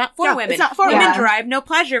men. It's not for Yeah, women. it's not for women women. derive no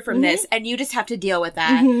pleasure from this, and you just have to deal with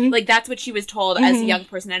that. Mhm. Like, that's what she was told as a young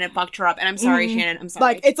person, and it fucked her up. And I'm sorry, Shannon. I'm sorry.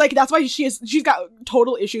 Like, it's like, that's why she's got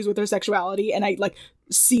total issues with her sexuality, and I, like,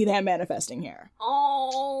 see that manifesting here.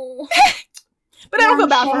 oh. But I don't feel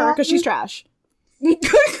bad for her, because she's trash.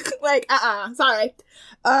 Like, sorry.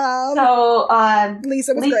 So,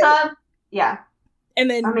 Lisa was great. Lisa, yeah. And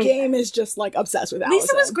then amazing. Game is just, like, obsessed with Lisa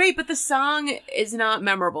Allison. was great, but the song is not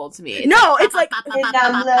memorable to me. No, it's like, And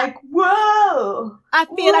I'm like, whoa. I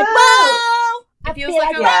feel like, Whoa. whoa! It feels feel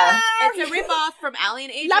like like, yeah. it's a ripoff from Allie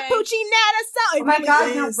and AJ. La Puccinetta Oh my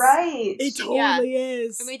god, you're right. It totally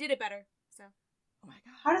is. And we did it better. So. Oh my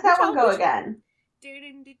god. How does that one go again?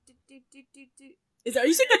 Are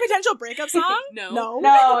you singing a potential breakup song? No.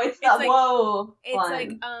 No, it's the like- whoa It's one.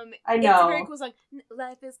 like I It's a know. very cool song.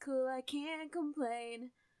 Life is cool, I can't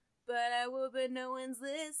complain, but I will, but no one's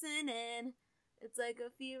listening. It's like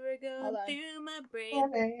a fever going Hold on. through my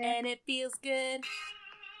brain, and it feels good.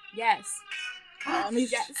 Yes.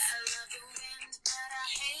 Yes.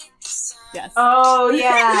 Yes. Oh,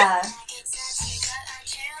 yeah.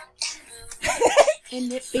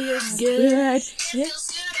 And it feels Good.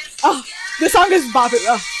 Oh, this song is bopping.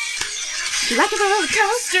 Oh. like a roller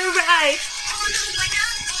coaster ride.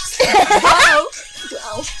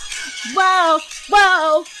 Whoa.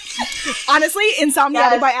 Whoa. Honestly, Insomniatic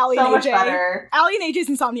Yes, by Ali so and much AJ. better. Ali and AJ's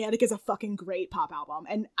Insomniatic is a fucking great pop album,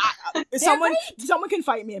 and someone can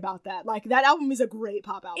fight me about that. Like, that album is a great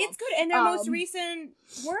pop album. It's good, and their most recent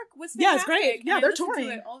work was fantastic. Yeah, it's great. Yeah, and I they're listen to touring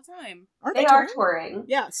it all the time. Aren't They are touring.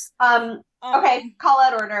 Yes. Okay, call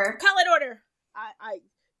out order. Call it order.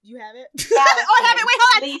 Do you have it? Yeah, Oh, I have it. Wait,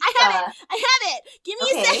 hold on. Lisa. I have it. Give me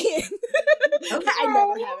a second. Okay. I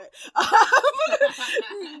never have it.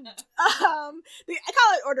 The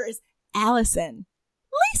call it order is Allison,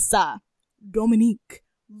 Lisa, Dominique,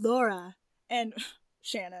 Laura, and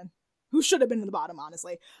Shannon, who should have been in the bottom,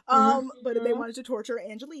 honestly. But they wanted to torture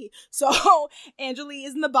Angelique. So Angelique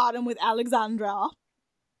is in the bottom with Alexandra.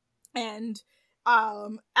 And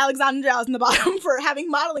Alexandra is in the bottom for having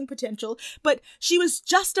modeling potential, but she was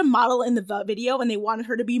just a model in the video, and they wanted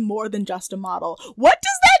her to be more than just a model. What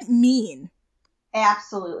does that mean?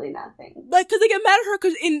 Absolutely nothing. Like, because they get mad at her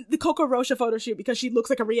in the Coco Rocha photo shoot because she looks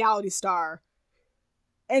like a reality star.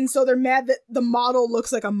 And so they're mad that the model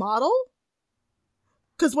looks like a model?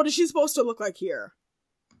 Because what is she supposed to look like here?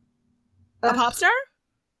 A pop star?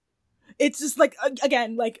 It's just like,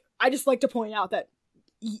 again, like, I just like to point out that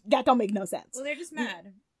don't make no sense. Well, they're just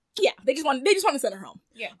mad. Yeah, they just want to send her home.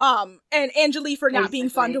 Yeah. And Angelique for not being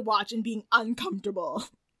fun Basically. to watch and being uncomfortable.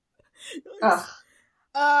 Ugh.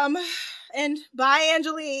 And bye,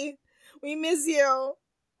 Angelique. We miss you.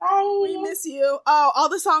 Bye. We miss you. Oh, all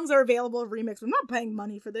the songs are available remixed. We're not paying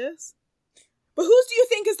money for this. But whose do you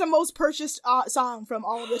think is the most purchased song from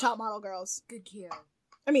all of the top model girls? Good cue.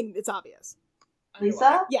 I mean, it's obvious.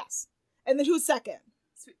 Lisa? Yes. And then who's second?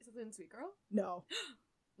 Something Sweet Girl? No.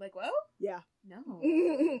 Like, whoa? Yeah.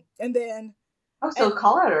 No. And then... Oh, so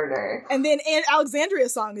call out order. And then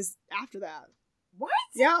Alexandria's song is after that. What?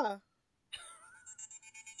 Yeah.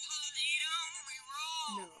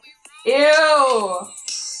 No. Ew.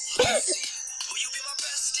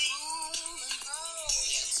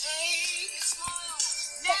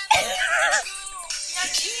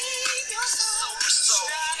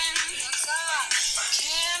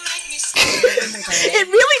 It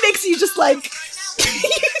really makes you just like...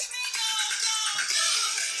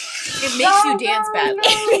 It makes you dance badly.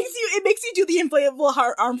 It makes you do the inflatable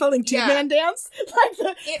arm flailing two-man dance.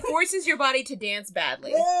 Like It forces your body to dance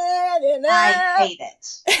badly. I hate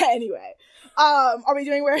it. Anyway, are we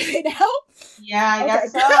doing Where Are They Now? Yeah, I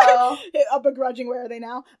guess Okay. so. A begrudging Where Are They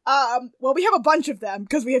Now? Well, we have a bunch of them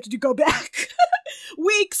because we have to go back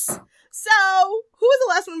weeks. So, who was the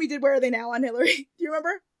last one we did Where Are They Now on, Hillary? Do you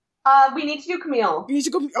remember? We need to do Camille. You need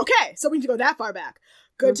to go. Okay, so we need to go that far back.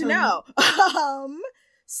 Good to know.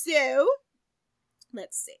 So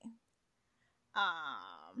let's see.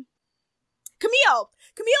 Camille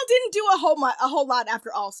didn't do a whole lot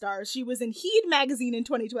after All Stars. She was in Heed magazine in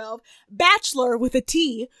 2012, Bachelor with a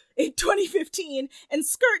T in 2015, and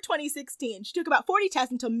Skirt 2016. She took about 40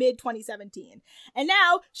 tests until mid 2017, and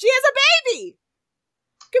now she has a baby.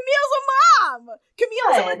 Camille's a mom.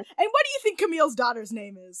 And what do you think Camille's daughter's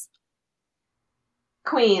name is?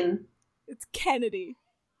 Queen. It's Kennedy.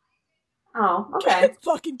 Oh, okay. It's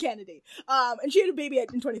fucking Kennedy. And she had a baby in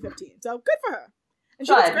 2015. So good for her. And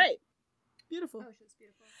she looks great. Beautiful. Oh, she's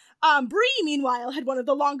beautiful. Brie, meanwhile, had one of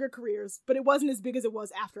the longer careers, but it wasn't as big as it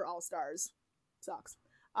was after All Stars. Sucks.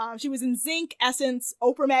 She was in Zinc, Essence,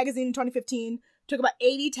 Oprah magazine in 2015. Took about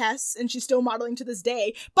 80 tests, and she's still modeling to this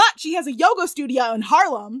day. But she has a yoga studio in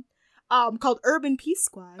Harlem called Urban Peace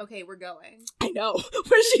Squad. Okay, we're going. I know.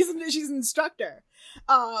 Where she's an instructor.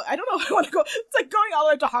 I don't know if I want to go. It's like going all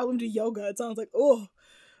the way to Harlem to yoga. It sounds like, ugh.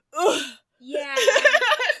 Yeah.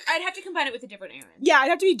 I'd have to combine it with a different errand. Yeah, I'd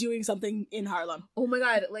have to be doing something in Harlem. Oh my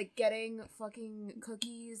god, like getting fucking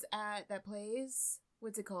cookies at that place.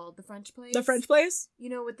 What's it called? The French place? The French place? You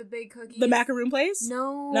know, with the big cookies? The macaroon place?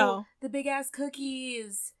 No. The big ass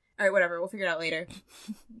cookies. Alright, whatever. We'll figure it out later.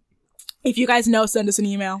 If you guys know, send us an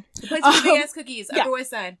email. The place with the big ass cookies. Yeah. Upper West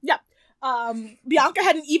Side. Yeah. Bianca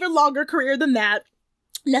had an even longer career than that.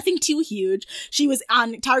 Nothing too huge. She was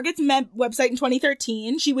on Target's website in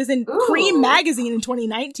 2013. She was in Cream magazine in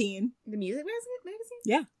 2019. The music magazine?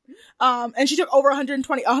 Yeah. And she took over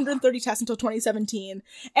 130 tests until 2017.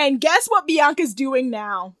 And guess what Bianca's doing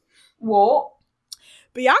now? What?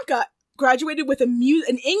 Bianca graduated with an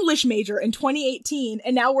English major in 2018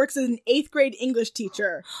 and now works as an 8th grade English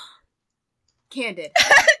teacher. Candid.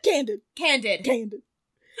 Candid.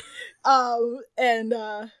 And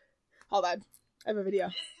hold on, I have a video.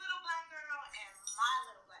 This little black girl and my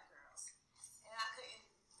little black girl. And I couldn't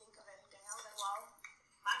think of anything. I was like, well,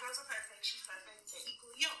 my girls are perfect. She's perfect. They're equal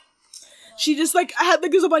you. She just like had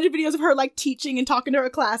like there's a bunch of videos of her like teaching and talking to her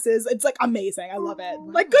classes. It's like amazing. I love it.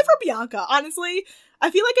 Like good for Bianca. Honestly, I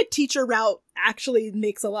feel like a teacher route actually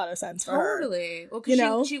makes a lot of sense for her. Totally. Well,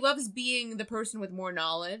 because she loves being the person with more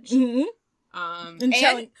knowledge. Mm-hmm.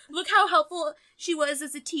 And look how helpful she was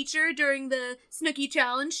as a teacher during the Snooki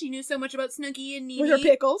challenge. She knew so much about Snooki and Nene. With her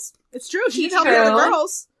pickles. It's true. She did help the other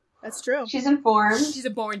girls. That's true. She's informed. She's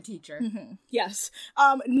a born teacher. Mm-hmm. Yes.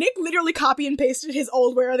 Nick literally copy and pasted his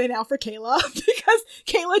old Where Are They Now for Kayla because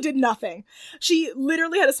Kayla did nothing. She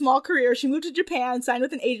literally had a small career. She moved to Japan, signed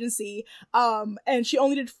with an agency, and she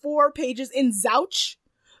only did 4 pages in Zouch,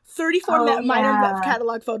 34 minor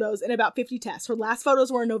catalog photos, and about 50 tests. Her last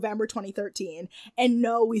photos were in November 2013. And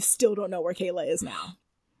no, we still don't know where Kayla is now.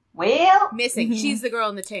 Well, missing. Mm-hmm. She's the girl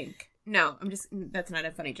in the tank. No, that's not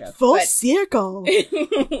a funny joke. Full circle.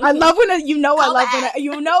 I love when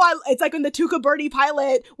it's like when the Tuca Birdie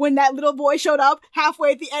pilot, when that little boy showed up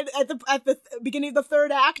halfway at the end, at the beginning of the 3rd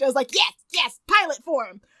act, I was like, yes, pilot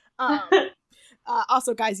form.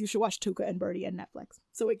 Also, guys, you should watch Tuca and Birdie on Netflix,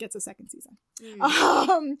 so it gets a 2nd season.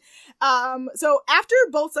 So after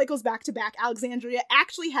both cycles back to back, Alexandria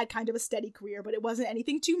actually had kind of a steady career, but it wasn't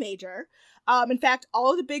anything too major. In fact,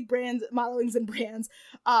 all of the big brands, modelings and brands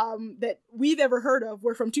that we've ever heard of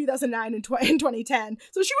were from 2009 and 2010.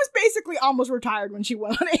 So she was basically almost retired when she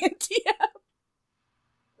went on ANTM.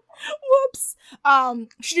 Whoops.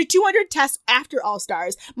 She did 200 tests after All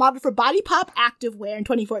Stars, modeled for Body Pop Activewear in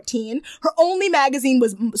 2014. Her only magazine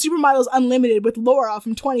was Supermodels Unlimited with Laura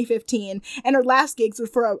from 2015, and her last gigs were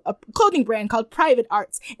for a clothing brand called Private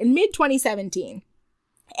Arts in mid-2017.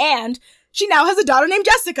 And she now has a daughter named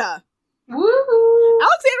Jessica. woohoo!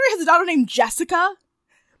 Alexandria has a daughter named Jessica.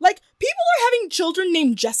 Like, people are having children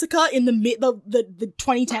named Jessica in the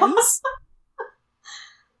 2010s.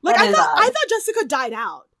 Like, I thought Jessica died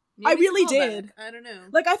out. Maybe I really it's a callback. did. I don't know.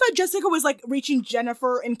 Like, I thought Jessica was, like, reaching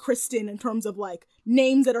Jennifer and Kristen in terms of, like,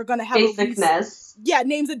 names that are gonna have basicness.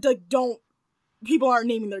 names that, like, people aren't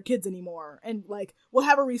naming their kids anymore. And, like, we'll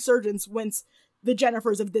have a resurgence once the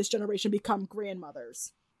Jennifers of this generation become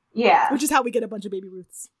grandmothers. Yeah. Which is how we get a bunch of baby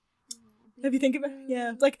Ruths. Have you think about it?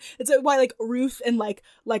 Yeah. It's why, like, Ruth and, like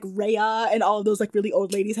Rhea and all of those, like, really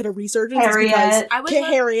old ladies had a resurgence. Harriet.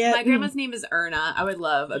 Harriet. My grandma's name is Erna. I would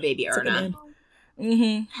love a baby Erna.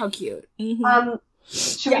 Mm-hmm. How cute. Mm-hmm.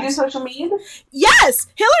 Should we do social media? Yes!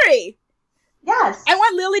 Hillary! Yes. I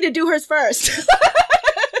want Lily to do hers first.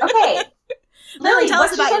 Okay. Lily, tell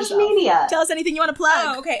us what's your about social yourself. media? Tell us anything you want to plug.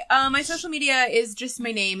 Oh, okay. My social media is just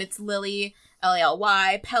my name. It's Lily,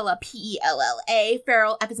 Lily, Pella, Pella,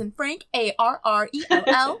 Farrell, F as in Frank,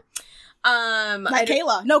 Arrell. Not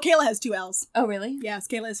Kayla. No, Kayla has 2 L's. Oh, really? Yes,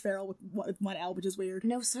 Kayla is Farrell with 1 L, which is weird.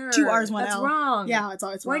 No, sir. 2 R's, 1 That's L. wrong. Yeah, it's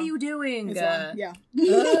wrong. What are you doing? It's wrong. Yeah.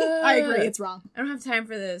 I agree. It's wrong. I don't have time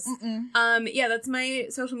for this. Mm-mm. Yeah, that's my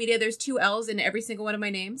social media. There's 2 L's in every single one of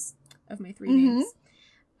my names, of my 3 names.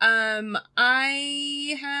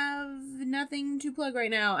 I have nothing to plug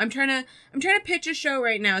right now. I'm trying to pitch a show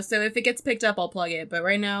right now, so if it gets picked up, I'll plug it. But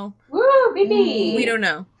right now, Woo, baby. we don't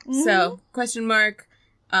know. So, question mark.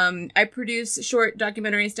 I produce short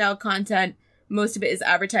documentary style content. Most of it is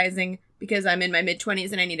advertising because I'm in my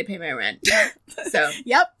mid-20s and I need to pay my rent. So,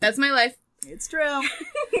 Yep. that's my life. It's true.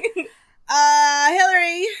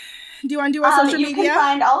 Hillary, do you want to do our social you media? can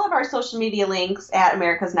find all of our social media links at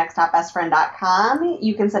americasnexttopbestfriend.com.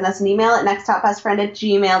 You can send us an email at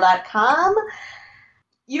nexttopbestfriend@gmail.com.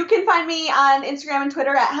 You can find me on Instagram and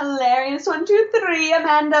Twitter at hilarious123.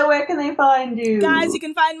 Amanda, where can they find you? Guys, you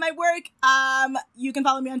can find my work. You can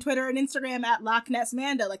follow me on Twitter and Instagram at Loch Ness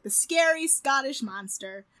Manda, like the scary Scottish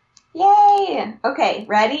monster. Yay! Okay,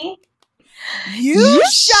 ready? You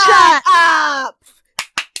shut up!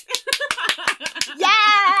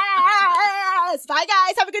 Yes! Bye,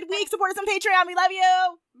 guys. Have a good week. Support us on Patreon. We love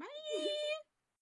you. Bye.